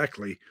say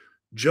directly,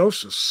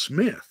 Joseph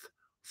Smith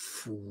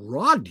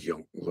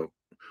fraudulently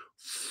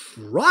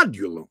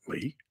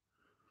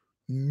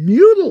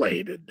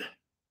mutilated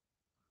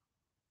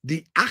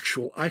the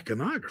actual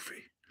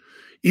iconography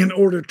in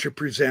order to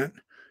present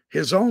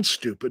his own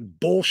stupid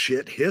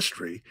bullshit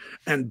history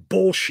and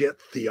bullshit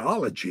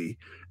theology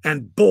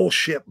and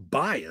bullshit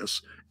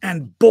bias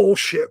and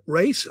bullshit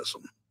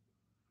racism.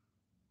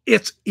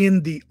 It's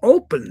in the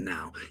open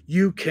now.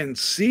 You can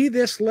see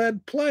this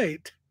lead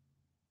plate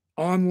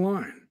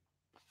online.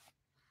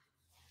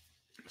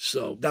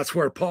 So that's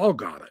where Paul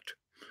got it,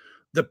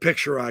 the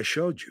picture I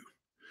showed you.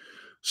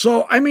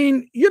 So, I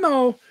mean, we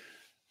don't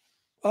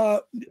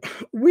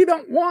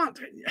want,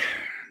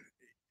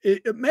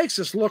 it makes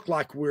us look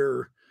like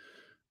we're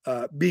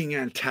being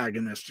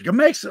antagonistic.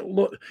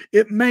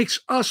 It makes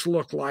us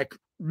look like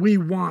we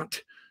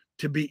want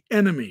to be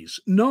enemies.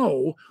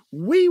 No,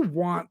 we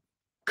want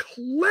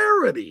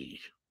clarity.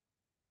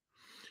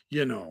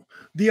 You know,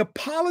 the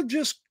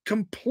apologists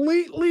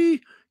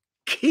completely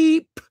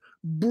keep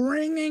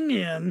bringing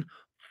in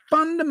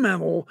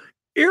fundamental,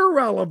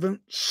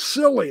 irrelevant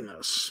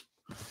silliness.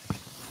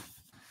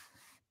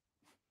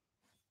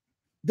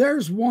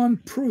 There's one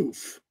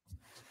proof.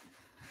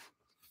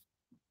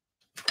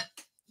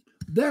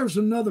 There's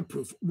another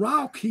proof.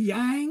 Rao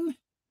Kiang,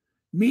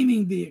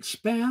 meaning the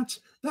expanse,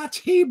 that's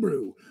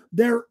Hebrew.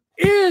 There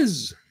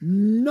is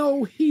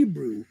no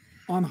Hebrew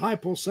on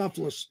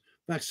hypocephalus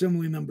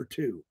facsimile number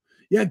 2.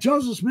 Yeah,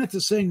 Joseph Smith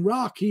is saying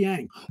Ra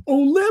Kiang.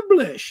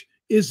 Oliblish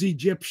is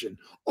Egyptian.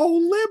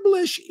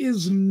 Oliblish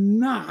is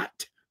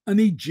not an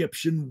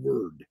Egyptian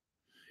word.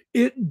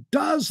 It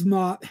does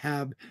not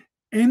have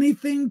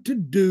anything to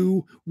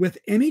do with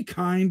any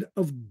kind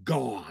of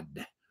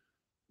God.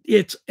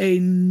 It's a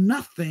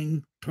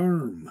nothing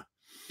term.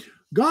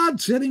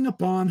 God sitting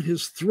upon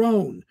his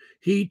throne.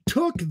 He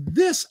took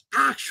this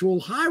actual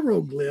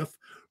hieroglyph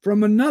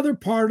from another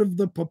part of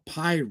the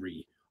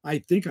papyri. I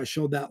think I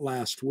showed that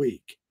last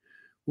week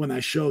when I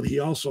showed he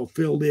also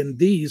filled in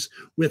these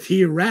with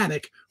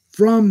hieratic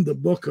from the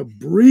book of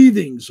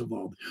breathings of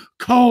all.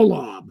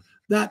 Kolob,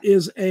 that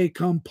is a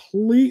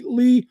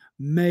completely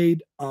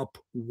made up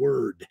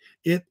word.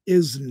 It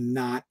is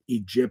not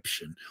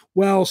Egyptian.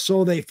 Well,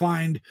 so they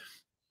find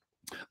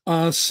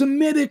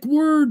Semitic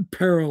word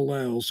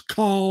parallels.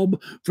 Kalb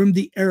from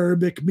the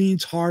Arabic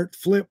means heart,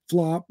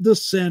 flip-flop, the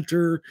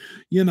center,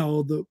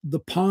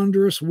 the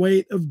ponderous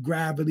weight of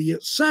gravity,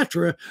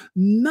 etc.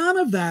 None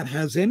of that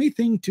has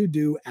anything to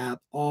do at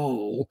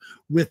all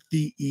with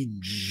the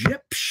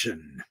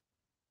Egyptian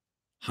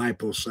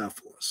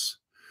hypocephalus.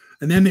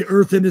 And then the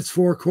earth in its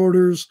 4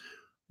 quarters,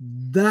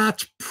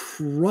 that's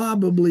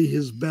probably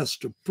his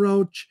best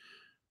approach.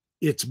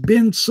 It's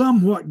been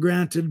somewhat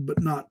granted,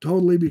 but not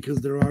totally,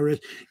 because there are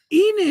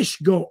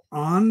Inish go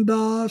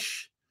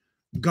Andash,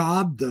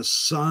 God the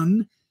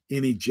Son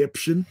in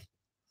Egyptian.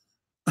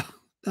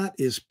 That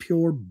is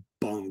pure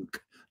bunk.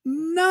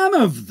 None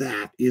of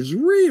that is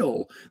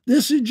real.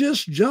 This is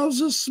just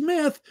Joseph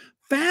Smith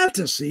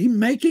fantasy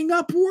making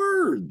up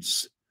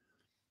words.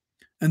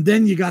 And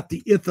then you got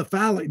the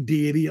ithyphallic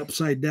deity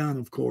upside down,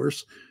 of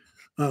course,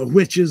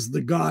 which is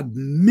the god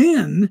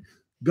Min,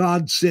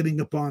 God sitting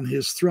upon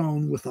his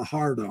throne with a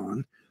heart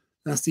on.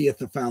 That's the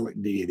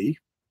ithyphallic deity.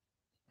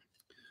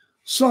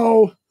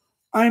 So,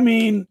 I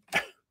mean,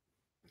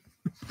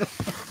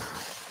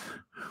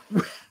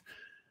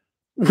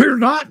 we're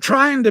not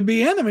trying to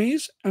be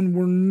enemies and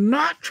we're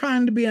not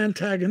trying to be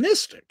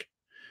antagonistic,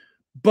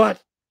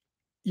 but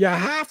you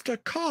have to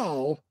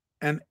call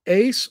an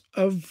ace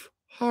of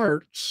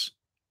hearts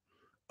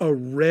a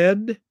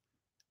red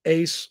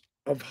ace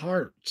of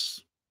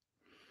hearts.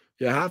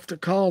 You have to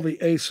call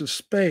the ace of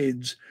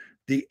spades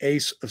the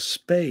ace of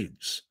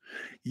spades.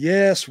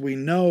 Yes, we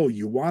know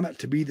you want it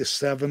to be the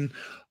 7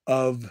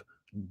 of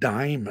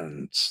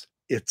diamonds.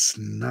 It's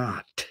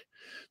not.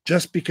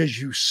 Just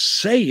because you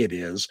say it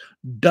is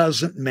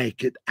doesn't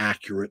make it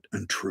accurate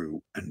and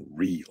true and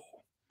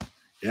real.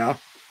 Yeah.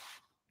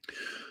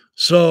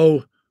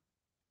 So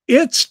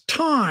it's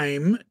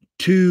time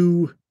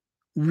to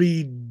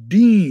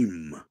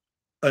redeem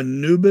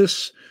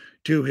Anubis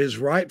to his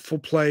rightful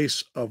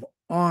place of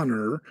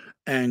honor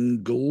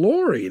and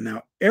glory.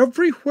 Now,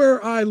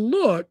 everywhere I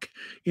look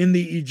in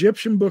the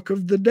Egyptian Book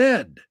of the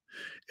Dead,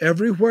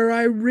 everywhere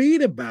I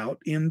read about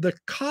in the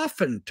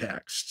coffin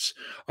texts,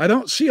 I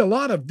don't see a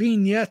lot of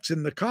vignettes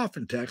in the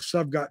coffin texts.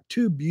 I've got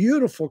 2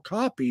 beautiful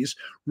copies,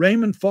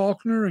 Raymond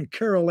Faulkner and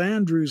Carol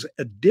Andrews'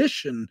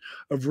 edition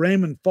of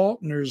Raymond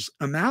Faulkner's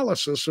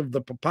analysis of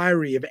the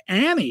papyri of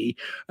Annie,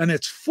 and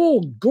its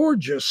full,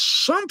 gorgeous,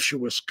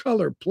 sumptuous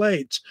color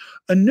plates.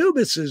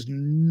 Anubis is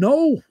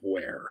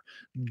nowhere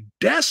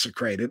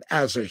desecrated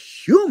as a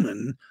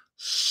human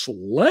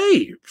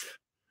slave.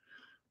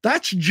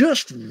 That's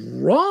just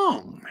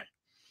wrong.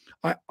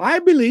 I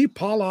believe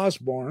Paul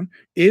Osborne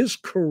is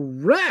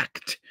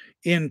correct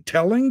in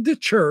telling the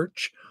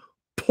church,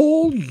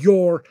 pull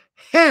your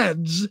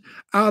heads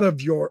out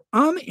of your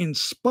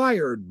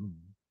uninspired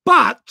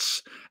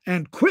butts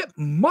and quit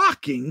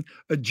mocking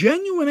a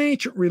genuine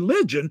ancient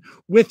religion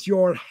with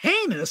your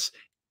heinous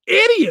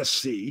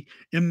idiocy,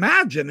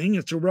 imagining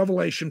it's a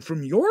revelation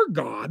from your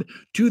God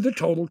to the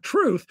total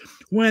truth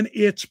when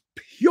it's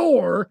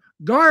pure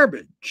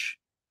garbage.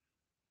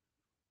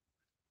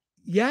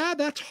 Yeah,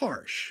 that's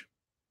harsh.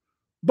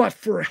 But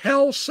for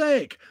hell's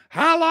sake,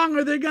 how long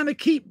are they going to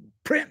keep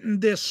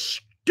printing this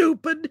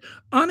stupid,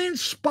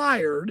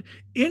 uninspired,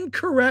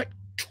 incorrect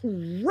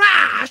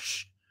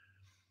trash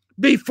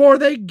before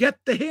they get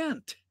the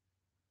hint?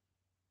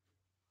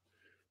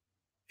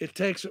 It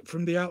takes it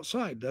from the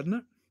outside, doesn't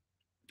it?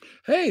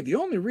 Hey, the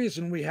only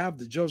reason we have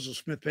the Joseph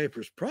Smith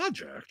Papers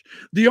Project,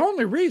 the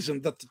only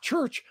reason that the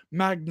church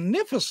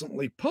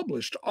magnificently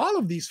published all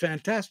of these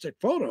fantastic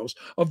photos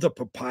of the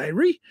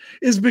papyri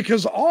is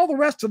because all the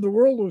rest of the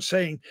world was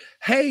saying,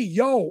 hey,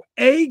 yo,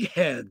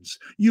 eggheads,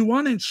 you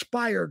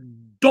uninspired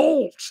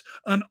dolts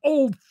and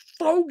old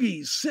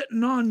fogies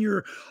sitting on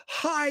your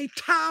high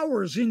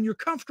towers in your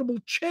comfortable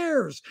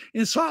chairs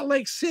in Salt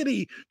Lake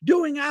City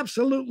doing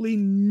absolutely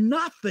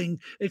nothing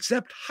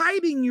except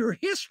hiding your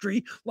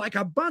history like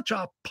a bunch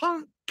of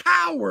punk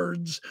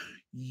cowards.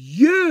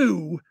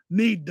 You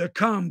need to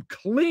come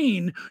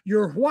clean.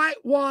 Your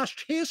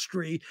whitewashed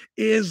history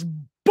is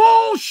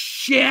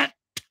bullshit,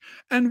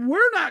 and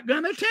we're not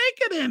going to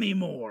take it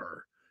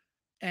anymore.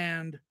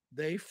 And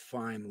they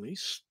finally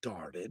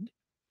started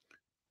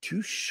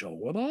to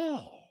show it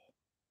all,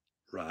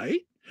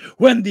 right?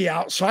 When the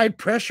outside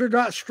pressure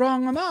got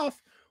strong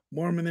enough,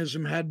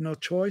 Mormonism had no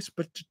choice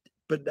but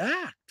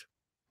act.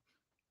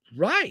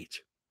 Right.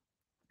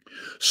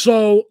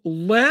 So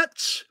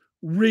let's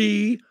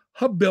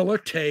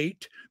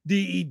rehabilitate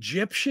the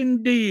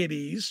Egyptian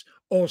deities,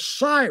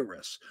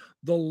 Osiris,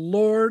 the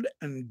Lord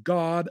and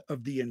God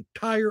of the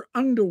entire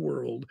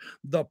underworld,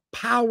 the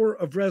power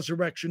of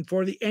resurrection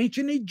for the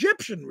ancient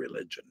Egyptian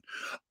religion.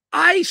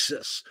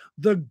 Isis,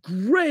 the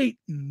great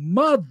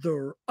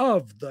mother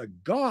of the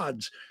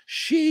gods,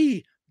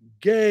 she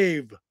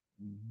gave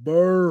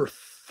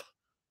birth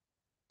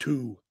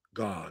to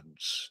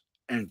gods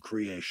and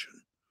creation.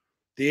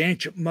 The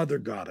ancient mother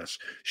goddess,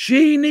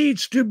 she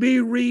needs to be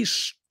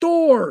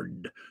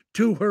restored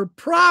to her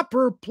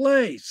proper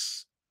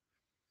place.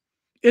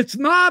 It's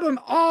not an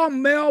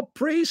all-male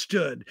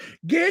priesthood.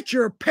 Get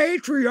your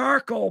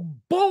patriarchal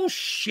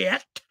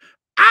bullshit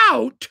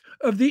out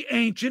of the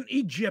ancient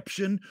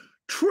Egyptian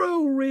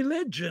true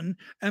religion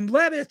and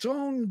let its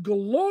own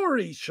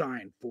glory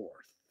shine forth.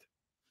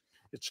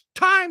 It's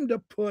time to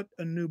put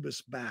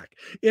Anubis back.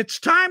 It's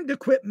time to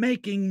quit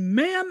making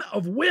men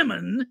of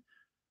women.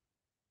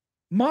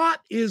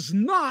 Mott is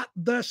not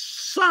the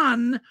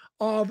son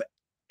of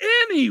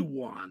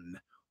anyone.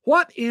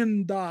 What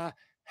in the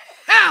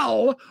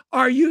hell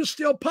are you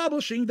still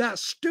publishing that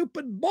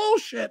stupid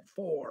bullshit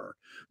for?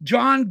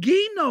 John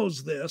Gee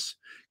knows this.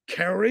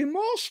 Carrie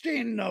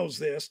Molstein knows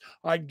this.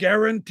 I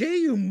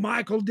guarantee you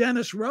Michael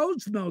Dennis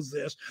Rhodes knows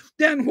this.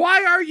 Then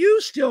why are you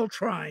still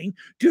trying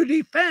to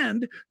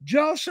defend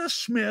Joseph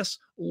Smith's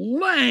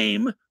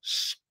lame,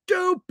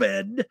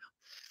 stupid,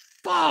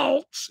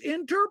 false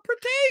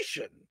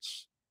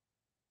interpretations?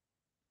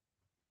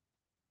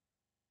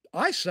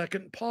 I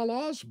second Paul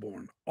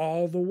Osborne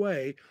all the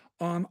way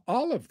on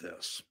all of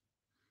this.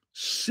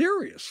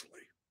 Seriously.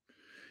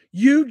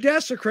 You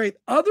desecrate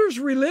others'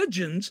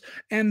 religions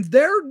and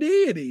their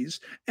deities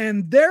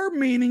and their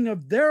meaning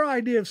of their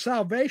idea of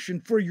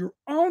salvation for your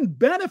own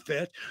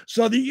benefit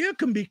so that you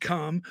can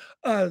become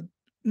a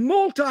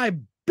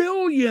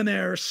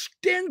multi-billionaire,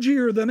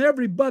 stingier than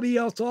everybody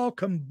else all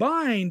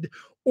combined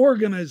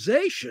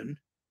organization.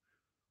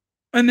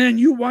 And then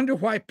you wonder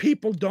why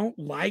people don't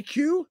like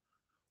you?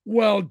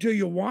 Well, do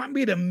you want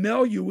me to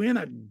mail you in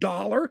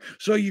 $1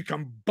 so you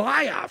can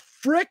buy a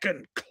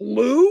frickin'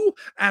 clue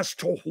as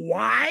to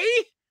why?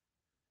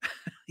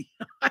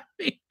 I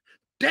mean,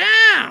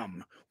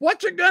 damn!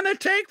 What's it gonna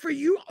take for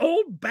you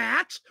old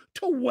bats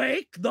to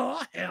wake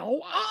the hell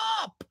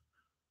up?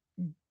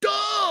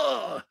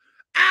 Duh!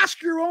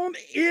 Ask your own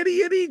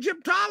idiot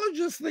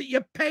Egyptologists that you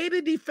pay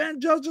to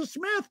defend Joseph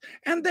Smith,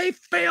 and they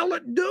fail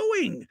at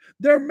doing.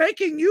 They're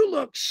making you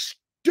look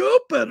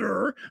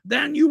stupider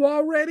than you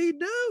already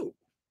do.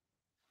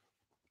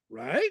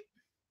 Right?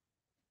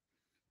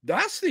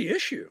 That's the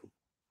issue.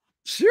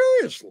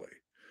 Seriously.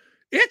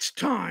 It's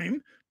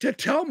time to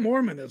tell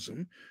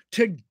Mormonism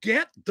to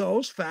get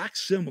those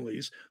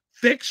facsimiles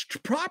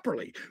fixed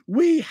properly.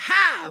 We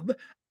have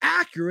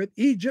accurate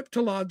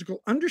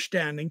Egyptological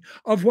understanding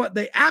of what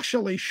they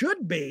actually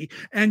should be,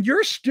 and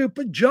your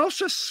stupid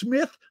Joseph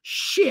Smith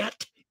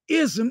shit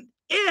isn't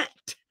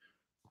it.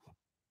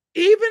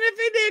 Even if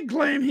he did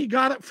claim he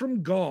got it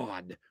from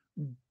God,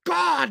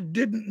 God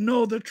didn't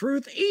know the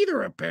truth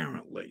either,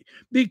 apparently,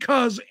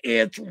 because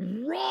it's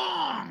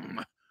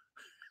wrong.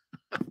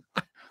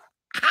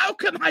 How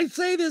can I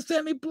say this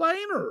any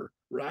plainer,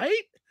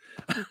 right?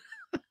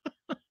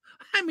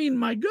 I mean,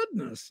 my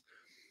goodness.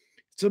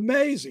 It's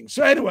amazing.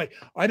 So anyway,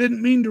 I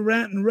didn't mean to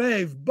rant and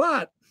rave,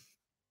 but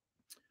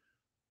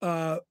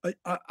I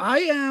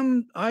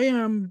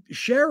am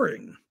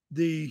sharing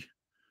the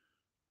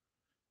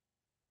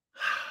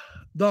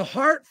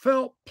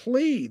heartfelt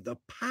plea, the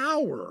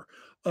power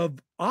of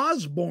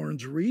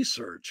Osborne's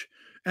research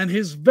and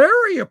his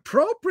very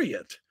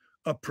appropriate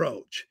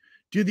approach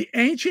to the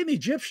ancient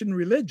Egyptian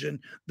religion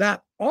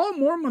that all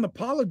Mormon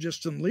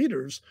apologists and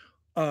leaders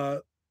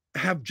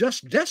have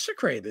just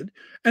desecrated,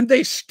 and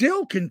they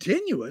still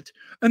continue it,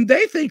 and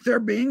they think they're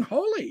being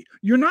holy.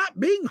 You're not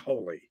being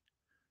holy.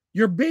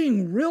 You're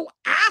being real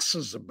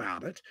asses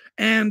about it,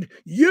 and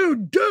you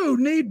do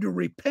need to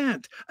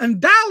repent.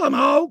 And Dallin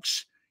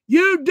Oaks,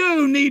 you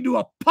do need to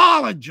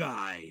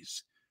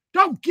apologize.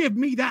 Don't give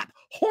me that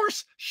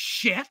horse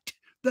shit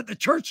that the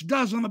church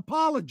doesn't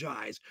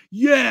apologize.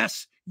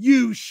 Yes,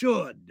 you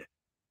should.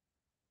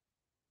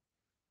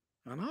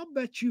 And I'll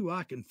bet you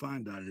I can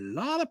find a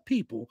lot of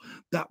people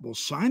that will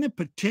sign a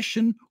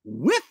petition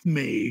with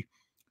me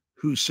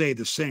who say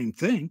the same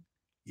thing.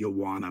 You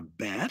want to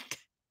bet?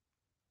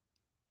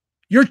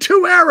 You're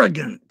too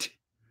arrogant.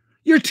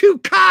 You're too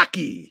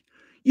cocky.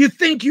 You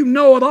think you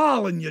know it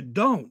all and you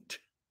don't.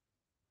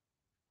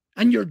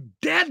 And you're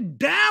dead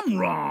damn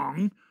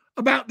wrong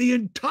about the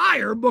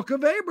entire Book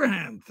of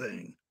Abraham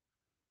thing.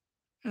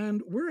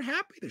 And we're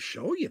happy to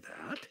show you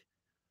that.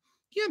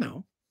 You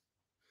know,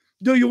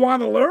 do you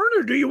want to learn,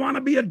 or do you want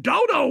to be a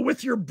dodo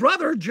with your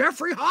brother,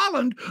 Jeffrey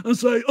Holland, and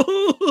say,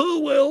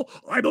 oh, well,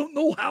 I don't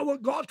know how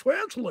it got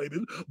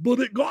translated, but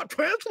it got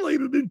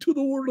translated into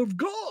the Word of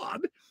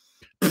God.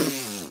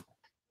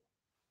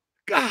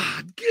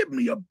 God, give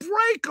me a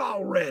break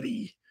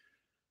already.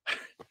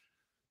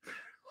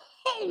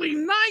 Holy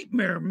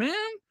nightmare, man.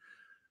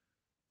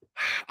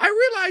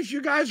 I realize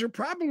you guys are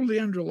probably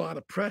under a lot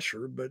of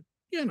pressure, but,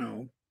 you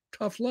know,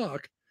 tough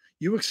luck.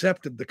 You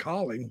accepted the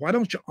calling. Why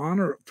don't you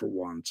honor it for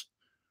once?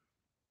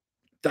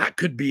 That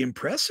could be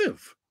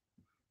impressive.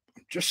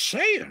 I'm just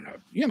saying,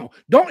 you know,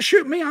 don't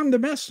shoot me, I'm the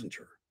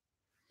messenger.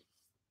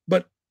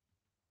 But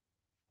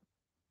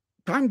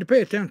time to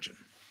pay attention.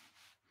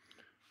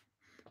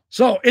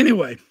 So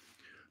anyway,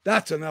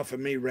 that's enough of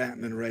me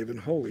ranting and raving.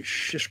 Holy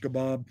shish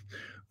kebab.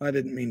 I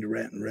didn't mean to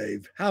rant and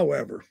rave.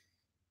 However,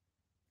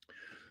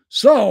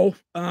 so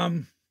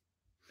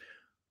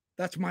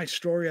that's my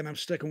story, and I'm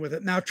sticking with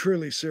it. Now,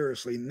 truly,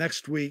 seriously,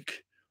 next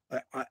week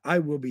I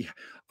will be.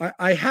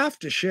 I have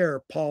to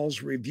share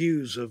Paul's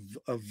reviews of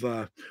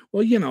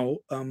well, you know,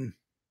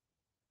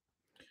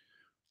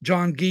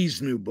 John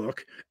Gee's new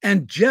book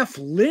and Jeff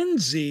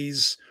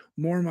Lindsay's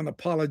Mormon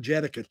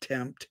apologetic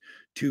attempt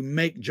to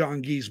make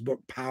John Gee's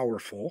book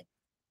powerful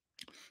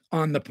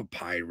on the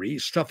papyri,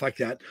 stuff like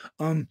that.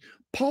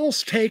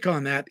 Paul's take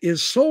on that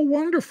is so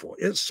wonderful.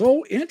 It's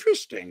so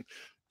interesting.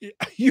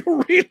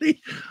 You really,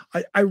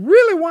 I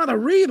really want to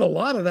read a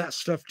lot of that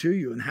stuff to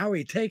you, and how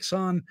he takes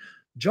on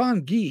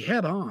John Gee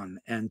head on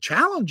and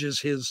challenges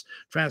his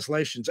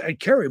translations, and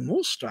Kerry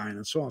Mulstein,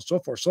 and so on and so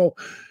forth. So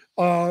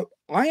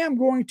I am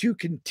going to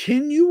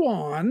continue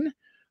on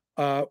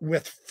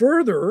with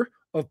further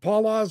of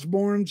Paul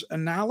Osborne's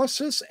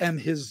analysis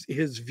and his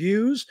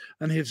views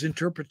and his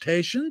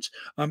interpretations.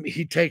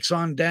 He takes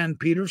on Dan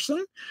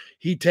Peterson.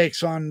 He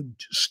takes on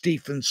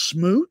Stephen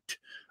Smoot.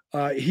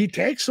 He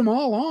takes them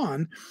all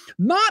on,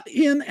 not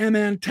in an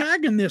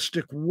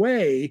antagonistic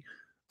way,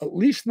 at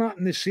least not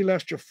in the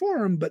Celestial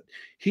Forum, but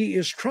he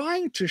is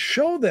trying to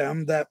show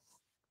them that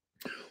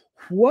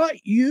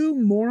what you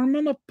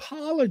Mormon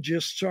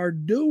apologists are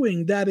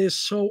doing that is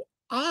so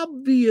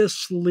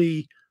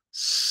obviously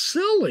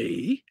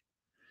silly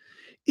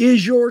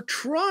is you're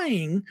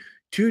trying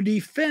to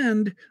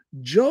defend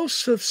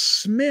Joseph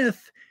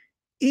Smith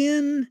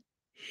in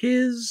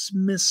his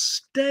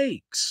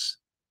mistakes.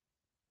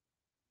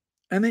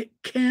 And it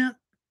can't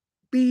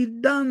be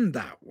done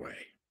that way.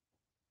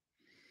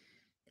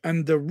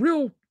 And the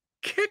real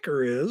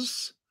kicker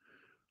is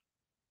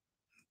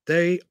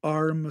they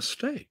are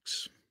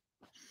mistakes.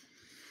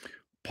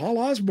 Paul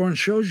Osborne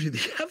shows you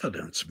the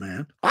evidence,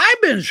 man.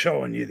 I've been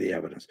showing you the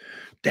evidence.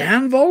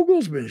 Dan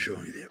Vogel's been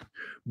showing you the evidence.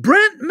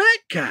 Brent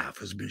Metcalf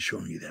has been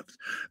showing you the evidence.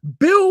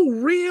 Bill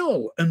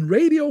Reel and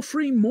Radio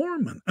Free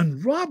Mormon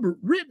and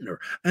Robert Rittner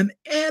and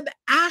Ed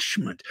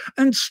Ashmont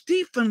and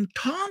Stephen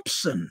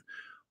Thompson.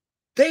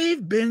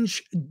 They've been,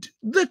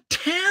 the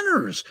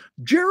Tanners,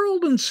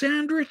 Gerald and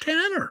Sandra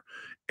Tanner.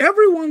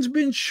 Everyone's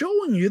been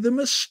showing you the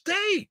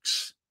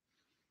mistakes.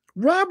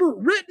 Robert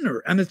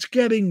Rittner, and it's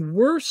getting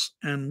worse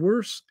and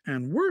worse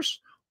and worse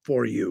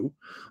for you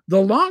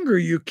the longer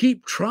you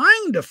keep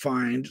trying to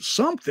find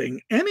something,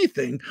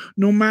 anything,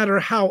 no matter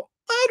how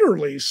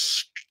utterly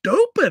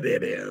stupid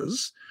it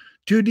is,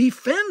 to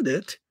defend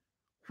it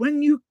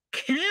when you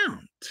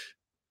can't.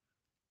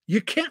 You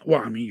can't,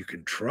 well, I mean, you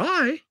can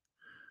try,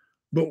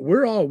 but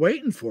we're all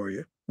waiting for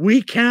you.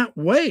 We can't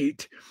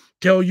wait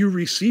till you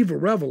receive a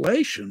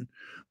revelation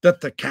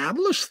that the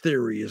catalyst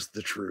theory is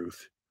the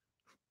truth.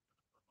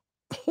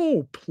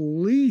 Oh,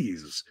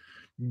 please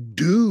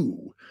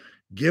do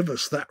give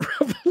us that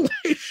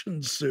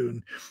revelation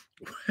soon.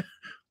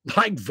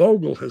 Like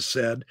Vogel has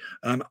said,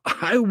 and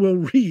I will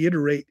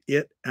reiterate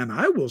it, and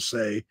I will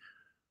say,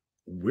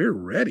 we're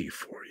ready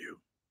for you.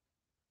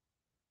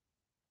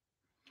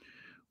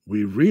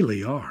 We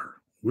really are.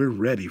 We're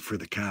ready for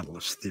the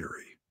catalyst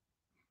theory.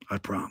 I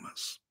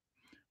promise.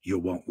 You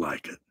won't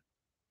like it.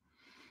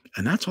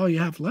 And that's all you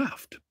have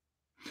left.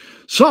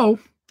 So,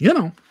 you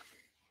know,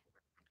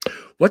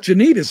 what you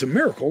need is a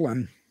miracle,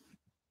 and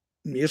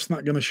it's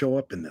not going to show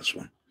up in this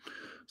one.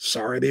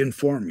 Sorry to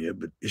inform you,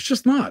 but it's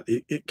just not.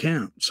 It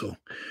can't. So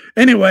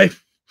anyway,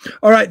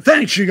 all right.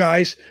 Thanks, you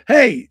guys.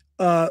 Hey,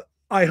 I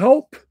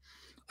hope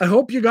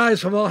you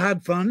guys have all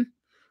had fun.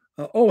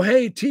 Oh,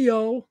 hey,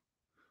 T.O.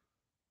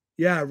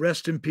 Yeah,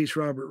 rest in peace,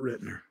 Robert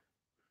Rittner.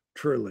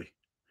 Truly.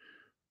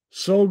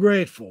 So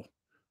grateful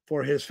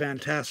for his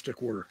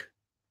fantastic work.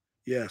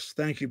 Yes,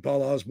 thank you,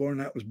 Paul Osborne.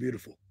 That was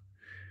beautiful.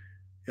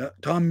 Yeah,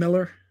 Tom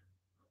Miller,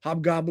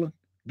 Hobgoblin,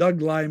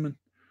 Doug Lyman,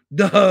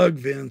 Doug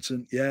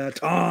Vincent. Yeah,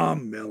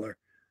 Tom Miller.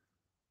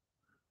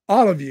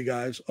 All of you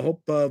guys. I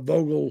hope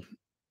Vogel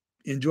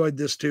enjoyed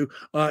this too.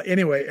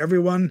 Anyway,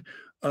 everyone,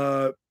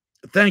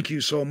 thank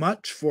you so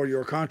much for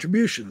your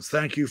contributions.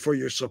 Thank you for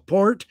your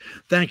support.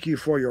 Thank you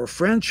for your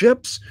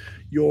friendships,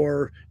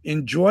 your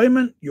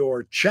enjoyment,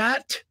 your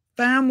chat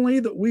family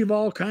that we've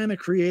all kind of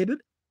created.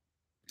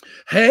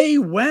 Hey,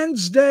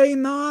 Wednesday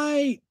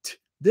night,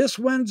 this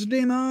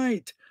Wednesday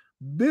night,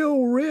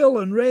 Bill Reel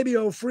and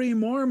Radio Free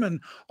Mormon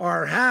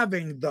are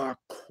having the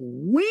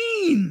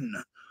queen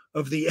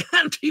of the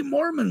anti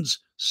Mormons,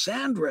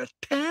 Sandra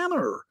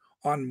Tanner,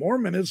 on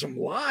Mormonism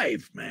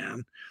Live,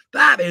 man.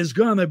 That is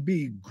going to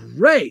be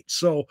great.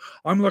 So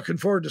I'm looking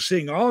forward to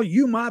seeing all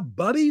you, my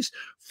buddies,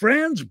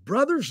 friends,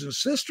 brothers and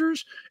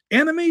sisters,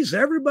 enemies,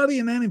 everybody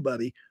and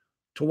anybody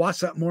to watch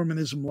that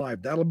Mormonism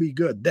Live. That'll be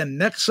good. Then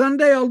next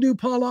Sunday, I'll do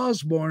Paul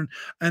Osborne.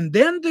 And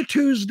then the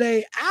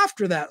Tuesday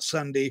after that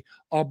Sunday,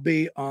 I'll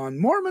be on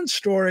Mormon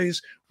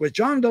Stories with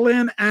John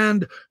DeLynn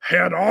and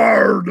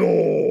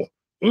Gerardo.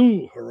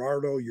 Ooh,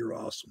 Gerardo, you're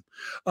awesome.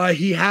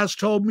 He has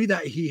told me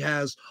that he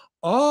has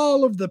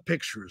all of the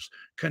pictures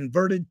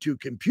converted to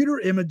computer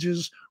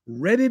images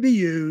ready to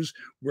use.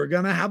 We're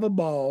going to have a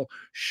ball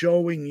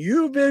showing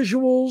you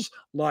visuals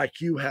like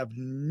you have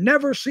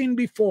never seen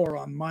before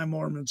on My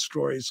Mormon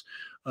Stories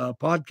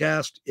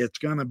podcast. It's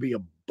going to be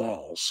a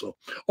ball. So,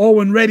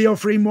 and Radio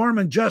Free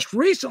Mormon just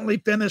recently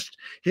finished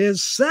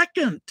his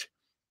second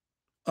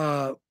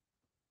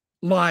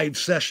live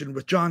session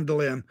with John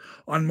DeLynn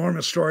on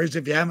Mormon Stories.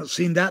 If you haven't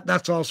seen that,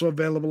 that's also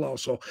available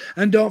also.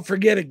 And don't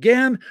forget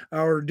again,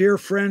 our dear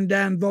friend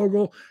Dan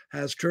Vogel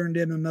has turned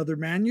in another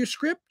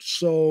manuscript.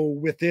 So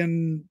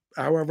within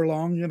however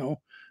long,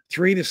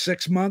 3 to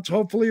 6 months,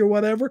 hopefully, or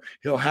whatever,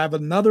 he'll have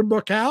another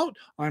book out.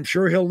 I'm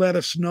sure he'll let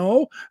us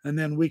know, and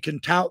then we can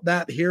tout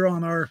that here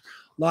on our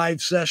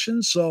live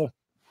session. So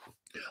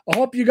I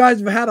hope you guys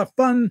have had a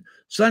fun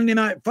Sunday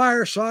night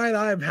fireside.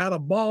 I've had a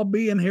ball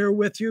being here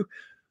with you.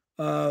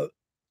 I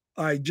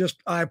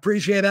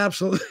appreciate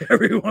absolutely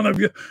every one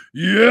of you.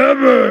 Yeah,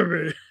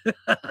 baby.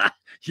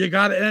 You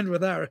got to end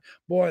with that.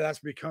 Boy, that's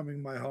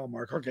becoming my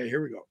hallmark. Okay,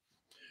 here we go.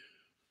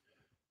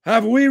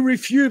 Have we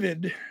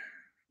refuted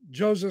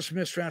Joseph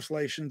Smith's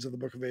translations of the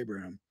Book of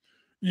Abraham?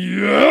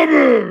 Yeah,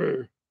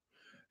 baby.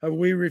 Have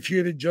we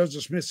refuted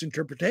Joseph Smith's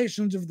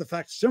interpretations of the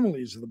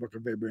facsimiles of the Book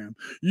of Abraham?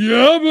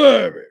 Yeah,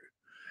 baby.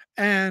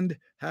 And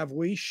have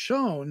we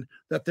shown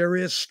that there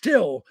is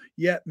still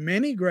yet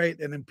many great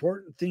and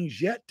important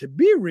things yet to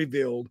be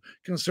revealed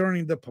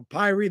concerning the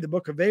papyri, the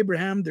Book of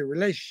Abraham, the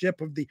relationship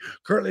of the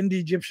Kirtland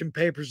Egyptian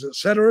papers,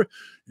 etc.?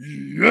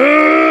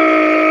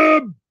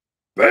 Yeah,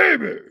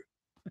 baby.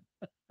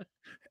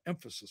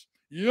 Emphasis.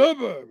 Yeah,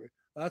 baby.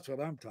 That's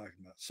what I'm talking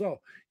about.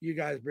 So you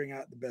guys bring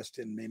out the best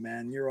in me,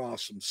 man. You're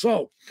awesome.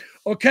 So,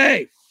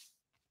 okay.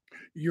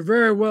 You're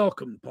very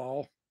welcome,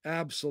 Paul.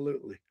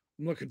 Absolutely.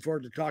 I'm looking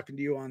forward to talking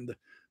to you on the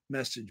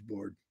message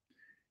board.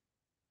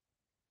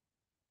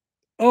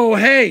 Oh,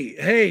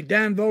 hey,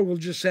 Dan Vogel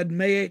just said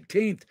May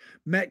 18th,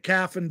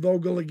 Metcalf and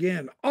Vogel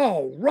again.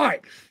 All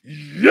right.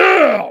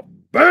 Yeah,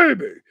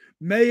 baby.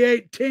 May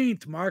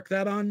 18th. Mark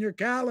that on your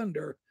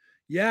calendar.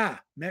 Yeah,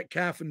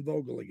 Metcalf and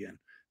Vogel again.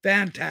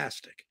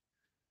 Fantastic.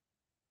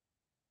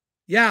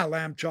 Yeah,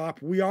 Lamb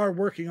Chop, we are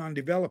working on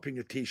developing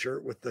a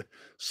t-shirt with the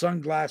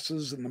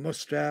sunglasses and the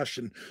mustache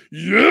and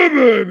yeah,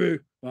 baby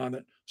on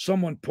it.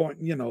 Someone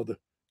pointing, the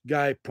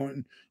guy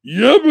pointing,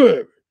 yeah,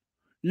 baby.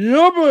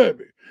 Yeah,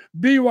 baby.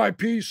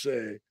 BYP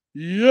say,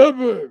 yeah,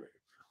 baby.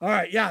 All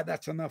right, yeah,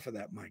 that's enough of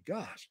that. My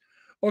gosh.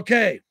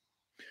 Okay.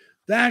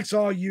 Thanks,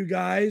 all you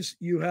guys.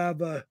 You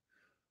have a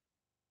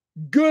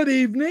good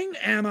evening,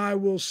 and I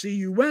will see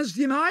you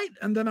Wednesday night,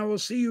 and then I will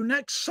see you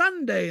next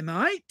Sunday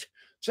night.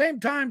 Same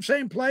time,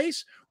 same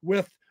place,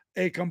 with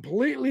a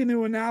completely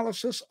new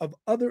analysis of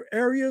other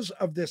areas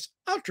of this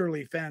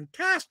utterly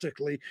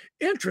fantastically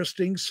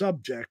interesting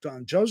subject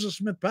on Joseph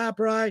Smith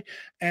Papyri,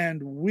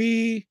 and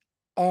we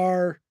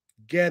are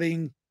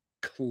getting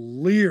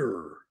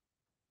clear.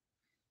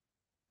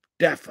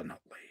 Definitely.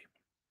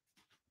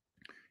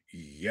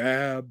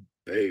 Yeah,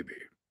 baby.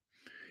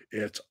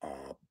 It's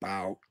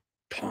about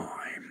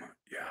time.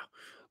 Yeah.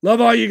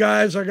 Love all you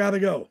guys. I gotta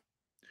go.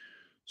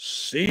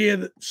 See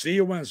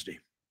you Wednesday.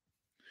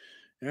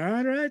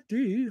 All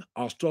righty.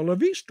 Hasta la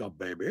vista,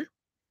 baby.